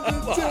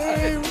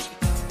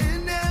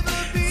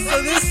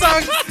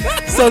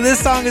 So this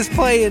song is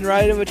playing,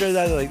 right? And which are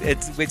like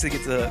it's basically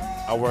gets the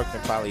I worked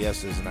in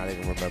polyesters and I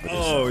didn't remember this.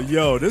 Oh, song.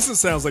 yo, this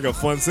sounds like a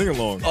fun sing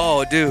along.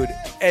 oh, dude.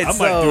 And I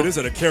so, might do this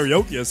at a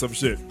karaoke or some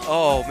shit.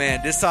 oh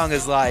man, this song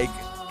is like,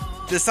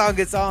 this song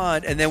gets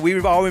on, and then we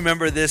all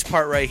remember this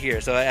part right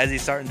here. So as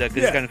he's starting to, because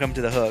Yeah. he's gonna come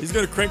to the hook. He's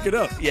gonna crank it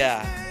up.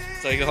 Yeah.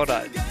 So you go, hold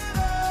on.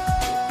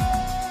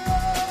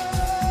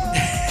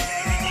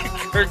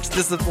 Kirk's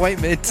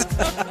disappointment.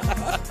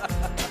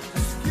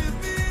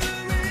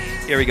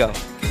 Here we go.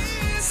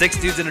 6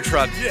 dudes in a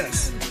truck.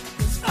 Yes.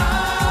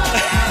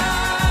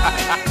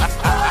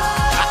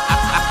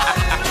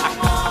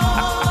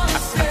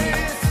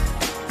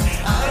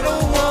 I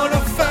don't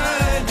wanna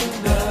find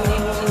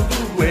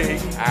another way.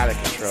 Out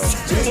of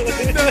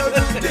control.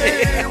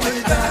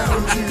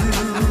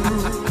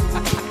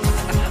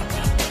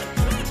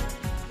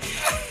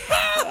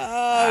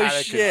 Oh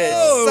Outta shit.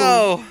 control.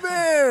 So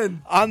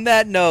Man. on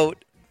that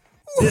note,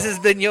 this has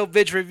been Yo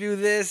Bitch Review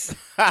This.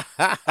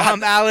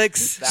 I'm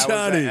Alex. That was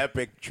Johnny. an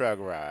epic truck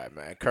ride,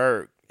 man.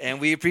 Kirk. And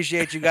we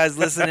appreciate you guys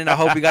listening. I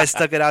hope you guys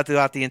stuck it out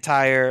throughout the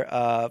entire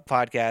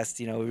podcast.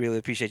 You know, we really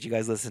appreciate you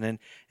guys listening.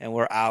 And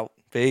we're out.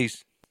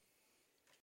 Peace.